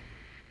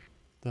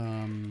 the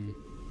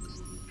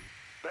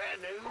Bad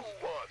news?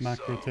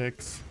 macro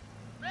ticks.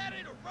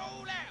 Ready to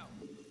roll out.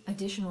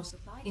 Additional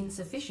supply.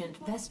 Insufficient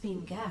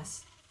Vespine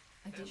gas.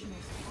 Additional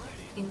supply.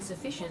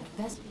 Insufficient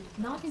Vespine.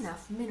 Not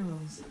enough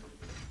minerals.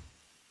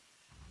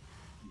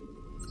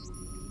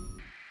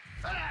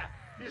 Ah!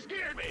 You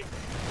scared me!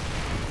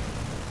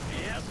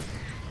 Yes.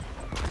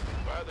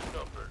 By the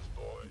numbers,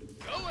 boy.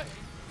 Go ahead.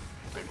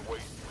 Been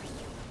waiting.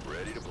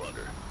 Ready to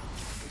blunder.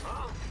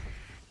 Huh?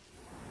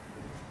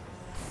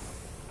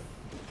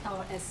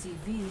 Our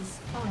SCVs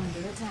are under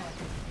attack.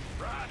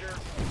 Roger.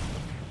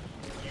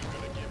 You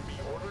gonna give me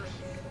orders?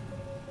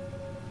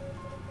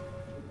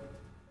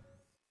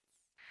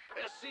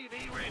 SCV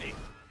ready.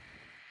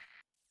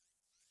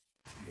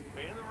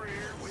 In the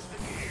rear with the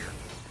gear.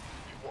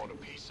 You want a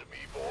piece of me,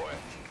 boy?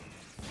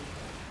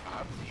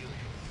 I feel you.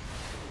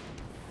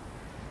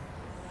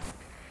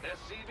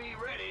 SCV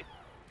ready.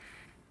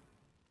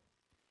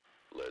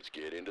 Let's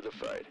get into the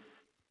fight.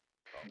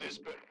 This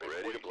been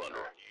ready to blunder.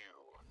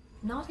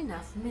 Not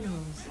enough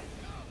minerals.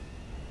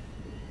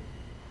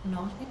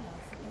 Not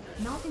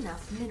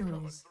enough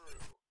minerals.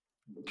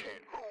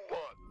 Can't who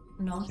what?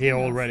 Not He enough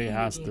already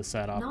has energy. the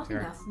setup Not here.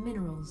 enough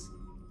minerals.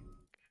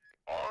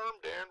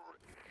 Armed and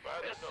by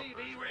the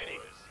SCV ready.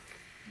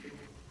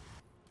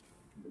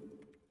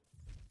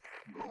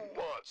 Who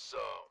wants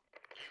some?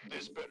 You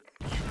this better.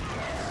 You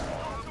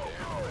armed and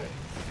ready.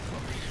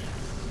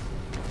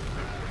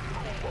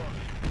 Who wants?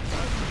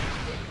 That's this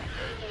better be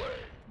anyway.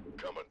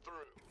 Coming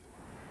through.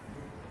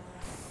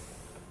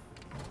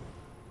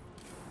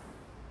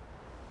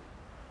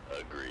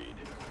 Agreed.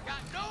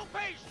 Got no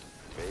patience.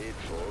 Made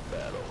for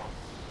battle.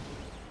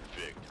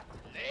 Vic.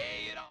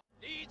 Lay it on.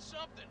 Need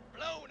something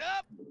blown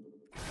up?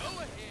 Go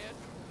ahead.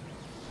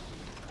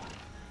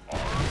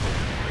 Armed and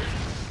ready.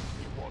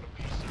 You want a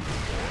piece of the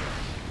war?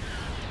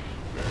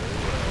 Very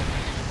well.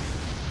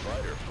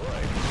 Fight or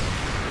flight.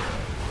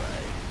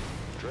 Right.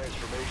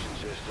 Transformation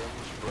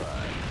systems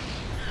prime.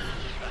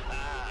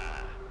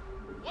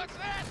 What's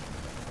that?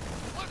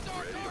 What's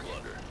our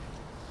target?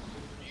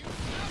 You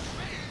just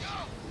ready to go.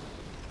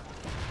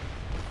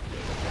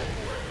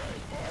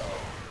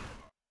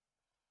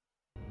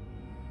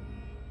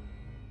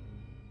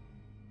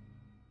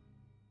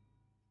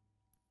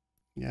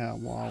 Yeah,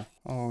 wow.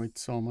 Oh,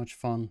 it's so much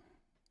fun.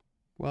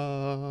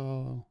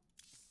 Whoa.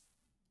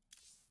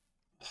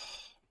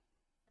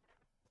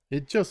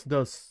 It just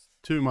does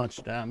too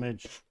much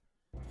damage.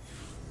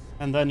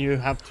 And then you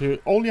have to,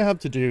 all you have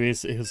to do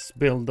is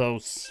build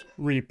those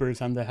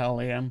Reapers and the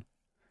Hellion.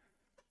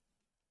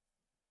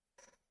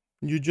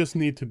 You just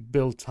need to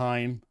build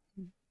time,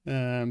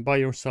 buy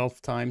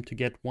yourself time to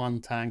get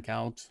one tank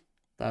out.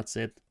 That's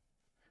it.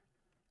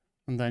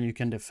 And then you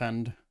can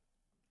defend.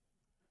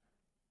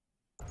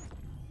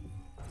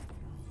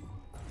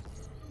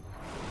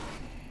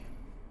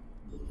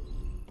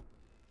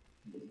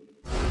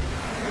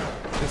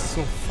 It's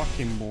so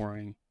fucking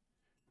boring.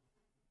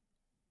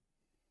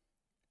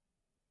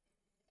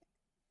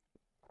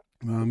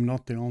 I'm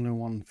not the only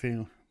one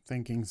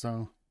thinking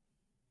so.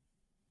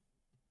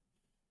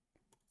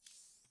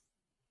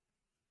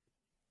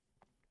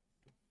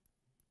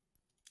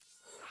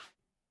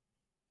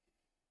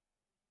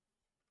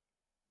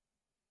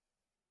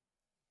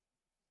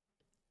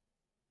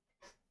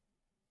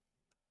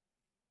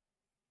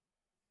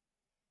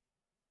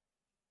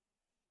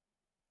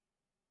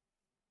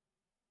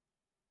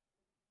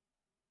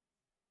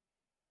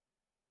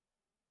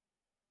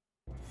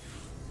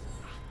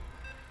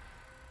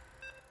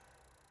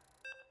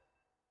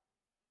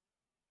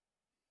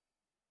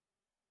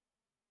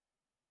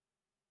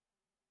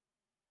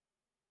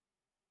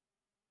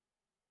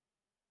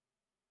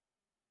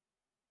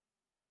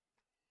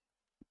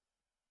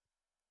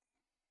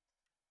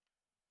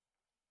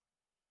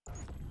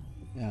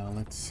 Yeah,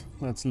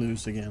 let's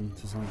lose again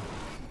to some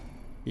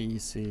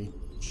easy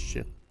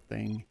shit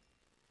thing.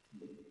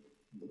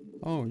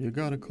 Oh, you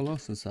got a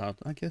Colossus out.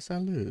 I guess I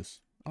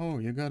lose. Oh,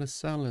 you got a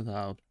Salad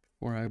out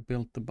before I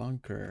built the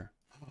bunker.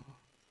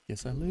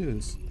 Guess I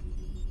lose.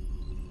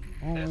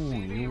 Oh,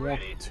 you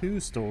walked 2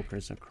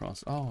 Stalkers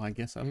across. Oh, I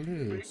guess I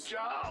lose.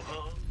 Job,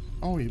 huh?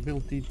 Oh, you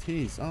built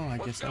DTs. Oh, I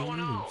guess I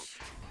lose.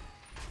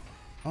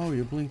 Oh,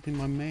 you blinked in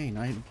my main.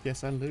 I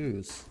guess I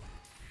lose.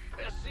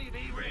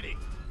 SCV ready.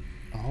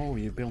 Oh,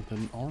 you built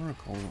an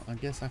Oracle. I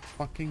guess I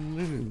fucking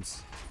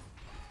lose.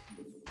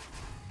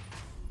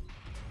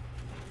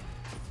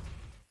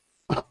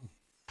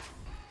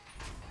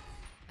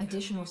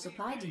 Additional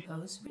supply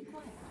depots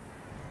required.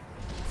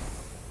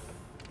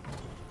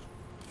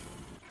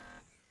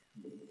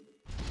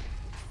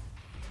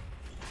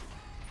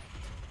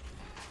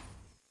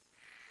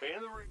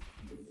 In the ring.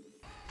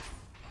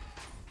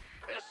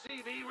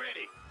 SCV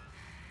ready.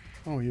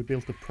 Oh, you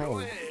built a Pro.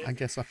 I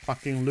guess I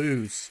fucking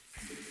lose.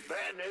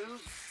 Bad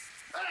news?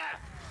 Ah!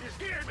 You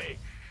scared me!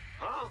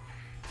 Huh?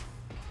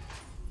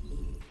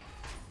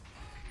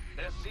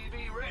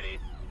 SCV ready.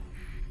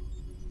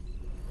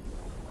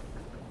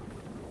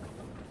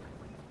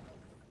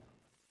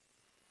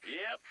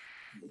 Yep.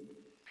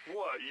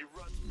 What, you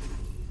run?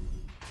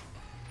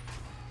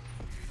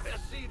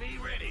 SCV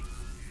ready.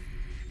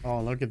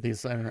 Oh, look at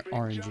this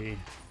RNG.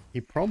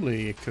 He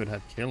probably could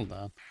have killed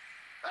that.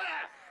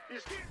 Ah! You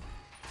scared?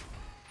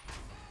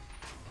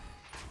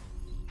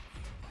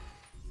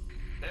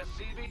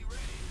 SCV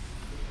ready.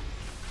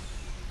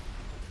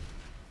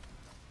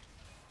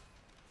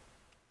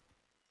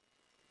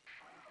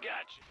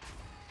 Gotcha.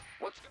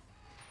 What's go?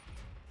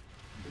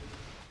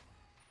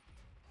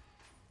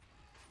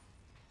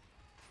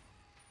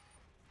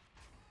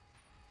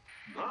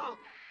 Huh?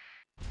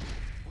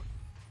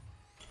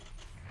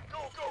 Go,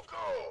 go,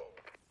 go!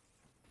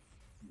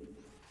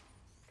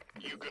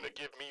 You gonna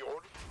give me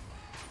orders?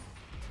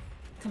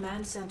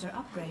 Command center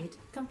upgrade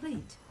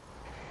complete.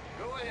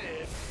 Go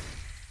ahead.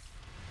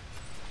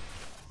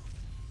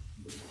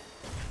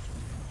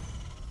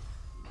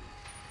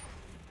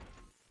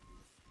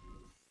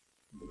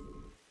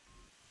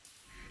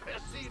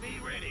 SCV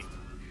ready.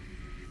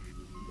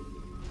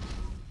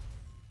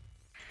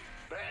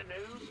 Bad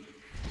news?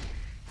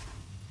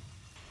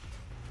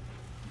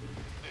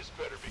 This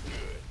better be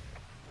good.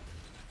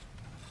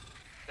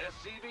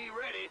 SCV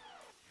ready.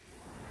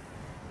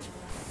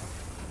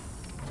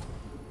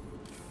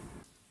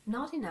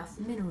 Not enough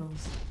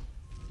minerals.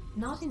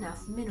 Not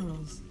enough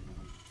minerals.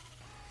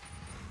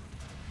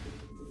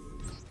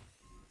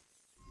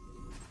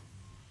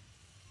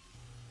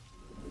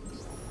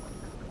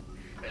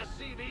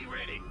 SCV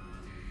ready.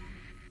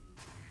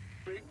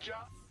 Big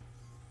job.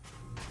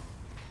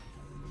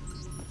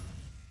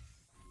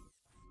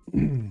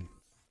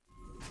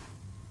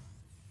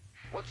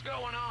 What's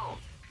going on?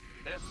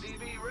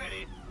 SCV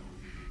ready.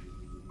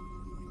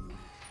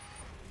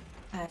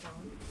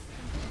 Add-on.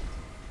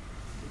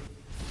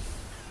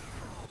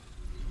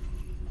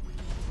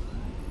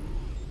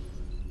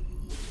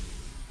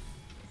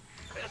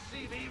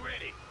 SCV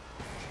ready.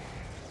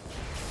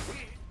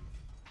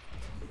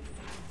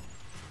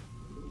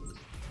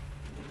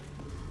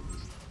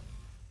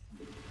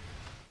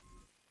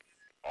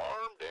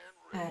 Armed and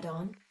ready.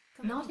 Add-on.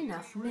 Not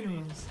enough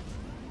minerals.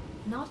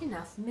 Not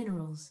enough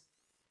minerals.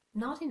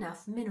 Not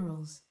enough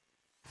minerals.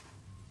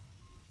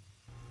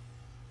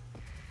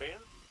 Ben?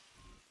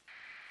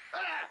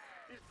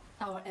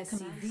 Our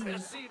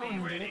SCVs are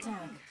under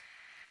attack.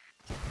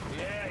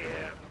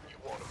 Yeah. You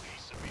want a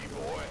piece of me,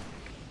 boy?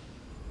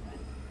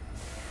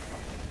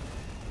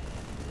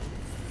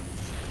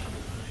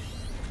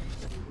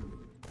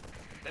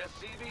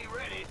 SCV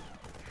ready.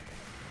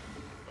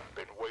 I've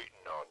been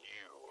waiting on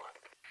you.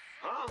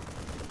 Huh?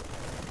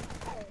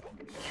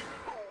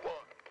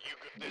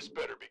 This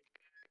better be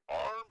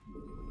armed.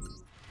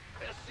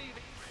 SCV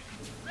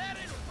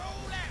ready to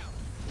roll out.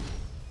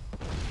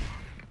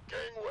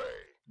 Gangway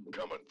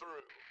coming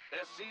through.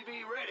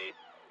 SCV ready.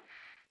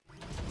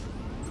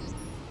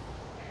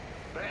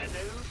 Bad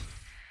news.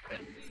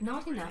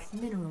 Not enough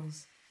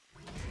minerals.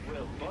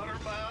 Well, butter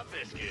my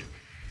biscuit.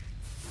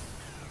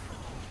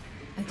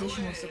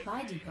 Additional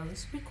supply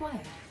depots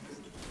required.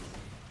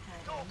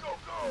 Go.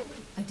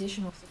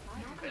 Additional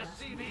supply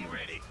depots. SCV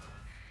ready.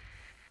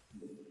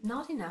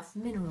 Not enough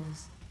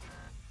minerals.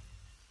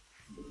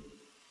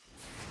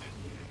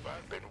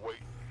 I've been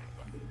waiting.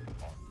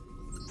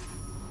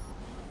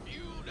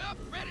 Fueled up,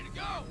 ready to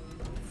go.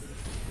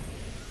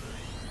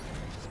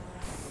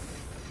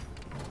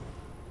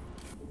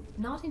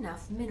 Not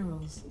enough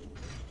minerals.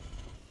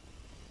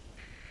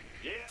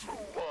 Yeah. Who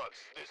wants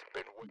this?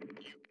 Been waiting.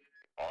 You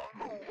on?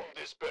 Who wants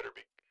this? Better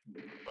be.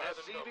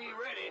 SCV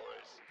ready.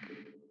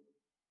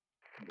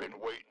 Been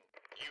waiting.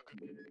 You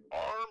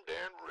armed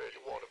and ready.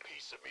 Want a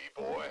piece of me,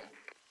 boy?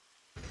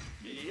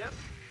 Yep.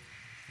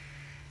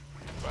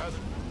 Father.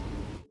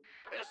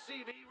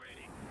 SCV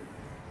ready.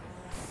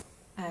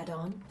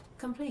 Add-on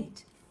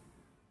complete.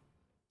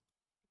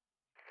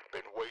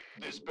 Been waiting.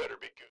 This better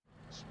be good.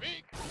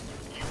 Speak.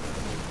 You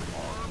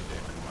armed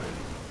and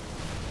ready.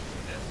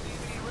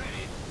 SCV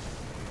ready.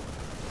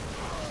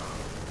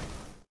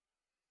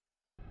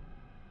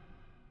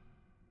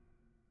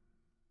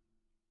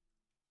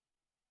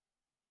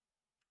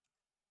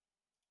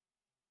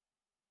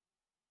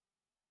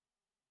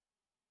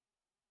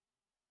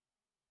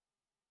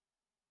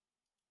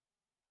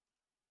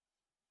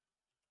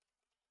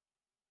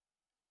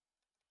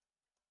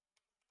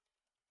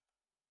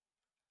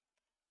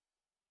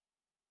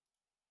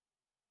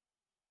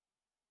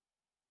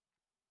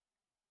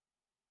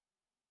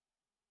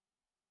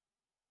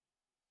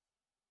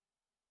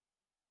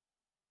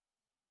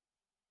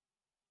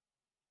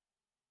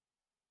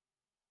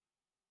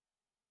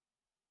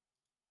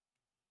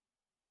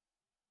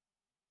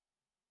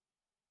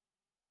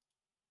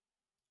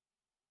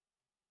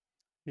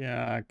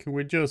 Yeah, can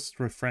we just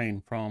refrain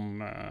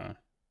from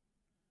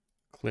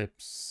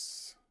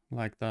clips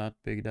like that,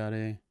 Big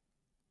Daddy?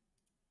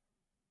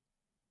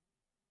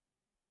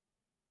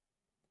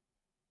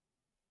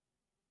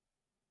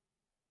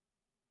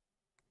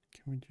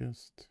 Can we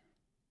just...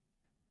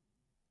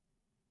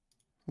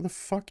 How the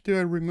fuck do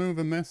I remove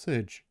a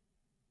message?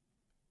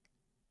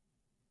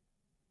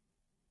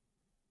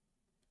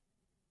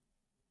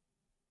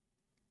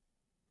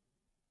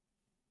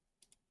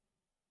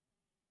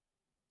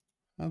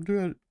 How do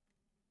I...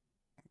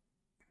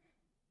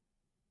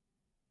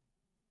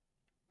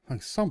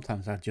 Like,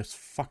 sometimes I just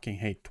fucking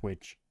hate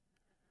Twitch.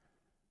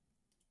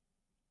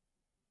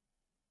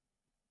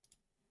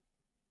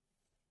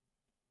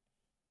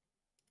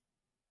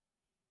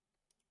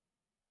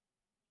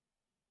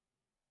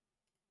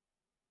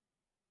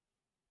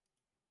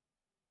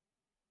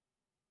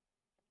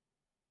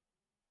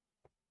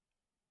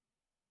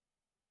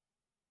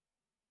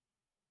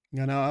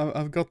 You know,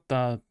 I've got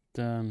that,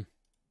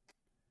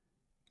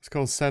 it's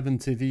called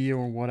 7TV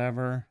or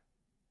whatever.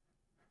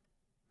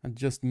 It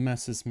just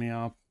messes me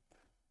up.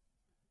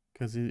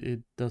 Because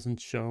it doesn't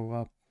show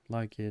up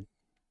like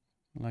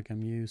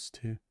I'm used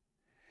to.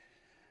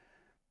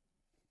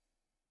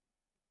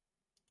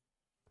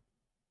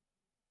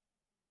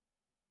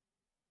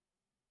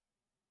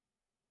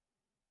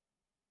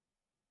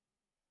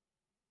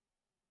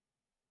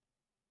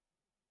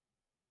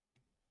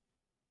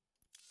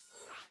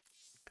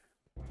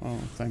 Oh,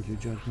 thank you,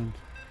 Judgment.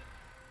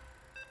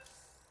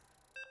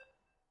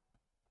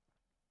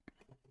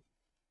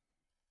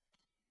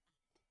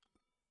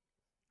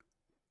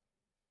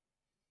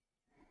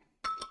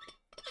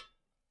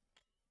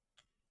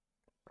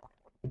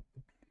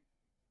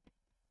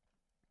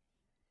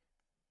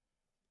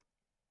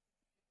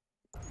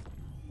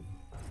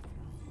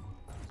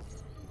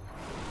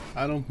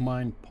 I don't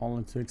mind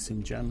politics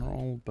in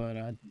general, but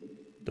I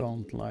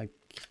don't like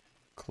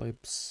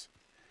clips.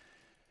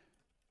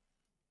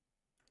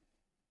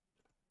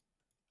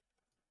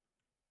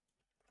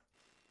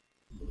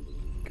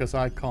 Because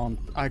I can't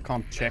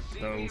check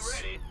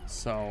those,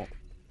 so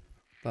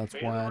that's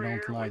why I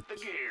don't like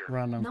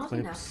random Not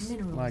clips. enough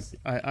minerals.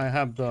 Like I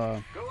have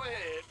the. Go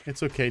ahead.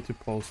 It's okay to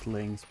post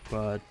links,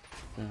 but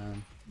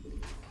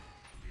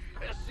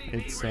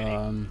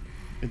SCV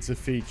it's a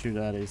feature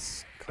that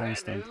is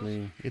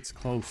constantly, it's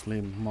closely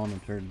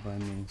monitored by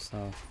me.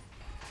 So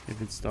if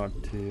it starts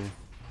to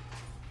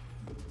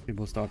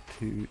people start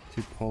to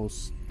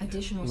post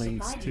Additional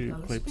links supply to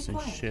depots clips and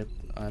required. shit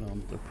I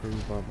don't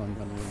approve of, I'm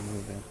gonna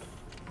remove it.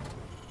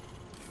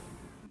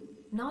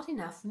 Not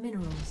enough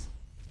minerals.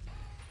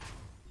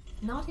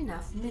 Not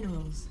enough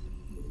minerals.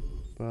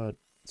 But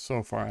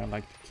so far I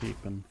like to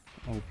keep an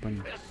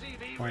open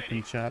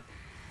chat.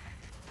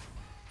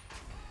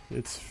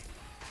 It's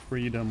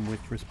freedom with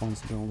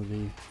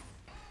responsibility.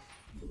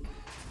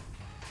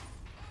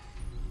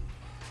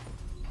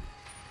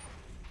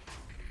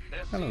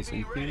 Hello,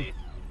 Cynthia.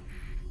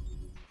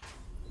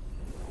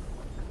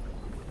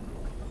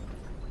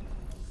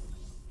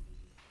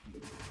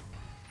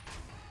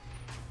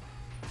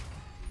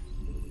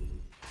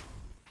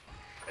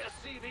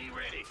 SCV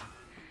ready.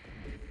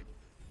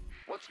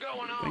 What's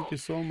going on? Thank you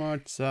so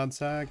much, Sad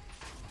Sack.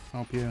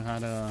 Hope you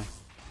had a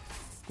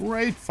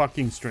great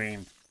fucking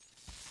stream.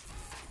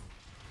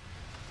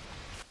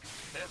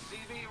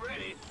 SCV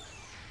ready.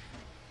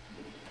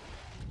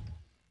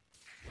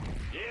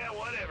 Yeah,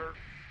 whatever.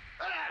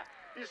 Ah,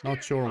 you Not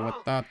scared sure me, what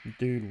huh? that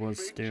dude was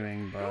Big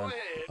doing, Go but ahead.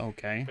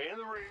 okay. Fan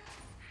the rear.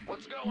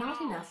 What's going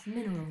Not on? enough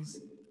minerals.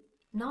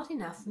 Not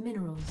enough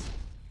minerals.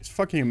 It's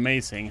fucking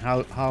amazing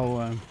how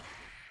Bad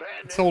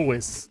it's news.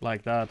 always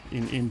like that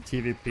in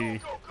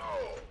TVP. Go, go.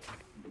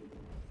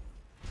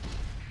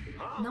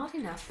 Not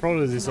enough.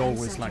 Product is Command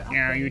always center like,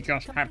 Yeah, you upgrade.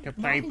 just have to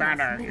play Not enough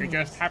better. You minerals.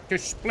 just have to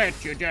split.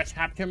 You just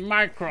have to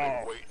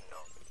micro.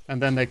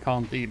 and then they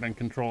can't even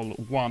control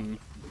one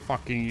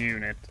fucking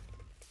unit.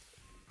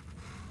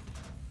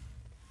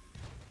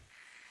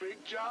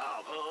 Big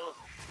job, huh?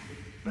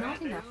 Not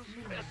Bad enough news.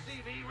 minerals.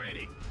 SCV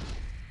ready.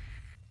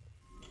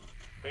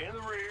 Fan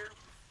the rear.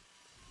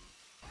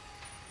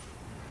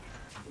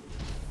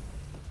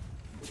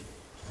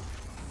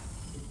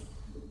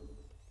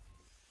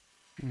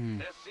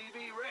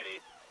 SCV ready.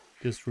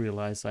 Just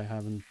realized I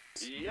haven't.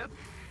 Yep.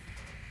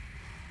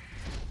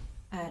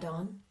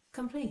 Add-on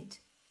complete.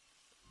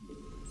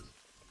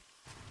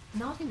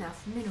 Not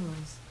enough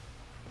minerals.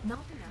 Not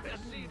enough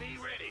SCV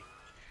minerals. ready.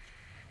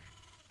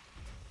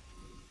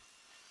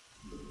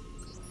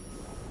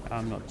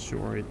 I'm not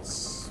sure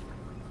it's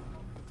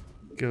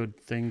good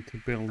thing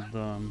to build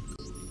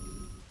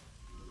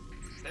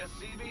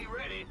SCV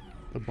ready.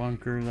 the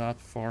bunker that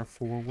far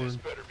forward. This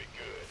better be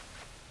good.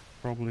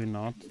 Probably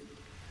not.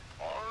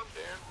 Armed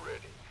and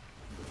ready.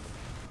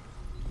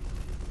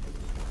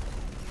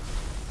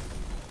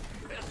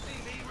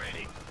 SCV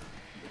ready.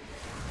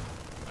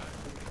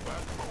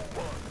 Well, who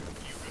won?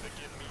 You gonna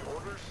give me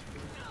orders?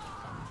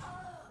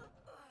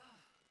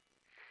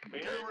 In the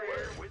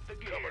rear with the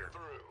gear. Coming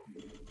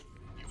through.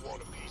 You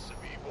want a piece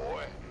of me,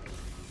 boy?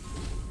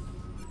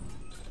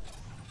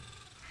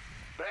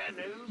 Bad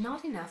news?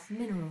 Not enough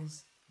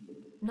minerals.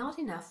 Not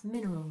enough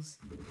minerals.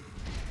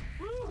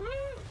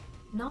 Woo-hoo!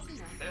 Not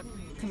enough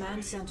minerals.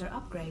 Command center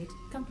upgrade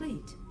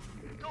complete.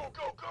 Go,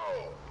 go,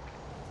 go!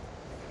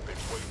 Big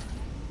wait.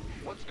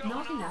 What's going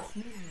Not on? enough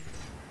minerals.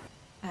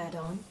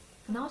 Add-on.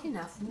 Not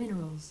enough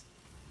minerals.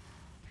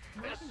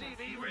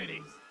 SCV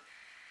ready.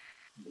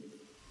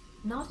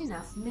 Not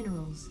enough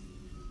minerals.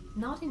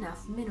 Not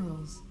enough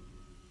minerals.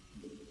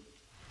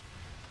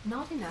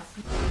 Not enough.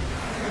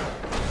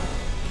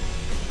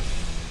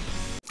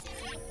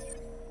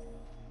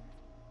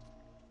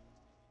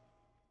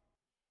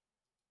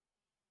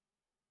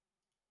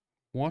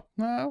 What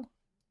now?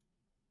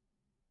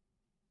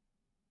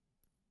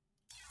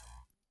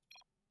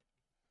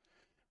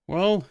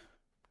 Well,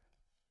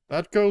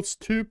 that goes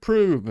to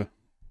prove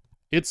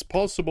it's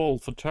possible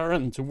for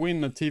Terran to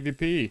win a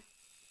TVP.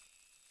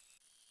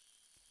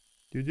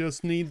 You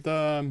just need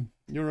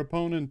your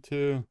opponent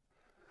to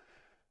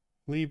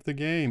leave the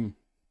game.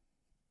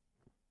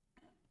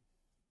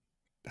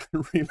 I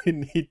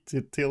really need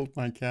to tilt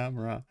my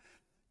camera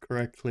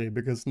correctly,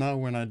 because now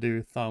when I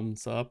do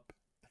thumbs up,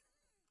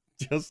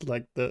 just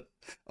like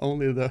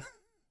only the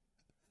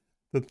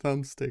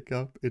thumbstick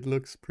up, it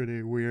looks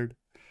pretty weird,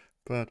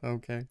 but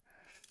okay.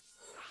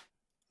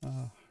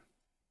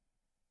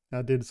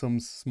 I did some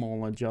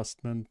small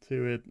adjustment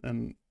to it,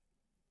 and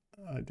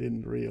I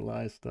didn't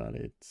realize that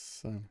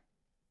it's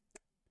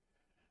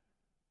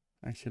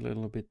actually a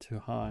little bit too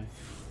high.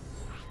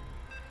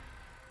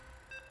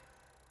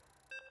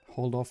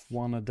 Hold off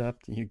one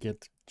adept and you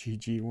get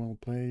GG, well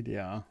played.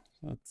 Yeah,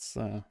 that's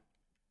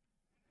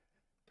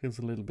feels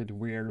a little bit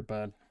weird,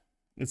 but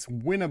it's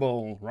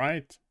winnable,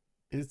 right?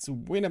 It's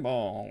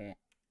winnable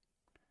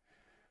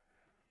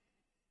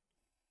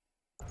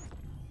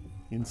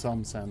in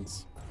some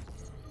sense.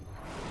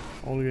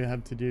 All you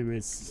have to do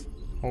is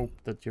hope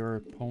that your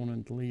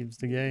opponent leaves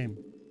the game.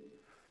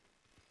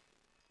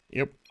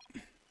 Yep,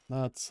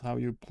 that's how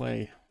you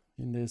play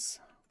in this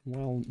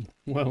well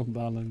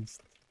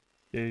balanced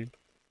game.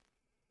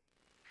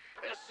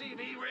 SCV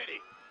ready.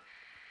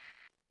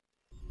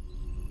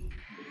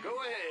 Go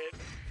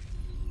ahead.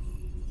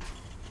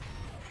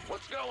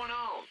 What's going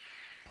on?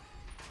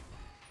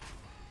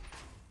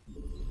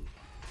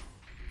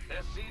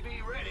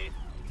 SCV ready.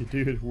 If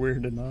you do it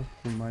weird enough,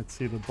 we might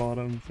see the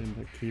bottoms in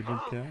the keyboard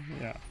cam.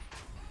 Yeah.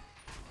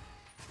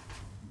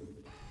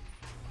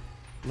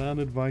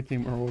 Landed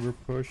Viking Marauder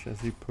push as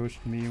he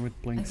pushed me with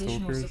Blink Additional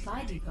Soakers.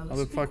 supply depots How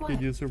the fuck did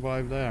required. you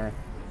survive there?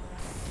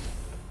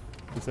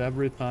 Because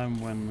every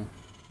time when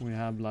we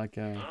have like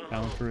a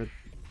counter it,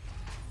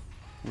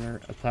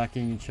 we're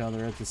attacking each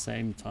other at the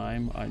same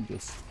time, I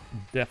just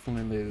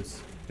definitely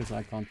lose. Because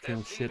I can't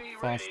kill shit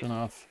fast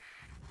enough.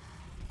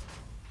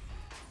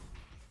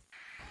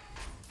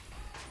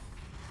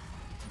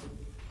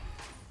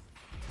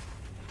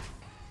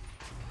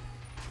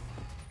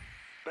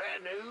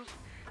 Bad news.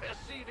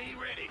 SCV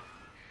ready.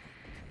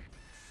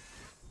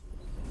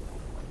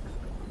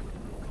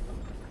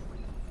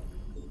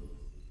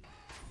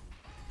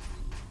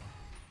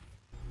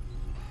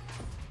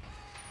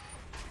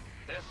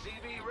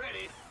 SCV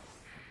ready.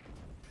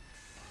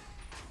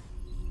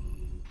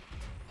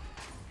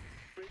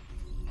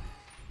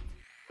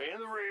 In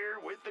the rear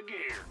with the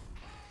gear.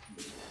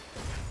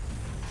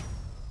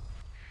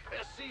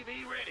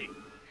 SCV ready.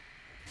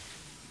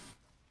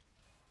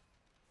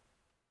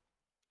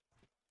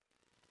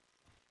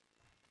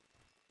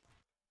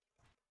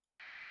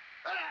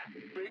 Ah,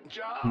 big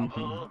job,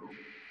 huh?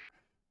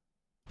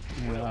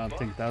 Yeah, I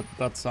think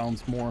that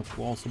sounds more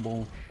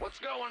plausible. What's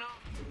going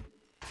on?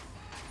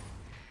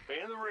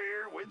 In the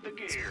rear with the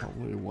gear.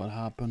 Probably what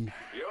happened.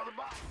 You're the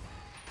boss.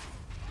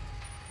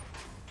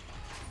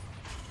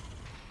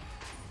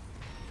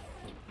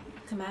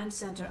 Command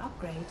center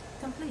upgrade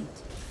complete.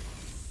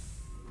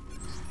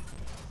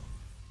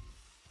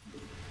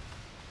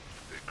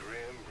 The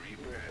Grim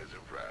Reaper has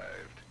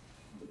arrived.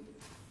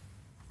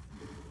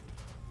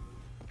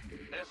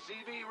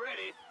 SCV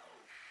ready.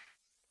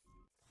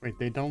 Wait,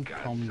 they don't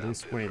come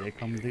this way, they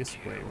come this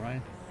way,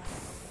 right?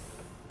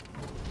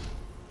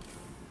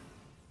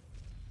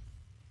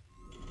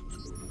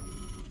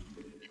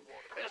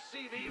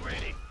 SCV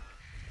ready.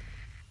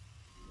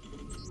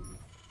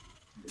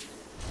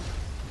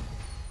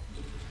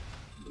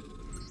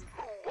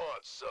 Who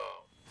wants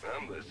some?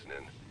 I'm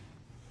listening.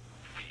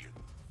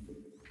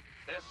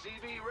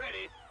 SCV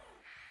ready.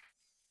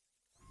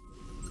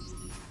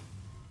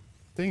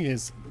 Thing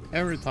is,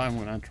 every time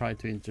when I try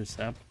to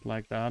intercept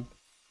like that,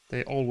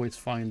 they always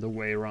find a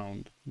way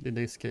around. In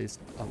this case,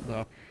 up the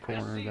up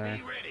corner SCV there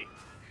ready.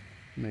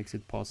 makes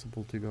it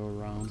possible to go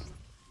around.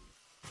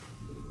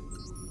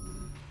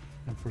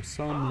 And for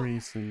some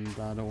reason,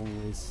 that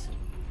always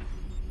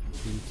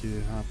seemed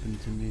to happen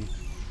to me.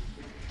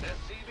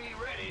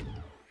 SCV ready.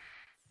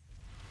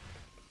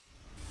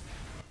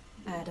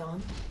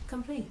 Add-on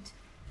complete.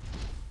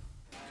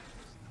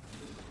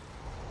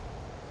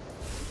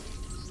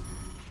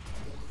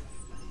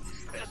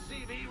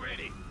 SCV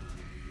ready.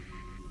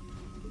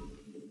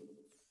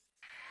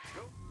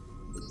 Go.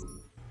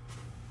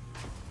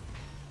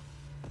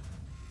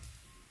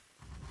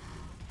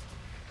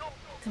 Go, go.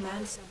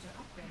 Command center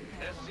upgrade.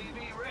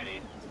 SCV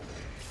ready.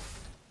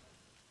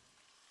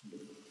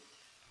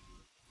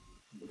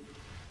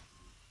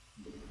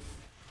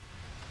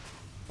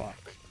 Fuck.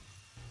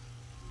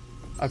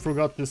 I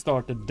forgot to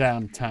start the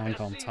damn tank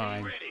on SCV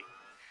time. ready.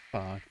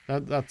 Fuck.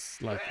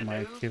 That's like Bad my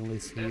news.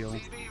 Achilles heel.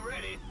 SCV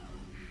ready.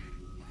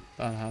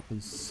 That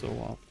happens so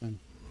often.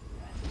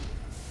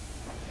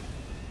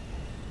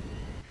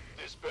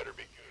 This better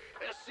be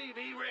good.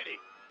 SCV ready.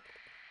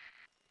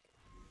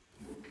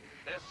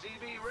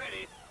 SCV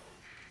ready.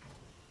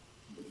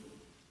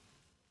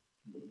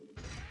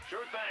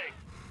 Sure thing.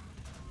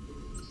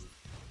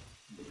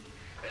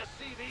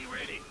 SCV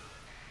ready.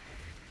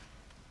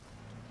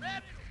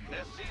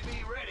 SCV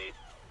ready.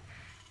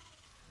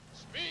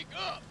 Speak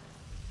up.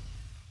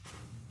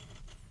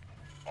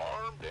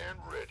 Armed and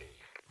ready.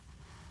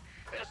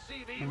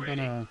 SCV I'm ready.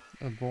 gonna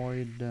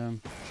avoid SCV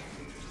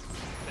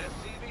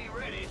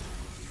ready.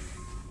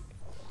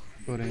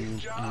 putting it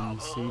in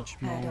siege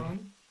mode.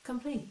 Add-on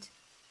complete.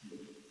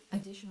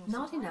 Additional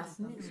not enough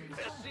minerals.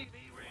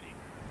 SCV ready.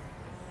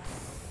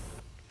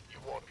 You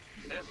want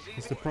Because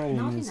the SCV problem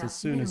Not is, enough as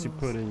soon as you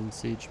minerals. put it in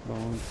siege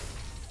mode,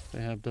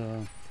 they have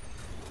the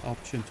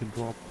option to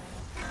drop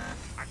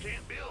I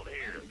can't build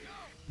here.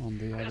 on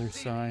the other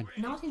side.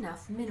 Not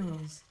enough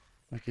minerals.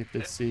 Like if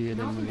they see it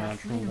Not in the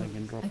enough natural, they minerals.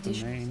 can drop the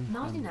Addition- main,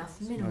 not and enough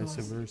vice minerals.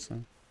 versa.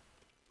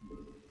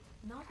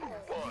 Not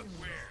enough What? minerals.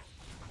 Where's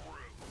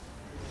crew?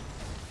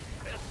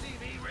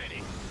 SCV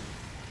ready.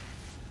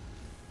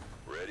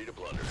 Ready to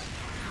blunder.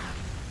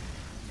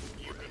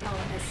 You can Our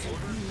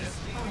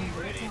SCVs are under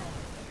ready. attack.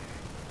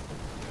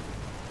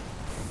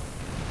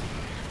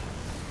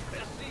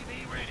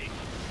 SCV ready.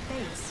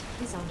 Base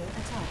is under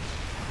attack.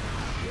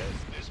 Yes,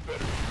 this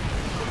better.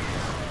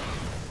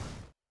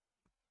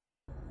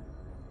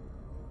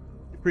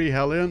 Free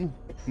Hellion?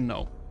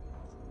 No.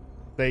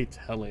 Bait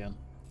Hellion.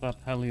 That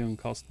Hellion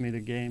cost me the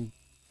game.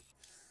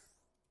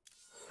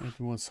 It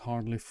was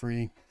hardly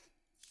free.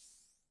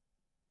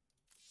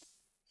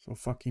 So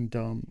fucking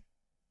dumb.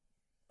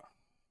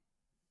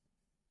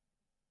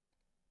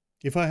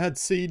 If I had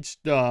sieged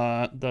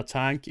the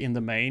tank in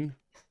the main,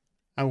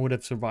 I would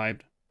have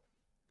survived.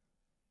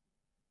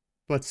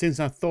 But since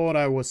I thought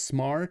I was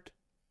smart,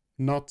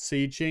 not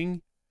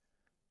sieging,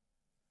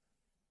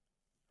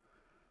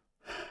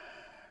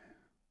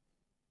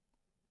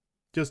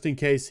 just in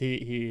case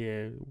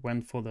he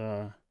went for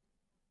the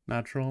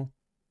natural.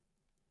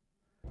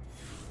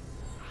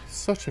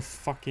 Such a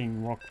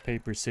fucking rock,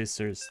 paper,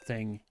 scissors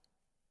thing.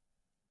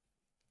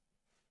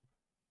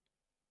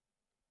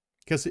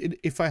 Because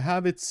if I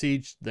have it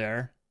sieged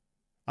there,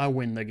 I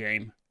win the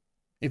game.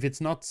 If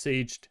it's not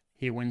sieged,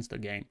 he wins the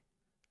game.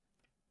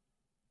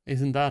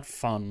 Isn't that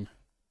fun?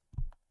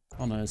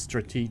 On a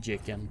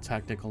strategic and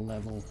tactical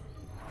level.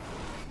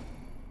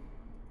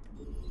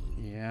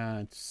 Yeah,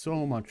 it's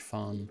so much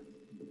fun.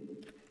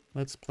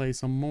 Let's play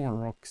some more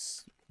rock,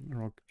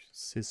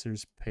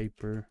 scissors,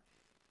 paper.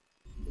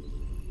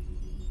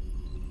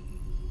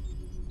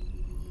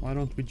 Why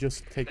don't we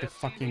just take the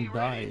fucking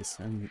dice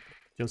and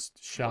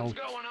just shout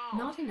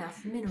Not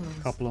enough minerals.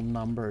 a couple of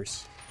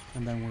numbers,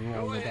 and then we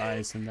roll the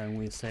dice, and then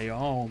we say,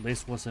 oh,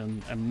 this was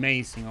an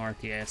amazing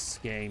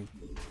RTS game.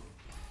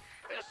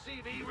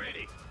 SCV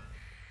ready.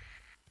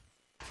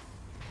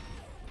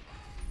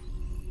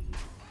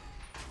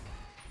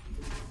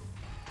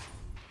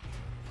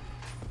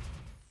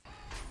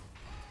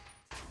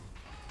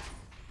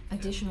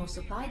 Additional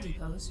supply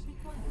depots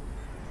required.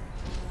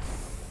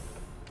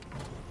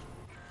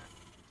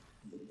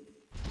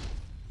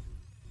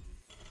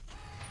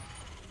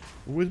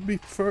 It would be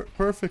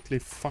perfectly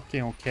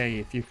fucking okay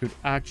if you could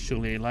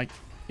actually, like,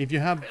 if you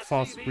have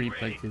fast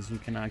replay kills, you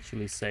can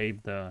actually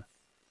save the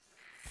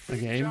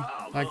game,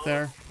 like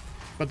there.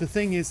 But the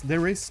thing is,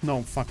 there is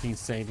no fucking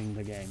saving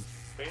the game.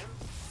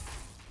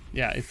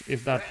 Yeah,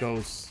 if that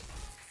goes,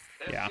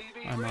 yeah,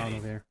 I'm out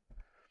of here.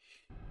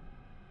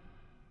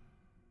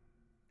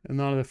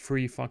 Another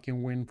free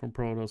fucking win from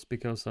Protoss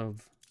because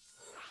of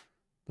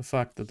the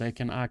fact that they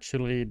can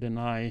actually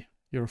deny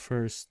your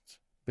first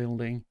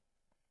building.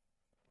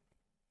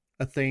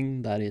 A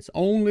thing that is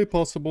only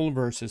possible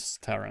versus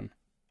Terran.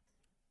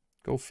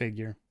 Go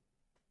figure.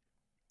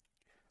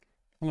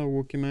 Hello,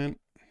 Wookie man.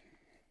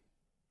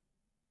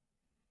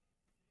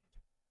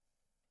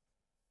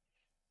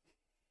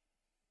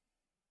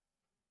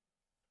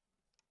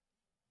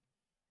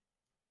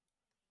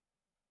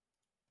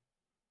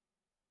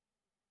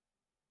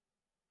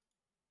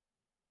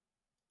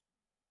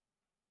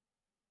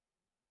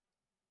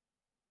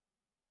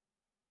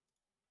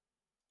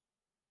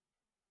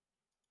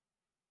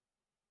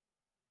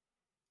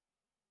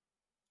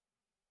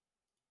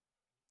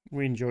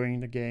 We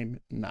enjoying the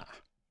game? Nah.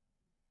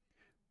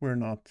 We're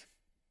not.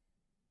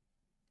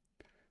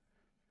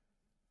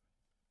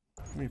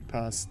 We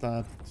passed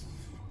that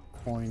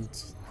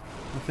point.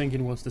 I think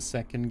it was the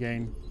second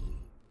game.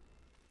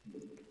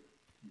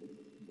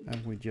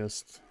 And we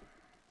just...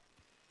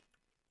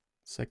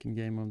 Second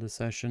game of the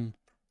session.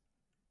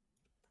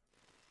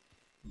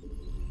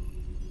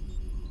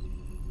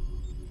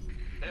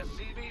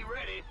 SCV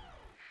ready.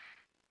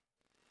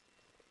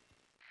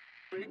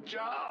 Big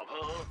job,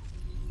 huh?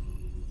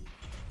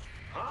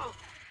 Huh?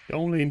 The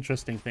only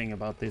interesting thing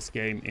about this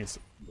game is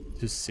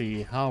to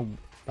see how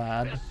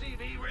bad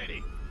SCV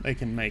ready. they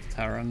can make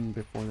Terran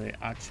before they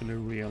actually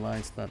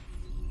realize that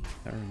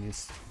Terran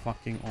is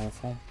fucking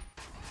awful.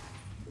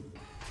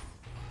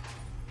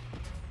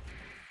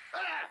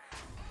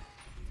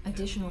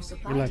 Additional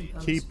supply You like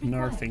depots keep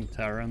required. nerfing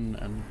Terran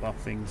and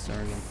buffing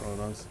Zerg and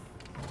Protoss.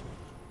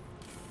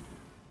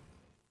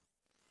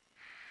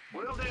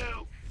 Will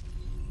do.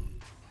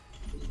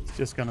 It's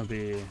just gonna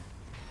be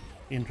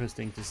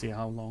interesting to see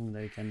how long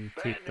they can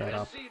keep that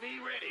up. SCV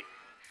ready.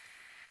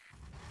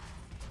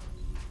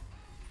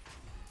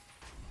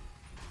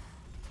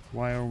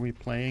 Why are we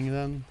playing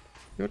then?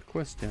 Good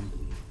question.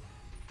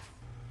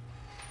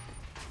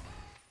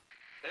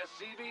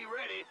 SCV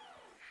ready.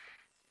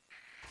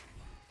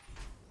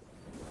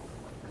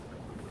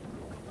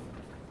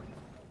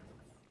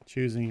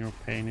 Choosing your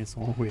pain is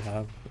all we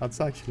have. That's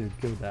actually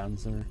a good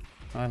answer.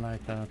 I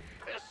like that.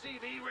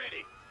 SCV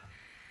ready.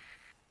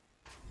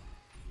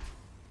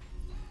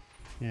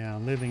 Yeah,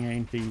 living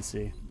ain't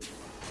easy.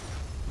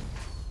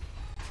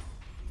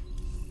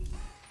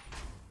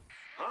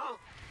 Huh?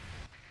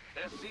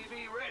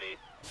 SCV ready.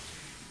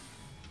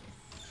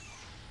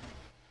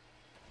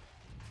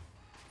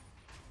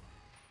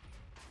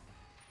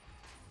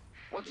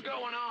 What's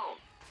going on?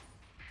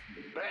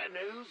 Bad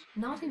news?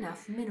 Not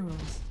enough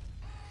minerals.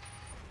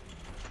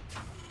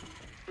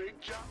 Big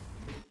job.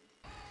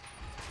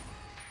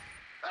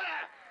 Ah!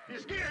 You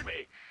scared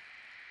me!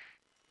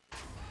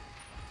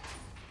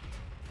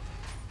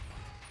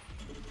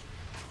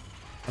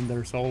 And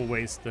there's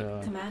always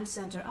the Command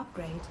center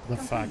upgrade.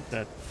 fact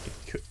that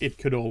it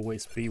could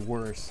always be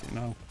worse, you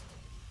know?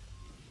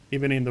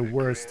 Even in the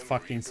worst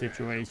fucking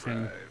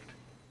situation,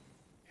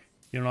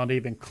 you're not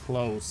even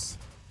close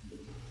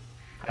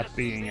at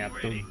being at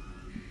the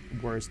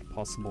worst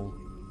possible,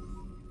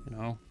 you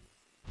know?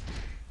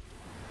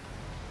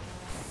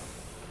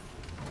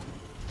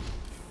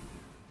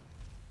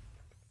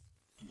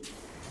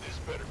 This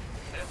better.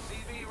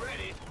 SCV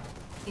ready.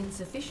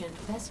 Insufficient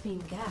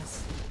Vespene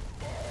gas.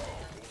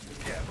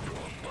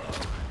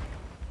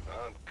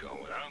 I'm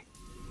going out.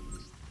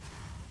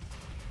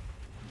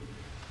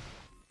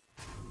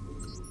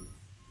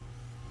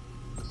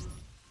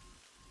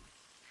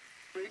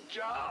 big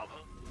job.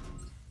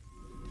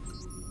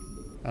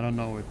 I don't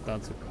know if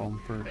that's a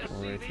comfort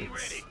or if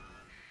it's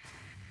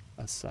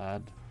a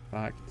sad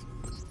fact.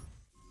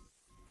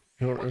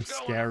 Or a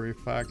scary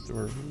fact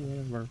or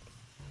whatever.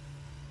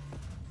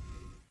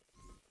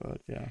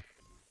 But yeah.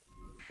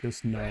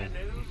 Just know it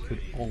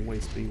could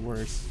always be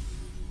worse.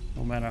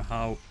 No matter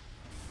how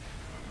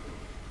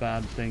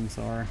bad things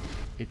are,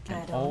 it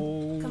can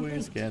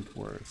always get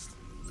worse.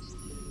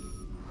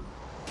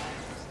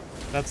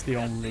 That's the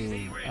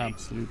only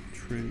absolute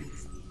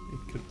truth.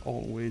 It could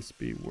always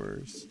be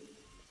worse.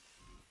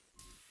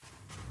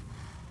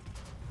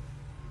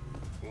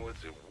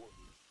 What's it?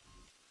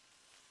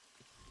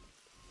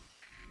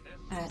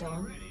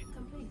 Add-on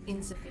complete.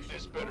 Insufficient.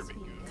 This better be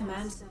good.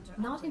 Command center.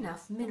 Not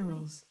enough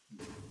minerals.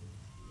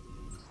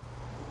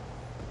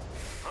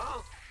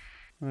 Huh?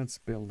 Let's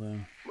build Move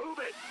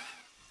it.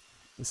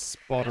 a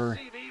spotter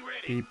SCV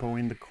ready. depot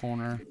in the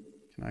corner.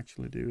 Can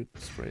actually do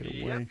it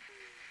straight away.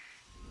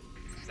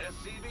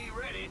 SCV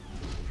ready.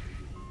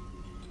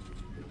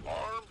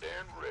 Armed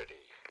and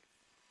ready.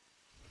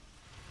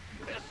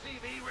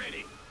 SCV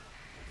ready.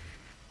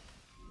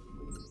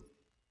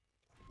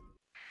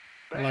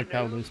 I like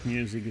how this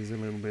music is a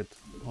little bit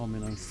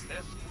ominous.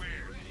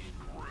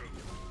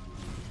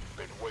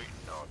 Been waiting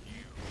on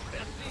you.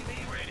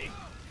 SCV ready.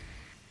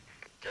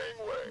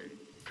 Gangway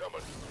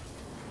coming.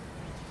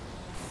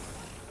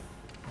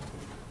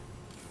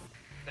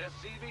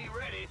 SCV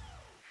ready.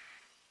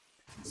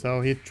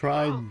 So he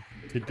tried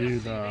to do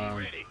SCV the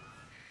ready.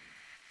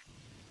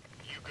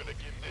 You gonna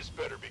get this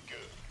better be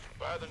good.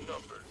 By the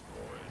numbers,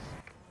 boys.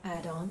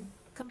 Add-on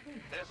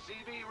complete.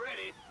 SCV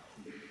ready.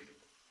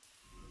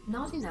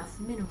 Not enough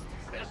minerals.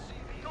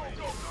 SCV go,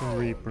 go, the go.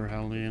 Reaper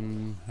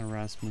Hellion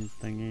harassment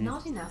thingy,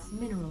 Not enough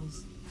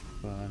minerals.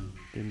 but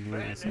didn't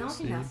really Not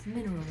succeed. enough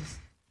minerals.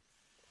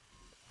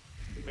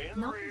 In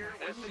the Not rear.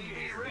 enough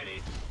SCV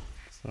ready.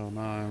 So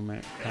now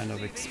I'm kind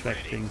of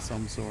expecting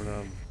some sort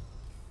of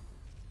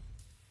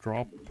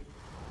drop. You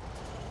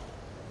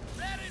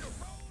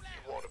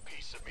want a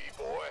piece of me,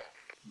 boy?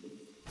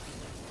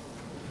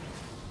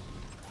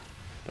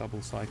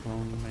 Double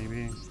cyclone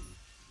maybe.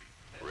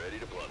 Ready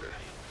to plunder.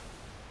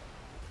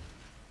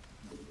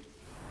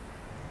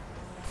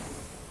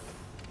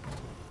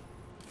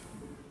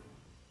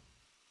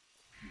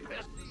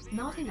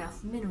 Not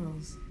enough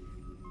minerals.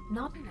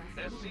 Not enough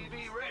minerals. SCV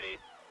ready.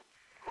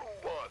 Who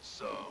wants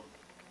some?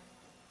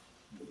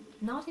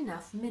 Not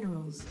enough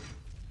minerals.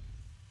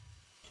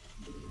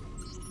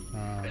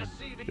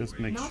 Just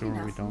make Not sure we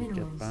enough don't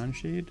minerals. get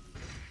bansheed.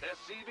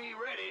 SCV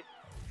ready.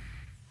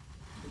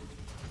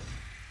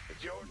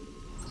 It's yours.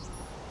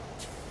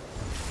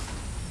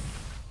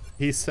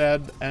 He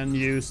said and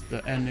used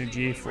the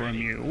energy for a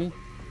mule.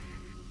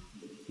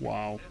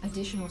 Wow,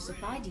 Additional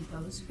supply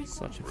depots required.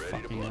 such a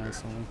fucking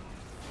asshole.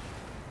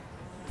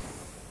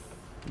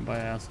 And by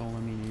asshole I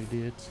mean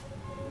idiot.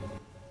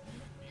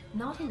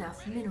 Not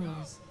enough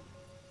minerals.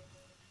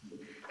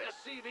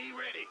 SCV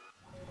ready.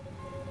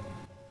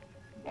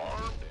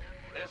 Armed.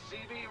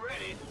 SCV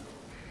ready.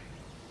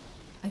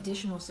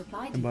 Additional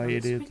supply And by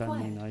depots idiot I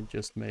required. mean I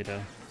just made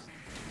a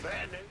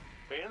Bad news.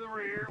 In the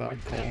rear.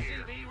 bad call.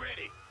 SCV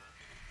ready.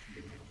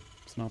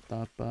 It's not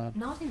that bad.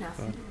 Not enough.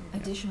 But,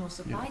 Additional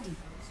supply depots.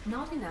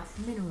 Not enough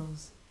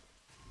minerals.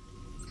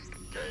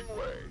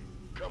 Gangway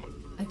coming.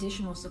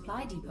 Additional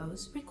supply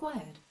depots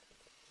required.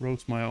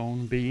 Roast my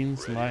own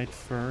beans, light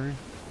fur,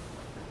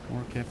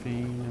 more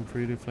caffeine and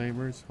fruity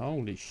flavors.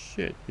 Holy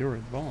shit, you're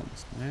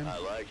advanced, man. I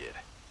like it.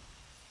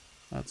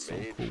 That's some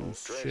Made cool from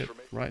shit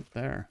transformation. right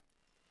there.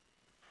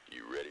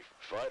 You ready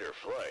for fight or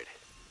flight?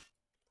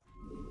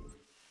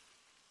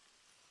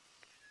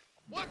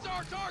 What's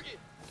our target?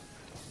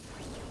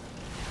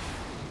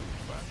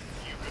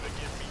 You gonna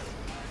give me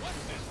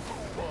what's this?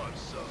 Who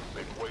wants some?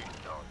 Been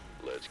waiting on.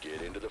 Let's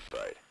get into the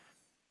fight.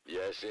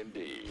 Yes,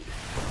 indeed.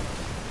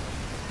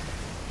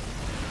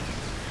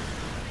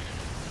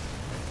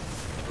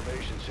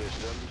 Information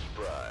systems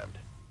primed.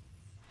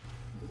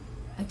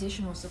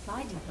 Additional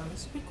supply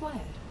depots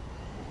required.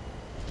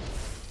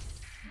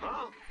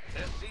 Huh?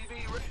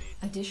 SCV ready.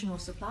 Additional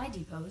supply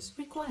depots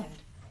required.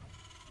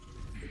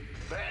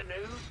 Bad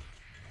news.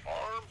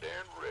 Armed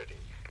and ready.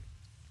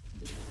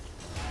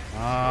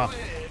 Ah, Go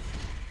ahead.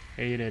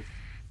 hate it.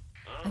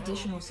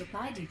 Additional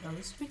supply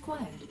depots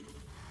required.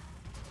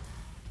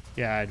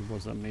 Yeah, it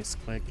was a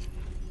misclick,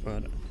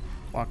 but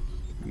fuck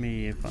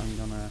me if I'm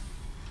gonna...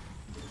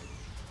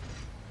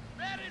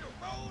 Ready to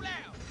roll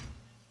out.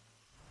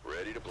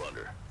 Ready to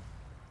plunder.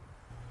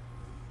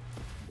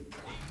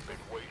 Been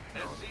waiting.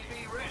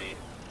 SCV ready.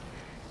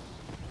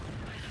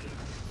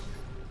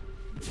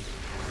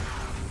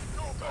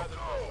 Go, go,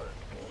 go.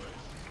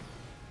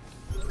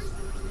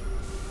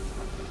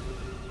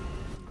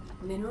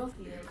 Mineral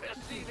field.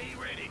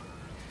 SCV ready.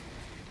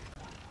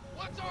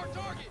 What's our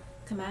target?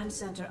 Command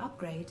center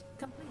upgrade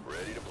complete.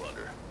 Ready to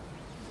plunder.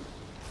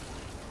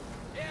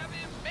 Have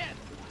him met.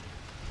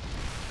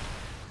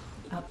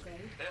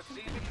 Upgrade.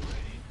 SCV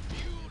ready.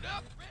 Fueled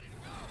up. Ready to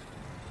go.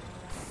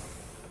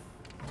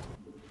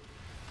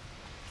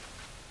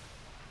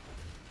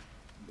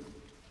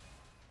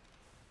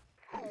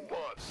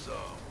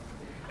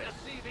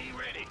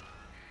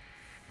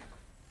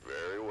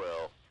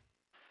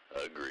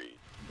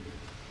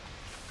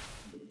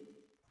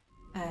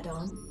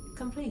 Add-on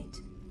complete.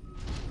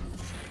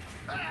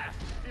 Ah!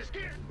 You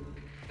scared?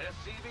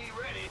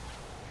 SCV ready.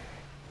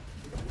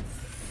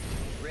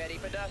 Ready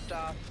for dust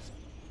off.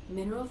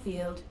 Mineral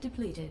field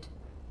depleted.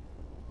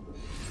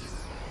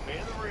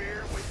 In the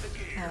rear with the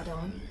gear.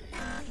 Add-on.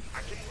 I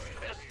can't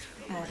miss.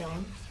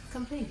 Add-on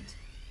complete.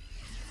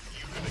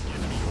 You gonna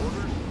give me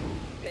orders?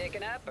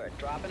 Picking up or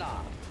dropping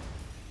off.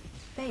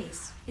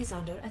 Base is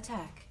under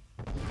attack.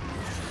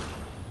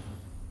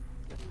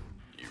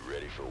 You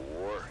ready for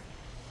war?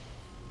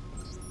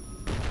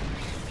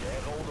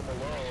 Can't hold them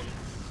alone.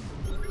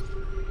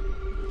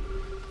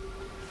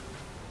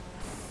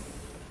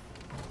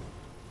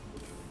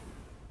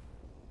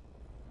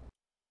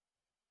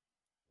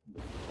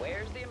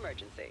 Where's the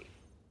emergency?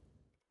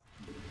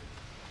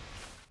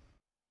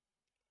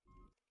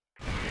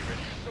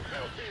 Some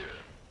help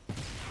here.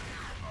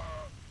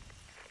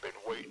 Been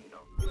waiting.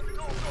 Go,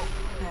 go.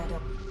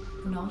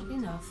 Add-on. Not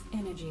enough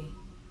energy.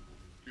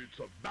 It's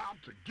about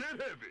to get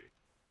heavy.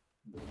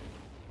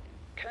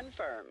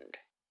 Confirmed.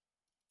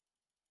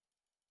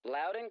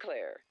 Loud and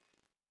clear.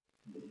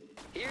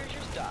 Here's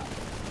your stop.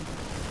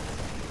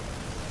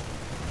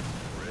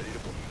 Ready to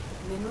move.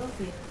 Mineral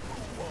field.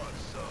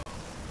 What's up?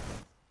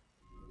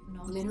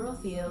 Mineral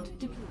field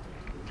depleted.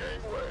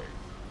 Gangway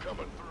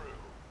coming through.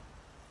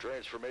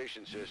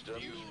 Transformation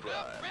systems prime.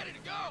 ready to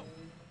go.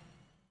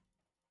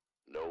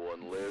 No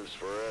one lives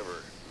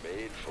forever.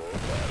 Made for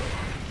battle.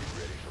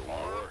 You ready for war?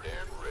 Armed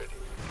and ready.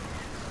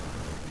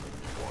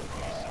 You want a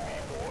piece of me,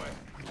 boy?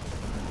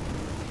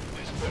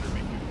 This better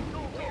be good. Go,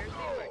 go, Where's the go.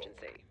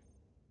 emergency?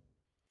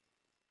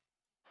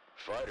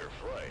 Fight or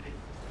flight?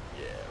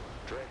 Yeah.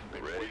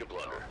 Been Ready to waiting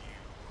blunder. on you.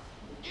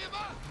 Give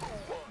up. Who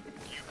won?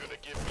 You gonna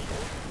give me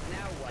orders?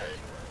 Now what?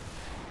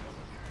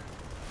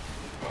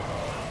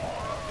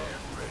 Armed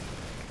and ready.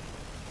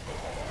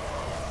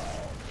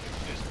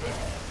 This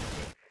better.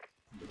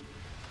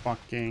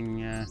 Fucking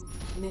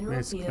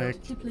Mineral field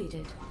misclick.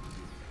 depleted.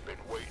 Been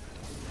waiting.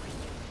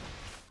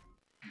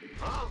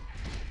 Huh?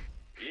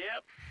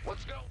 Yep.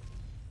 Let's go.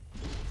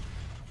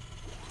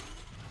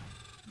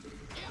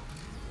 Yep.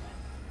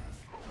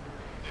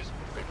 This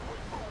been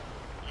waiting.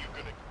 You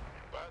gonna?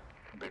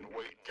 Been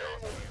waiting.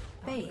 Gangway.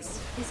 Base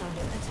is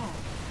under attack.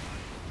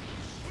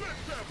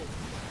 Let's have 'em.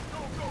 Go,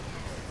 go.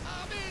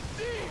 I'm in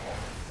deep.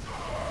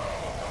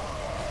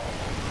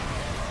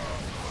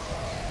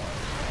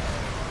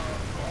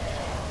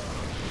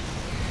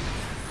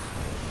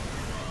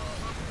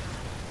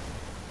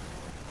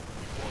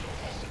 You want a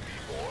piece of me,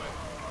 boy?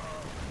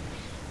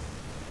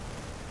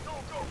 Go,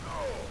 go, go.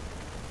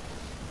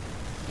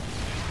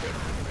 This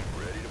better have been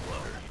ready to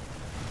blunder.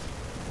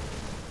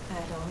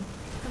 Add-on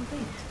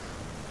complete.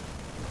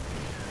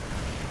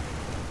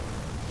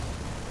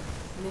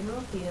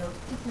 Mineral field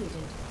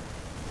depleted.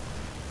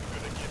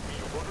 Gonna give me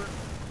orders?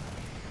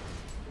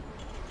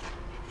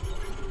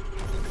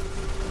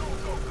 Go,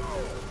 go, go!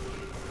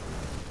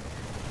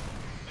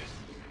 This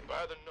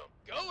by the num.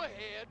 Go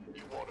ahead.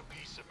 You want a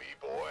piece of me,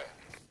 boy?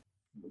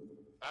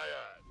 Aye,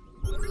 aye.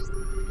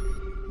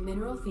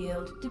 Mineral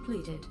field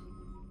depleted.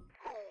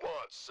 Who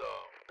wants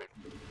some?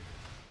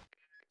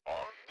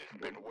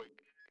 Been wait.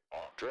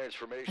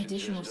 Transformation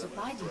Additional systems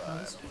supply prime.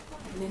 depots.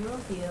 Mineral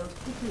field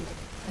depleted.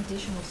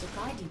 Additional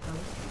supply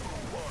depots.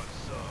 Who wants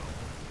some?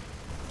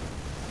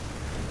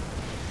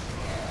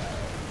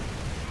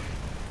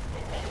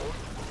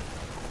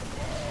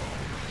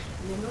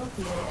 Mineral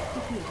field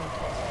depleted.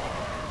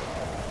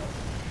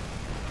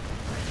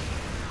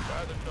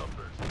 By the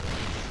numbers.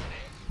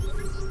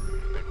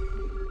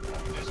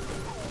 This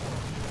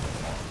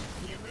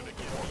you gonna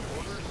give me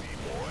orders, me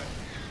boy?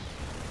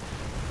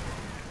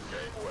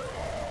 Gangway.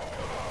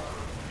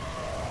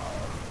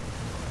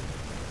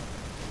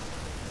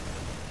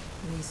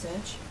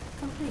 Research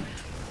complete.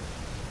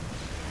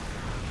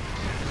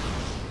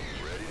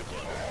 Ready to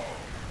blunder.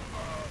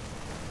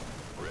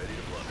 Ready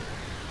to blunder.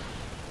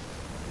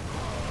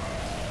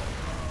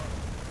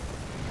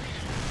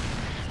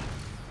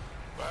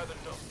 By the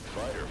numbers.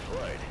 Fight or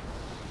flight?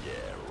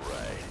 Yeah,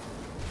 right.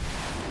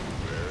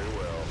 Very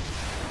well.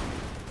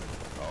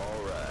 All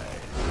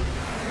right.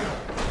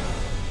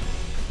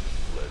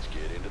 Let's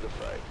get into the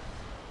fight.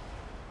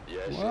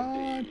 Yes,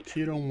 indeed. What?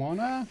 You don't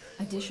wanna?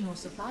 Additional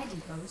supply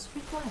depots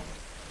required.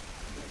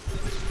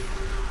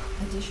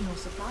 Additional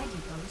supply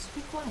depots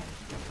required.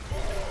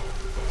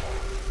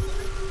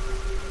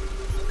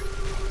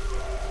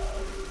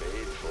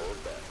 Made for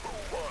battle.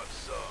 Who wants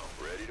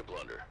some? Ready to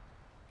blunder.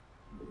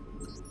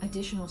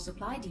 Additional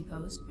supply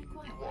depots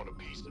required. Want a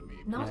piece of me?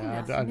 Not Yeah,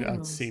 enough I'd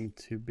minerals. seem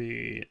to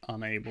be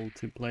unable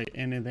to play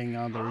anything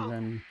other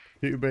than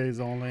two base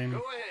all in, Go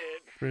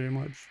ahead. pretty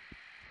much.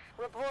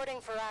 Reporting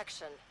for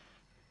action.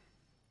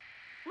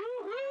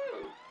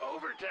 Woohoo!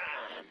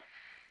 Overtime.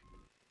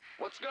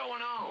 What's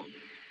going on?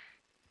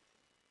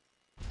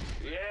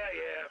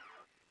 Yeah.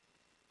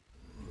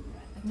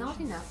 Not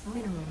enough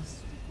minerals.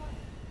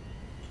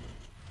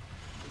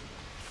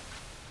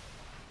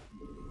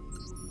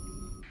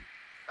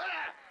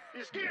 Ah!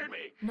 You scared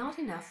me. Not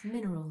enough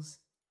minerals.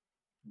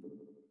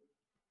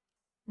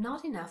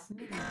 Not enough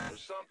minerals.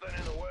 There's something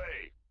in the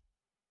way.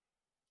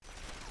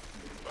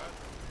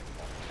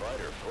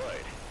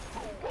 flight.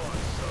 Who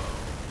wants some?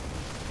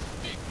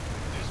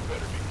 This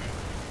better be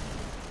good.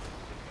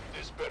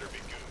 This better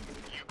be good.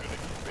 You gonna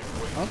keep it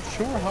quick? Not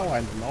sure how I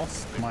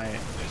lost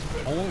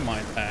all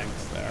my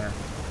tags there,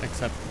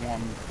 except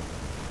one.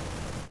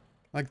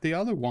 Like the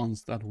other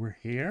ones that were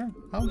here,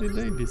 how did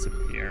they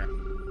disappear?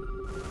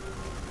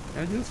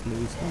 I just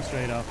lose them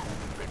straight up.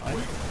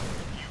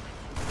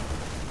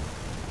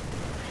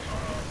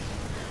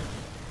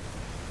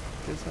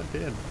 Guess I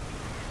did.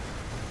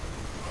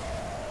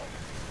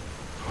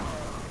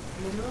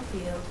 Mineral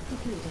field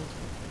depleted.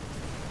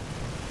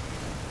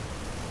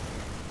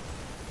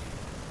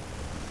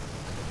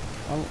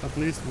 Well, at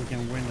least we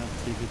can win at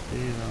TVT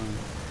then.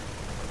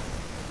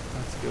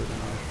 That's good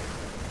enough.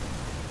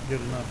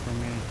 Good enough for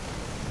me.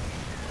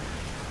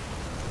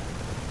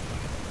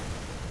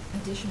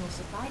 Additional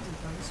supply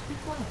depots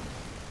required.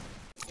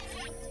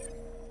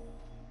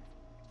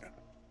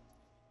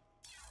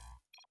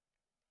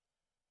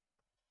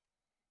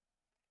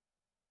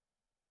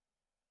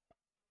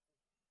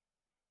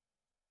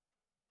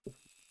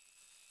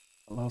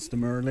 Lost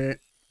him early.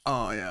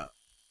 Oh yeah.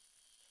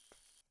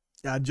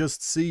 Yeah, I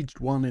just sieged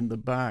one in the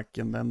back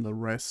and then the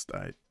rest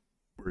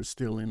were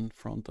still in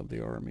front of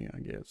the army, I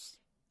guess.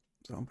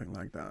 Something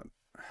like that.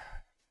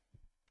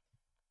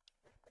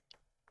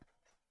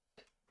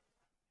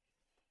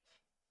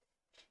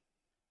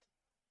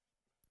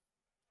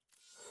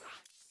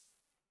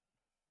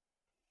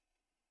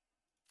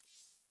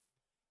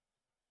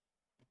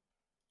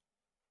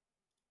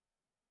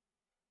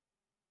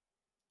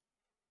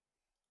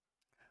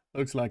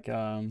 Looks like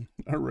a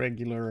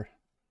regular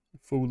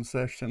full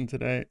session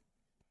today.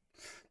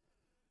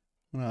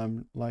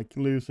 I'm like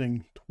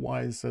losing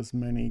twice as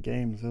many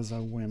games as I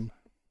win.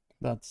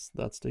 That's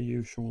the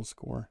usual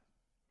score.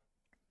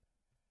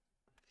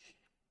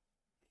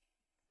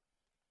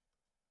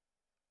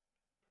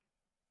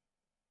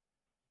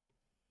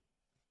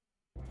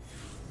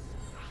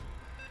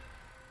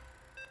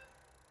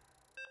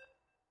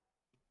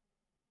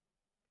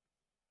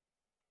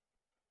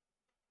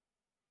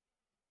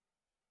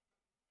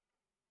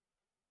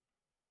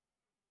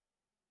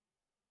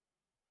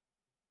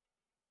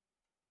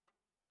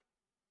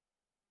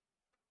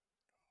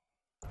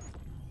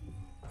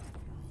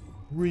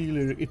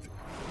 Really,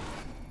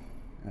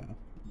 yeah,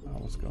 I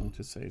was going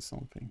to say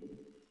something.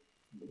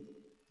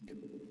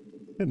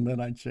 And then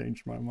I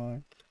changed my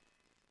mind.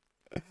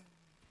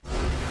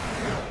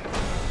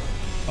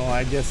 Oh,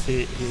 I guess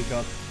he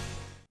got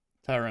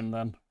Terran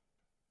then.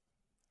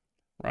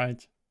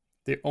 Right?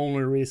 The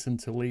only reason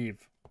to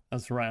leave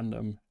as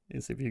random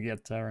is if you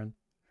get Terran.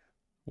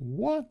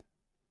 What?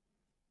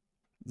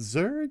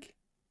 Zerg?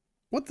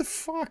 What the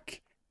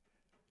fuck?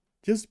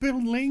 Just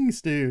build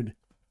Lings, dude.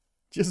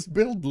 Just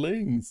build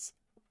Lings.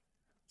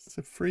 It's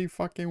a free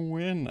fucking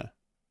win.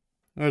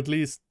 Or at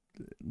least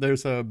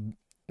there's a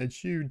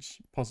huge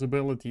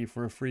possibility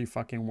for a free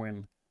fucking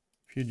win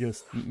if you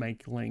just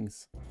make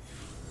Lings.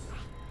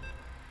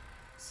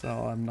 So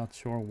I'm not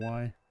sure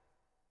why.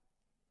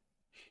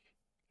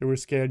 You were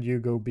scared you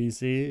go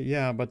BC?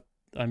 Yeah, but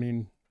I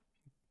mean,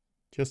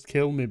 just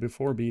kill me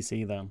before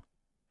BC then.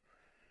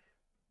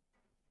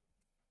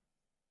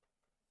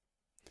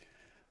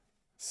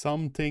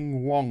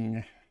 Something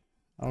Wong.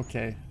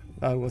 Okay,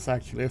 that was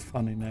actually a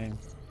funny name.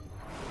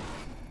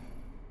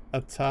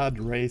 A tad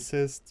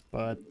racist,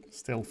 but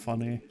still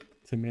funny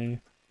to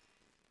me.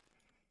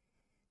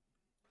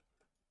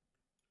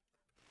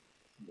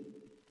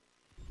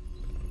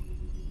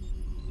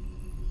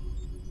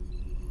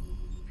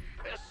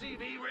 SCV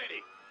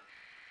ready.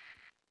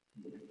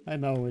 I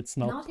know it's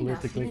not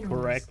politically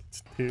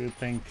correct to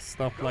think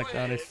stuff like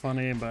that is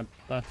funny, but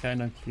that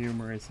kind of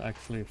humor is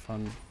actually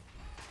fun.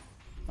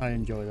 I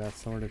enjoy that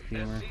sort of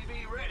humor.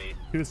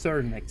 To a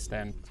certain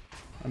extent.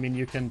 I mean,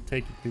 you can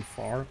take it too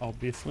far,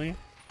 obviously.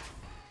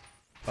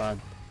 But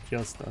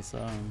just as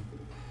a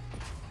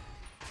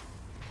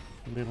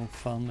little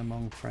fun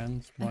among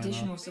friends, why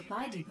Additional not?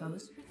 supply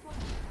depots required.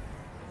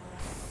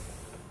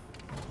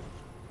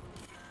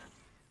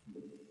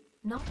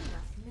 Not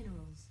enough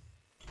minerals.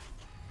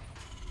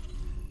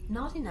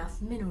 Not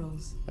enough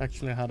minerals.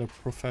 Actually had a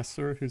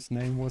professor whose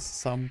name was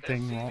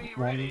something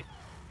wrong.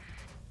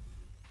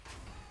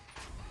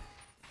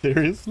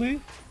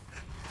 Seriously?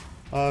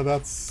 Oh,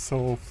 that's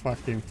so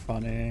fucking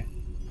funny.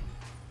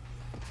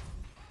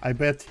 I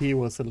bet he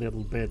was a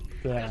little bit,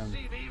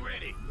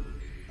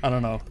 I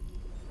don't know.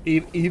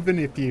 Even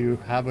if you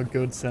have a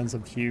good sense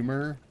of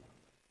humor,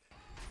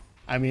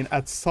 I mean,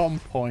 at some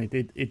point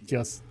it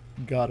just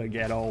gotta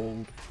get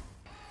old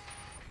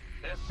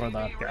for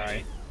that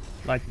guy.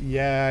 Like,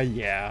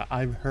 yeah,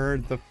 I've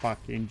heard the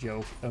fucking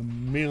joke a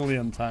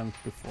million times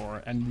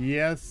before, and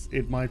yes,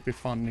 it might be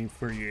funny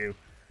for you.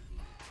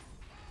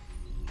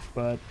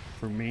 But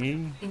for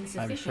me,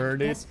 I've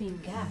heard it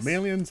a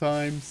million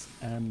times,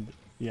 and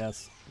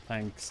yes,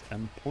 thanks,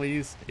 and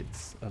please,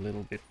 it's a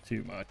little bit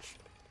too much.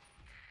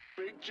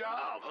 Big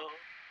job,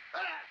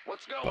 huh?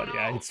 What's going But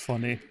yeah, on? it's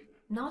funny.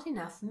 Not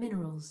enough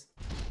minerals.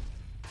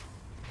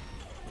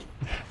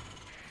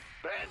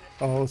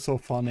 Oh, so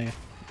funny.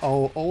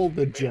 Oh, all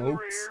the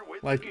jokes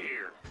Like,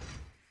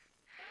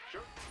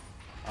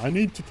 I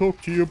need to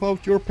talk to you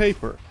about your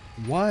paper.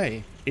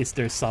 Why? Is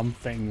there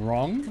something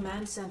wrong?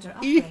 Command center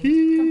upgrade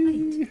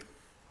complete.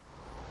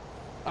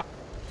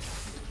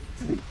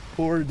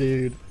 Poor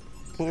dude.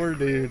 Poor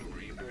dude.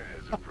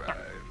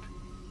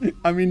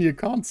 I mean, you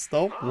can't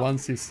stop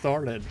once you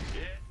started.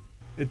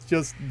 It's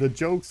just, the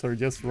jokes are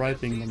just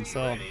writing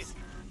themselves.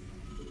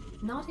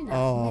 Not enough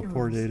Oh, minerals.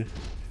 poor dude.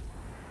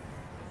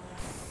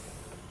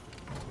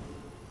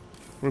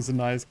 Was a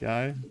nice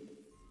guy.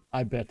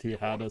 I bet he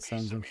had a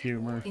sense of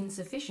humor.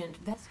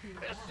 Insufficient Vespene.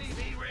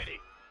 SCV ready.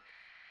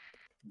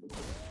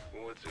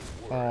 What's it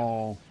worth?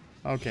 Oh,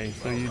 okay,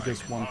 so you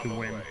just want to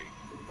win.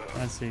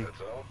 I see.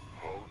 That's all?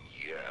 Oh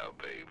yeah,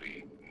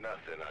 baby.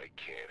 Nothing I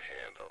can't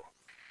handle.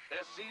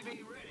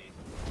 SCV ready.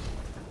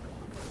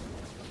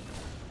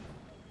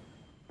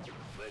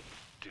 Let's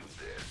do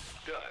this.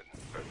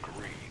 Done.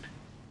 Agreed.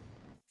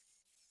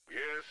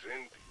 Yes,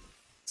 and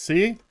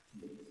See?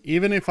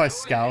 Even if I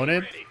scout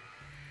it,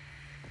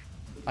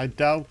 I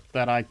doubt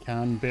that I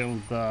can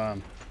build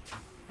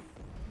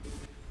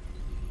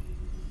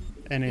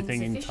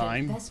anything in Insufficient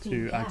time Vespene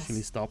to gas.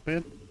 actually stop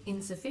it.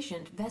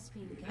 Insufficient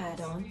Vespene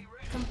add-on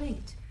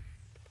complete.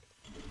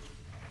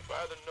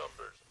 by the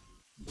numbers.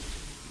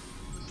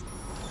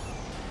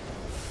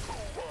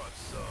 Who wants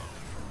some?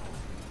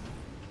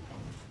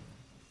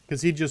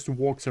 Because he just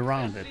walks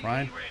around it,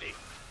 right? Ready.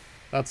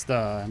 That's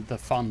the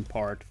fun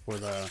part for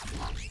the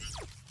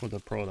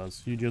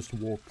Protoss. You just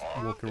walk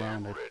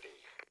around it. Ready.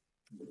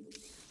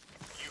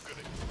 You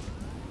gonna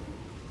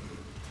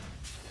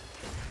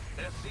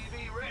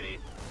SCV ready.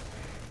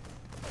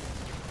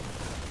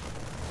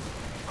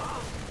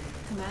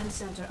 Command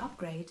center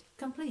upgrade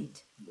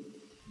complete.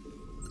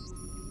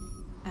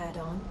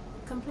 Add-on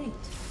complete.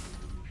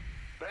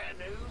 Bad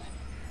news.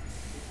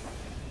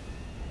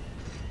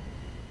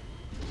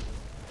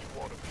 You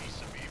want a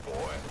piece of me,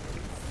 boy?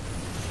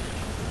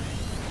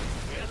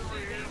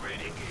 SCV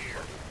ready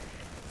here.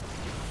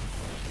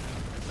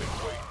 Been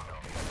waiting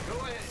on you. Go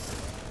ahead.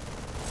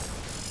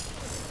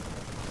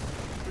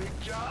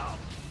 Big job.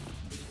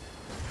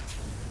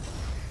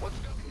 Let's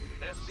go.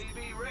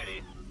 SCV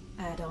ready.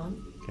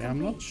 Add-on Okay,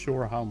 I'm not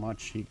sure how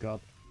much he got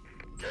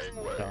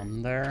Gangway.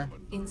 done there.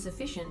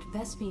 insufficient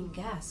Vespene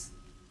gas.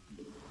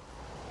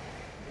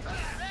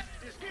 Ah,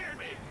 you scared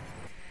me.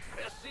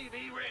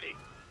 SCV ready.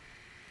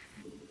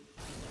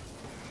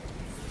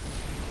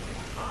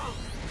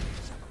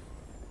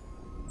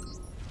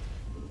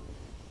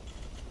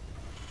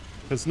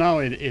 Because now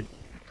it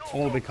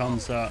all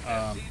becomes a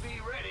SCV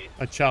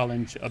ready.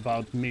 challenge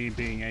about me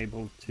being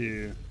able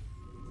to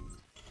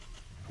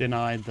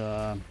deny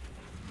the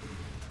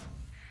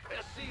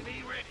SCV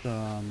ready.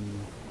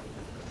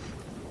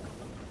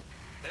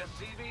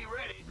 SCV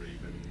ready.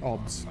 Raven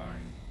obs.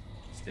 online.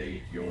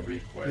 State your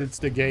request. It's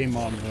the game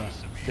of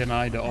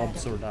deny the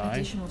obs or Add-on die.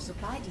 additional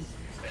supply depots.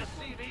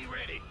 SCV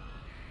ready.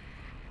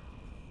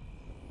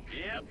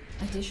 Yep.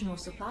 Additional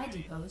supply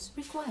depots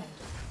required.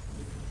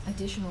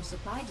 Additional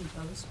supply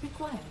depots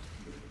required.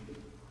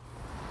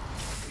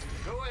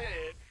 Go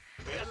ahead.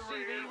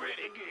 SCV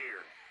ready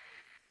gear.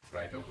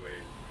 Right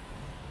away.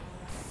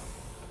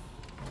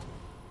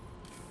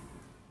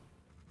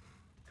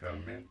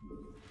 Come in.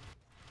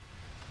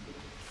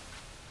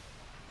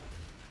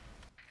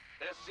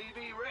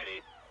 SCV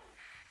ready.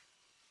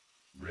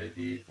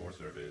 Ready for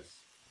service.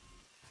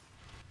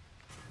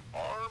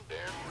 Armed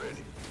and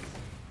ready.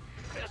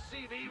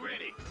 SCV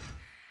ready.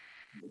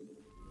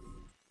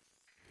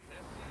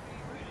 SCV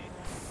ready.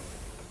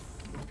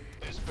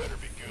 This better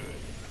be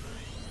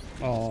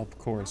good. Oh, of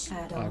course. I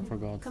Add-on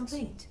forgot.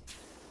 complete.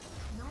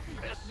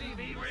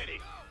 SCV ready.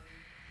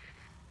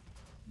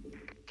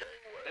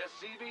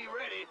 SCV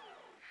ready.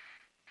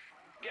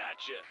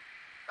 Gotcha.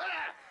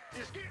 Ah!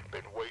 Just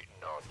been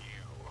waiting on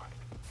you.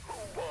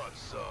 Who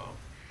wants some?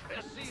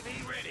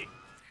 SCV ready.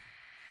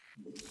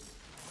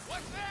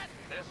 What's that?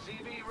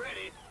 SCV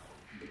ready.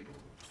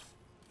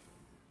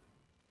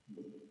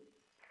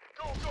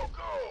 Go, go,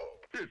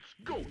 go! It's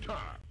go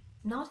time.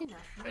 Not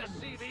enough minerals.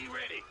 SCV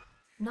ready.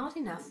 Not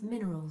enough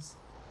minerals.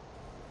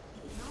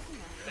 Not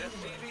enough minerals.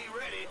 SCV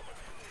ready.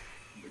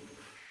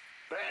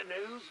 Bad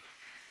news.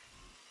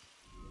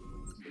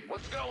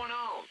 What's going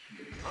on?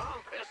 Huh?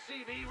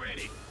 SCV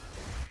ready.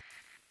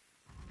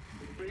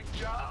 Big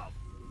job.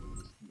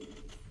 You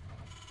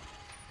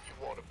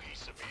want a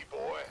piece of me,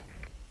 boy?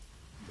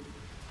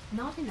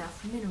 Not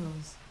enough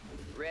minerals.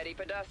 Ready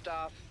for dust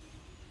off.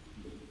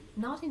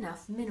 Not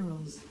enough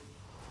minerals.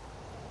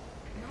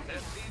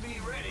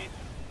 SCV ready.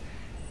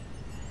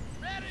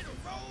 Ready to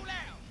roll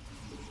out.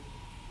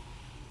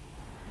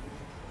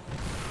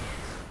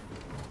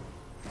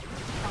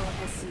 Our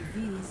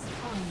SCVs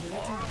are under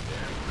attack.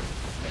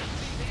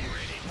 SCV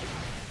ready.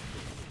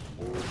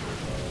 Orders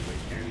are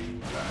awakening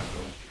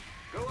battle.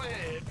 Go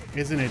ahead.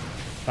 Isn't it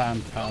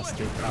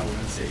fantastic how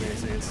easy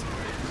this is?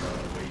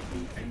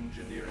 Awaiting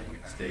engineering.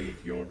 State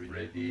your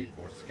ready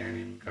for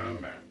scanning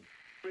command.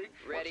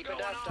 Ready for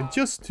dust It's off.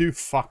 just too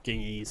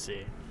fucking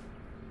easy.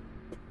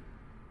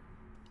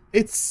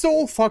 It's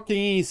so fucking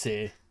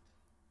easy.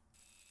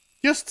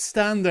 Just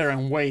stand there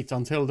and wait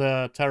until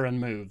the Terran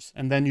moves,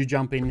 and then you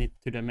jump into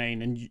the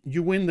main, and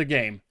you win the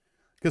game.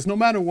 Because no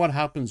matter what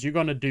happens, you're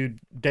gonna do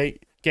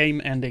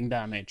game-ending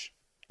damage.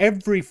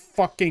 Every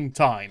fucking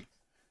time.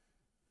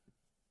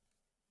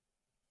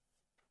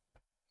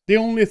 The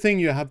only thing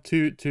you have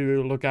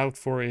to look out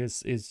for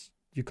is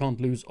you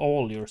can't lose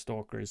all your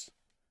stalkers.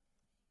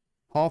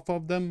 Half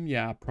of them?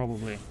 Yeah,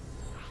 probably.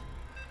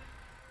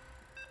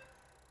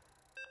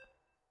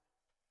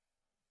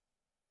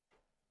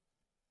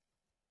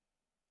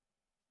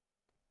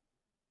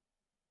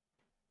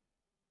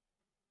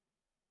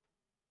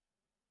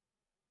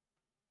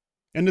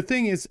 And the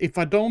thing is, if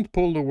I don't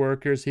pull the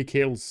workers, he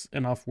kills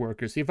enough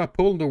workers. If I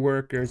pull the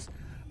workers,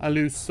 I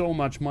lose so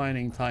much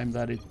mining time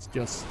that it's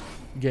just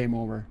game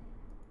over.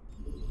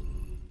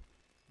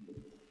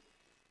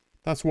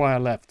 That's why I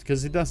left,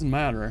 because it doesn't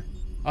matter.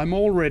 I'm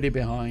already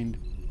behind.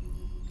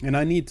 And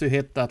I need to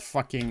hit that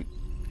fucking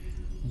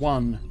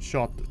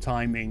one-shot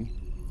timing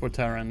for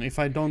Terran. If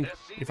I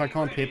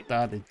can't hit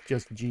that, it's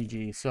just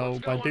GG. So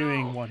by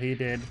doing what he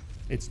did,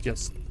 it's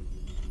just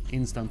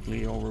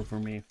instantly over for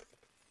me.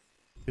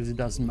 Because it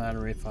doesn't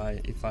matter if I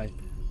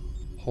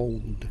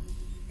hold,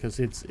 because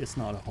it's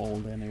not a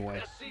hold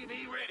anyway. It's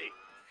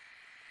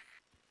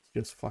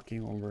just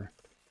fucking over.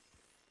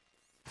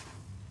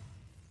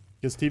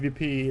 Because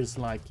TVP is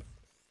like,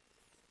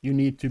 you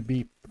need to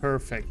be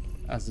perfect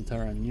as a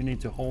Terran. You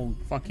need to hold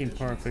fucking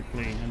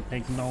perfectly and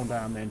take no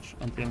damage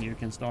until you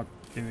can start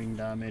doing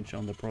damage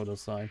on the Protoss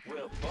side.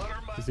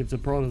 Because if the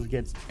Protoss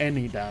gets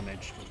any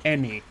damage,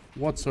 any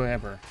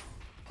whatsoever,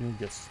 you're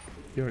just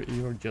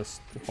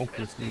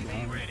hopelessly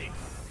behind.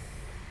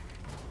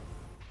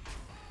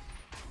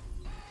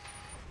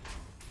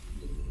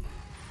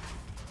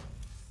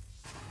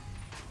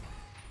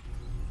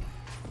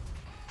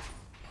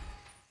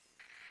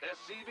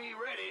 SCV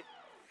ready.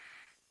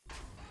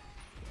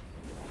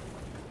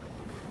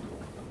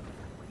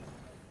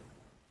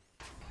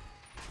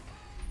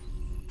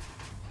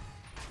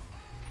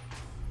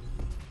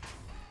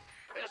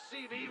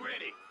 SCV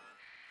ready.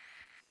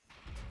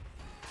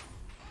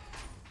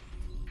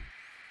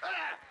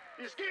 Ah!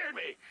 You scared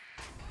me!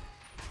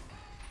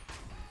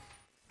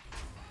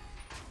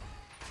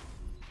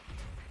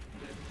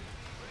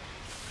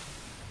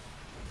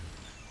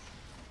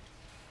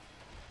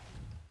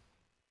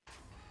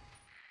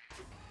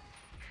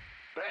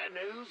 Bad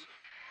news?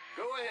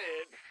 Go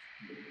ahead.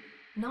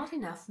 Not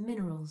enough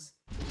minerals.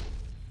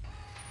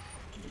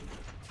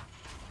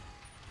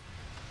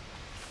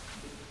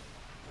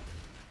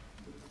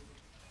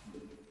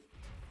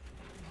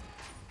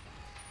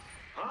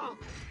 Huh?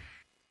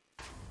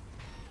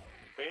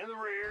 In the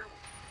rear.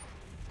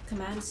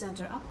 Command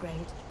center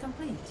upgrade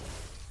complete.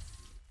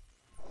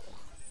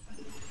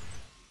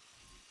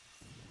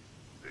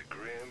 The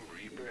Grim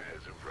Reaper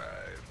has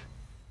arrived.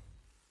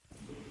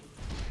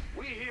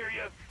 We hear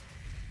you.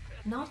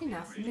 Not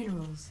enough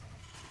minerals.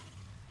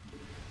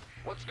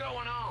 What's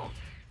going on?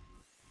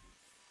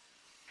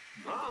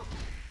 Huh?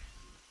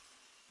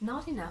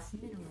 Not enough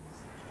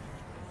minerals.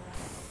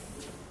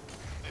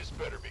 This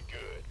better be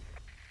good.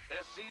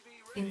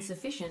 SCV ready.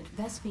 Insufficient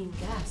Vespene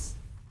gas.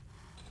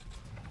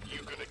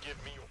 You gonna give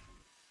me...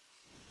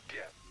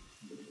 Yeah.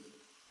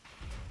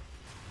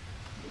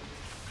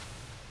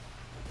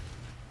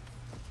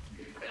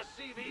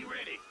 SCV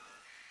ready.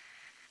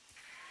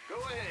 Go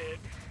ahead.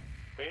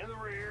 In the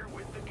rear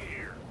with the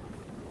gear.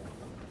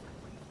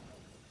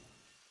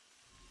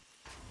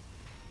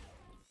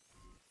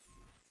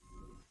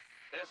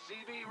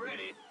 SCV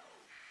ready.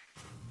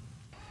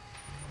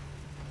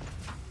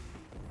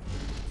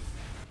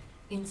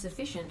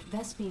 Insufficient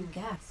Vespene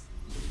gas.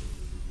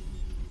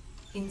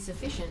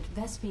 Insufficient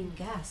Vespene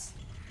gas.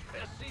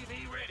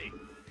 SCV ready.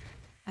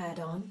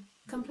 Add-on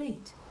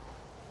complete.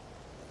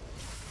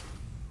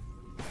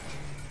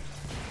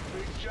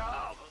 Big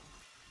job.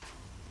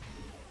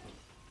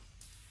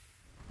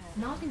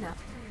 Not enough.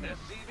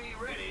 SCV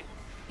ready.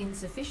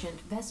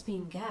 Insufficient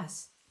Vespene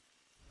gas.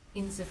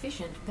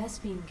 Insufficient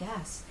Vespene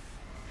gas.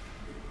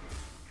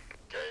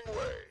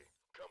 Gangway.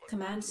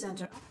 Command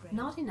center upgrade.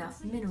 Not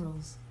enough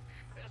minerals.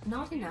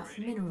 Not enough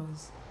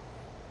minerals.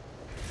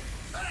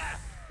 Ah!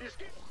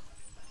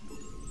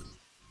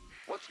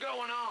 What's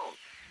going on?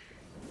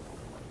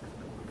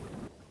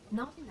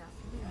 Not enough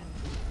minerals.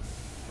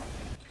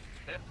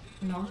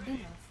 Not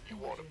enough. You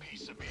want a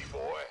piece of me,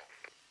 boy?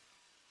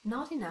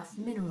 Not enough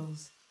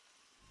minerals.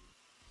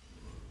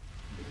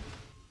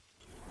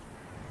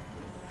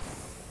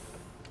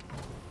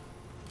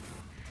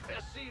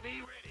 SCV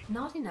ready.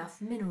 Not enough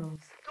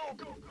minerals. Go,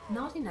 go, go.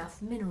 Not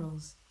enough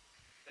minerals.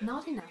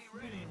 Not enough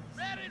minerals.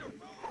 Ready to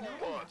who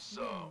wants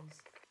some?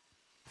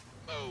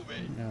 Move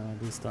it. Yeah,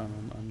 this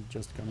time I'm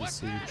just gonna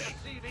siege.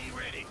 SCV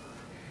ready.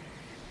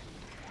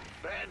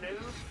 Bad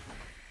news.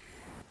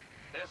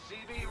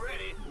 SCV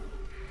ready.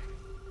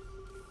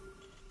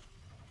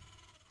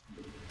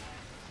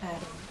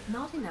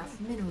 Not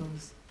enough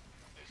minerals.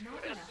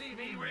 Not enough.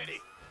 SCV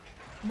ready.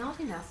 Not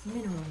enough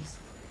minerals.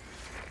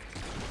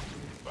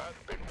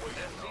 I've been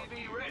waiting.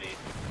 SCV ready.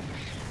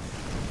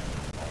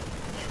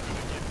 You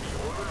gonna give me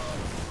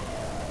orders?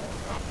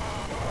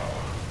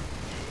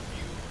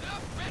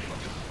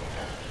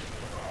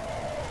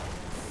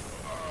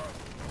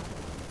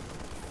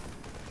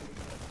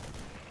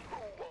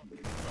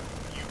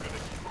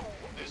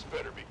 This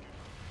better be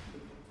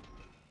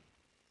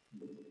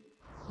good.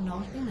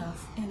 Not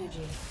enough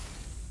energy.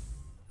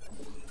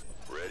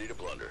 Ready to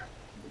plunder.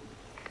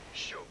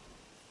 Shoot.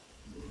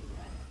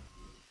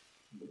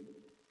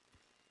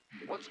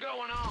 What's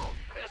going on?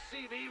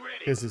 SCV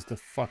ready. This is the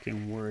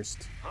fucking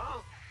worst Huh?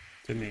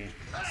 to me.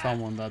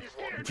 Someone that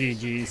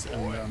GG's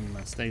and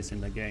then stays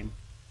in the game.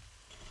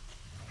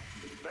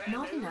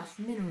 Not enough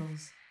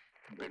minerals.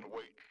 Been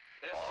waiting.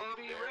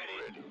 SCV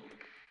ready.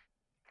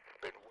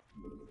 Been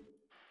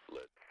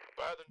let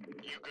by the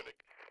you gonna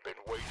been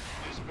waiting.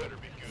 This better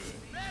be good.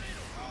 Ready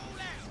to roll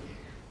out.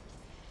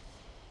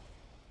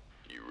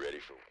 You ready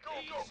for... Go.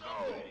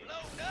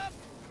 Load up.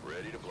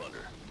 Ready to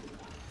plunder.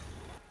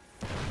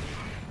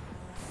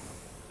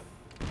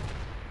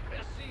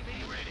 SCV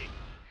ready.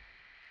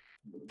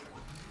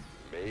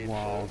 Made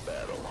Wow. for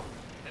battle.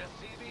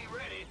 SCV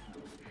ready.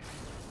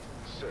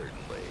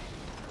 Certainly.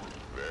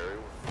 Very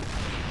well.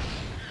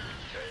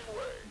 Same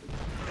way.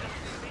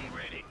 SCV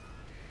ready.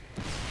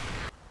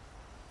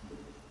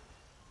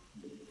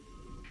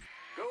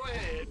 Go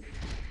ahead.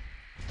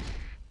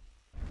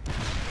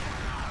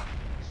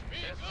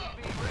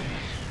 SCV ready.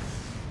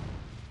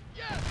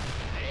 Yes.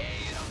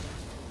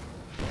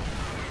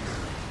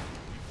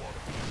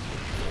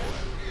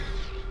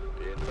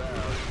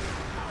 Inbound.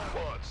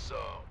 Want some?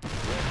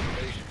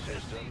 Transformation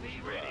system. SCV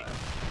ready.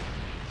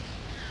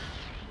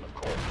 Of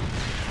course.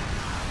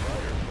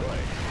 Fighter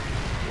flight.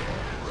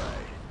 Yeah,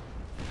 right.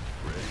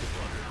 Ready to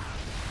plunder.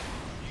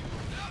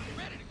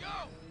 Ready to go.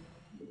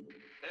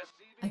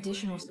 SCV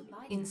Additional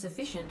supply.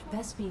 Insufficient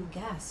Vespene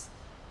gas.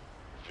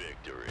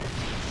 Victory.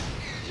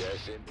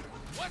 Yes, in.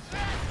 What's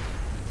that?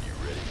 You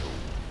ready for...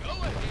 Go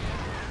ahead.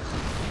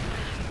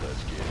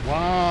 Let's get it.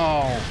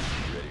 Wow!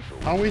 Ready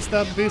for... How is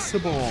that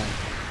visible?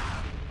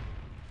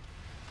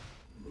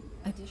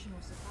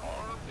 Additional supply.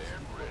 Armed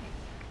and ready.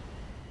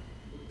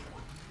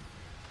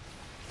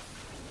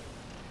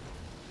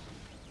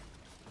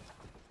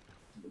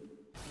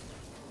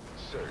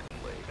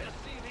 Certainly.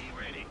 SCV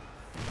ready.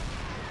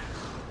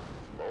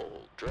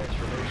 Mold.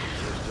 Transformation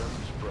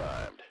systems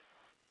primed.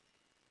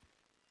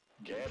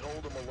 Can't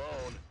hold them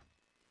alone.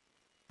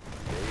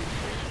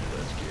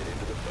 Let's get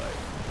into the fight.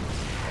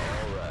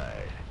 All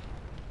right.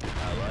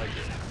 I like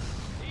it.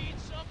 Need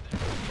something.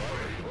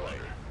 Fighter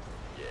flight.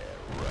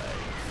 Yeah, right.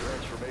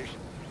 Transformation.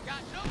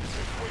 Got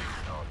something.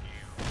 Waiting on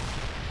you.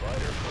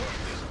 Fighter flight.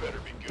 This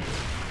better be good.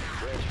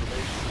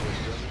 Transformation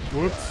systems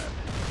Whoops. primed.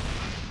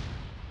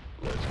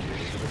 Let's get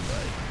into the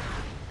fight.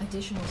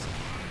 Additional supply.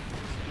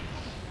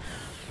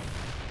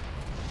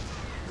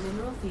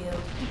 Mineral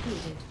field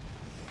depleted.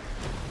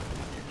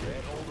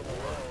 Can't hold them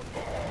alone.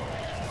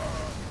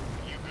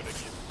 You gonna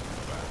get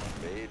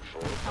Made for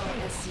Our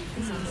SCV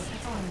is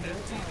under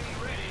attack.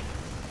 ready.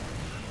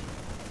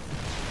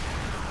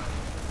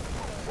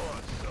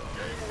 Want some?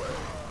 Gangway.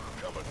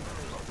 Coming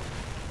through.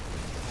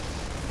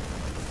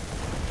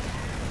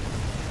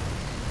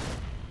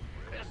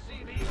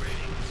 SCV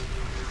ready.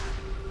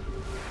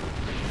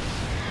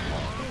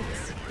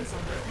 Base is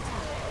under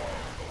attack.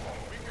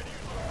 We could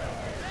use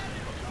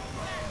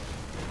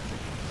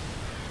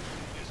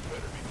this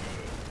better be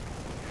good.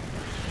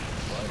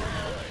 fighter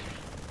flight.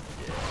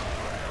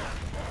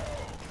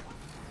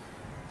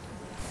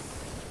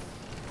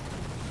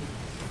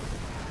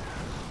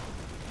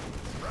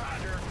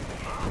 Roger.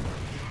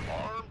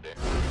 Armed and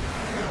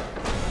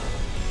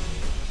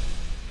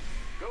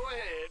go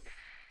ahead.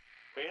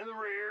 In the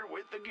rear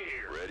with the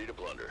gear. Ready to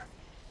plunder.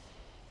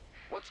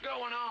 What's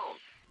going on?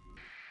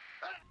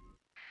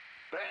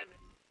 Bad.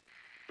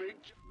 Big.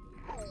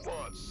 Who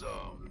wants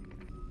some?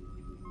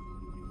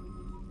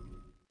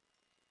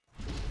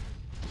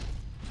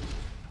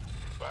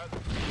 By the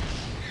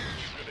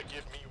you gonna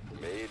give me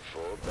Made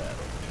for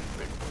battle.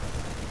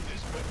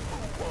 this bit?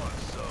 Who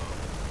wants some?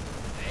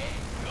 Hey,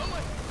 go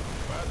it.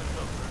 By the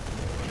number.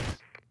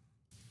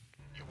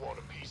 You want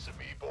a piece of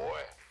me,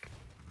 boy?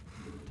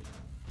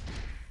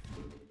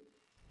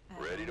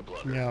 Ready to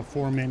plunder. Yeah,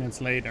 4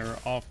 minutes later,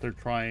 after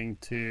trying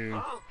to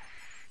Huh?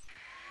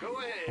 Go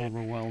ahead.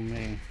 overwhelm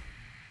me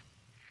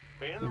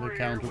In the with a rear with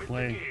the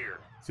counterplay. gear.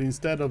 So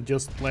instead of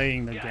just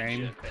playing the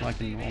game like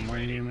a normal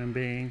human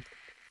being,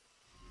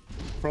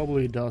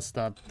 probably does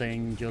that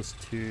thing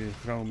just to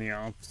throw me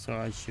off, so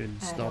I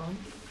should stop Add-on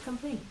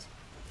complete.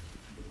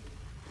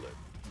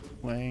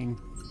 playing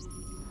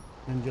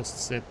and just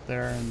sit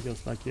there and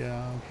just like,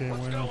 yeah, okay,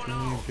 What's why not going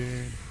on? you,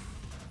 dude?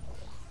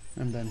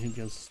 And then he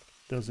just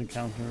doesn't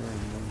counter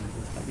and then he's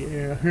just like,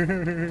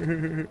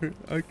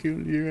 yeah, I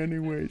killed you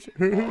anyways.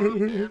 Armed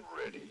and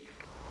ready.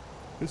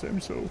 Because I'm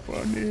so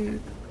funny.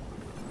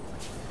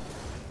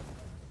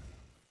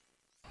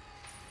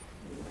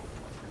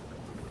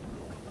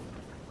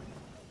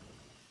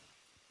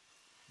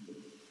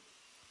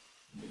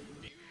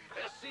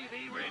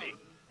 SCV ready.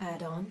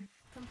 Add-on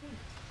complete.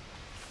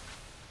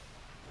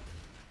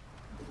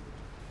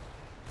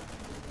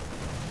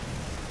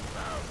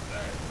 How's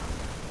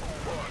that?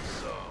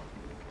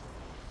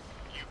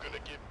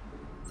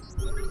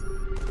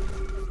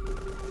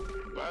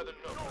 by the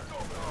numbers. Go,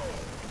 go, go!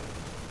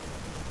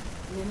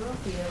 Mineral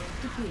field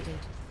depleted.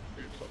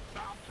 It's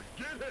about to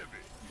get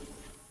heavy.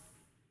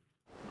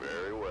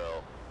 Very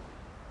well.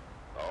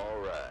 All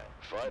right.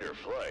 Fight or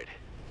flight?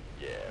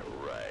 Yeah,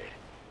 right.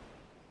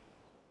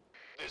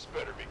 This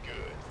better be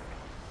good.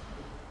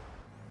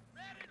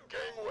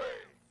 Gangway,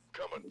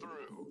 coming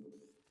through.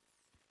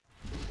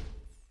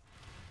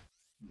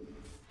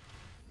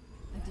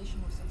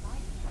 Additional supply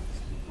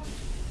depots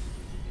required.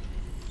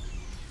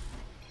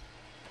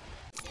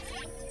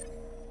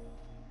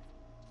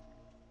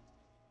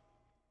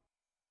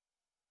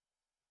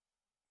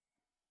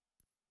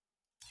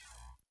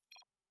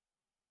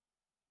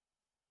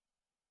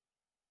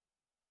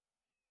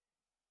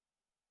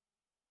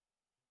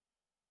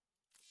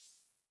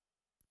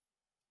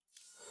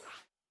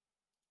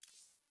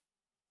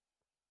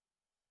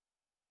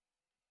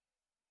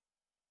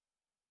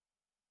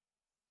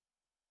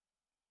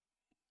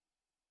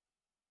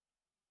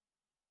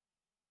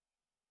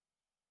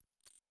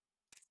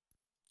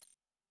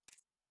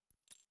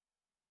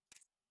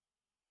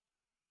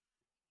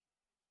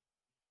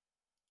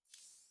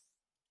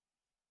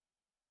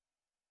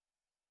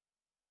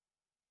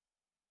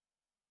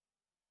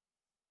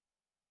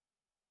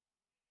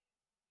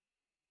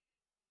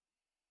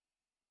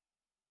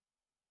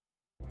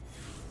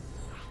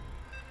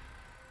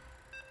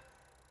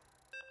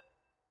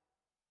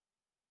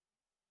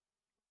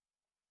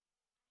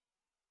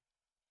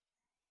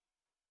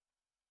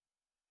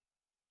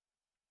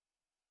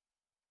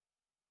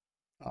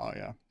 Oh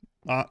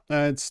yeah.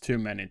 It's too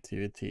many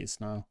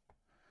TVTs now.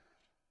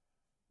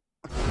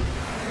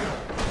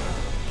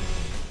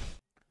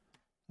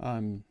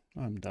 I'm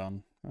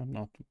done.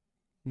 I'm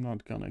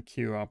not gonna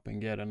queue up and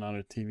get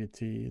another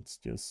TVT. It's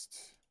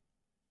just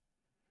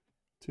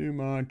too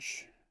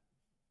much.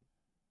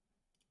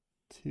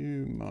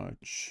 Too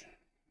much.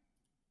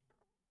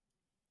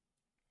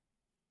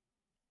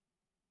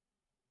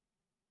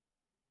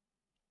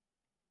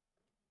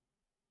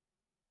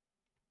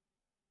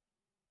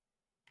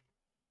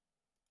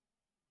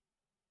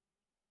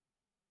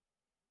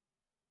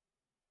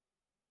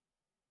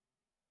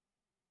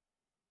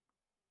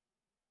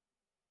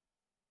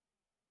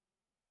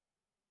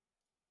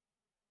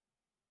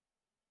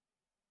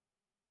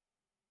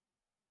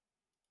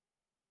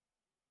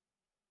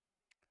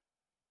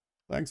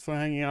 Thanks for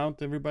hanging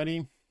out,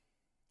 everybody.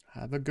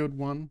 Have a good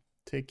one.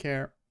 Take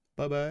care.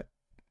 Bye-bye.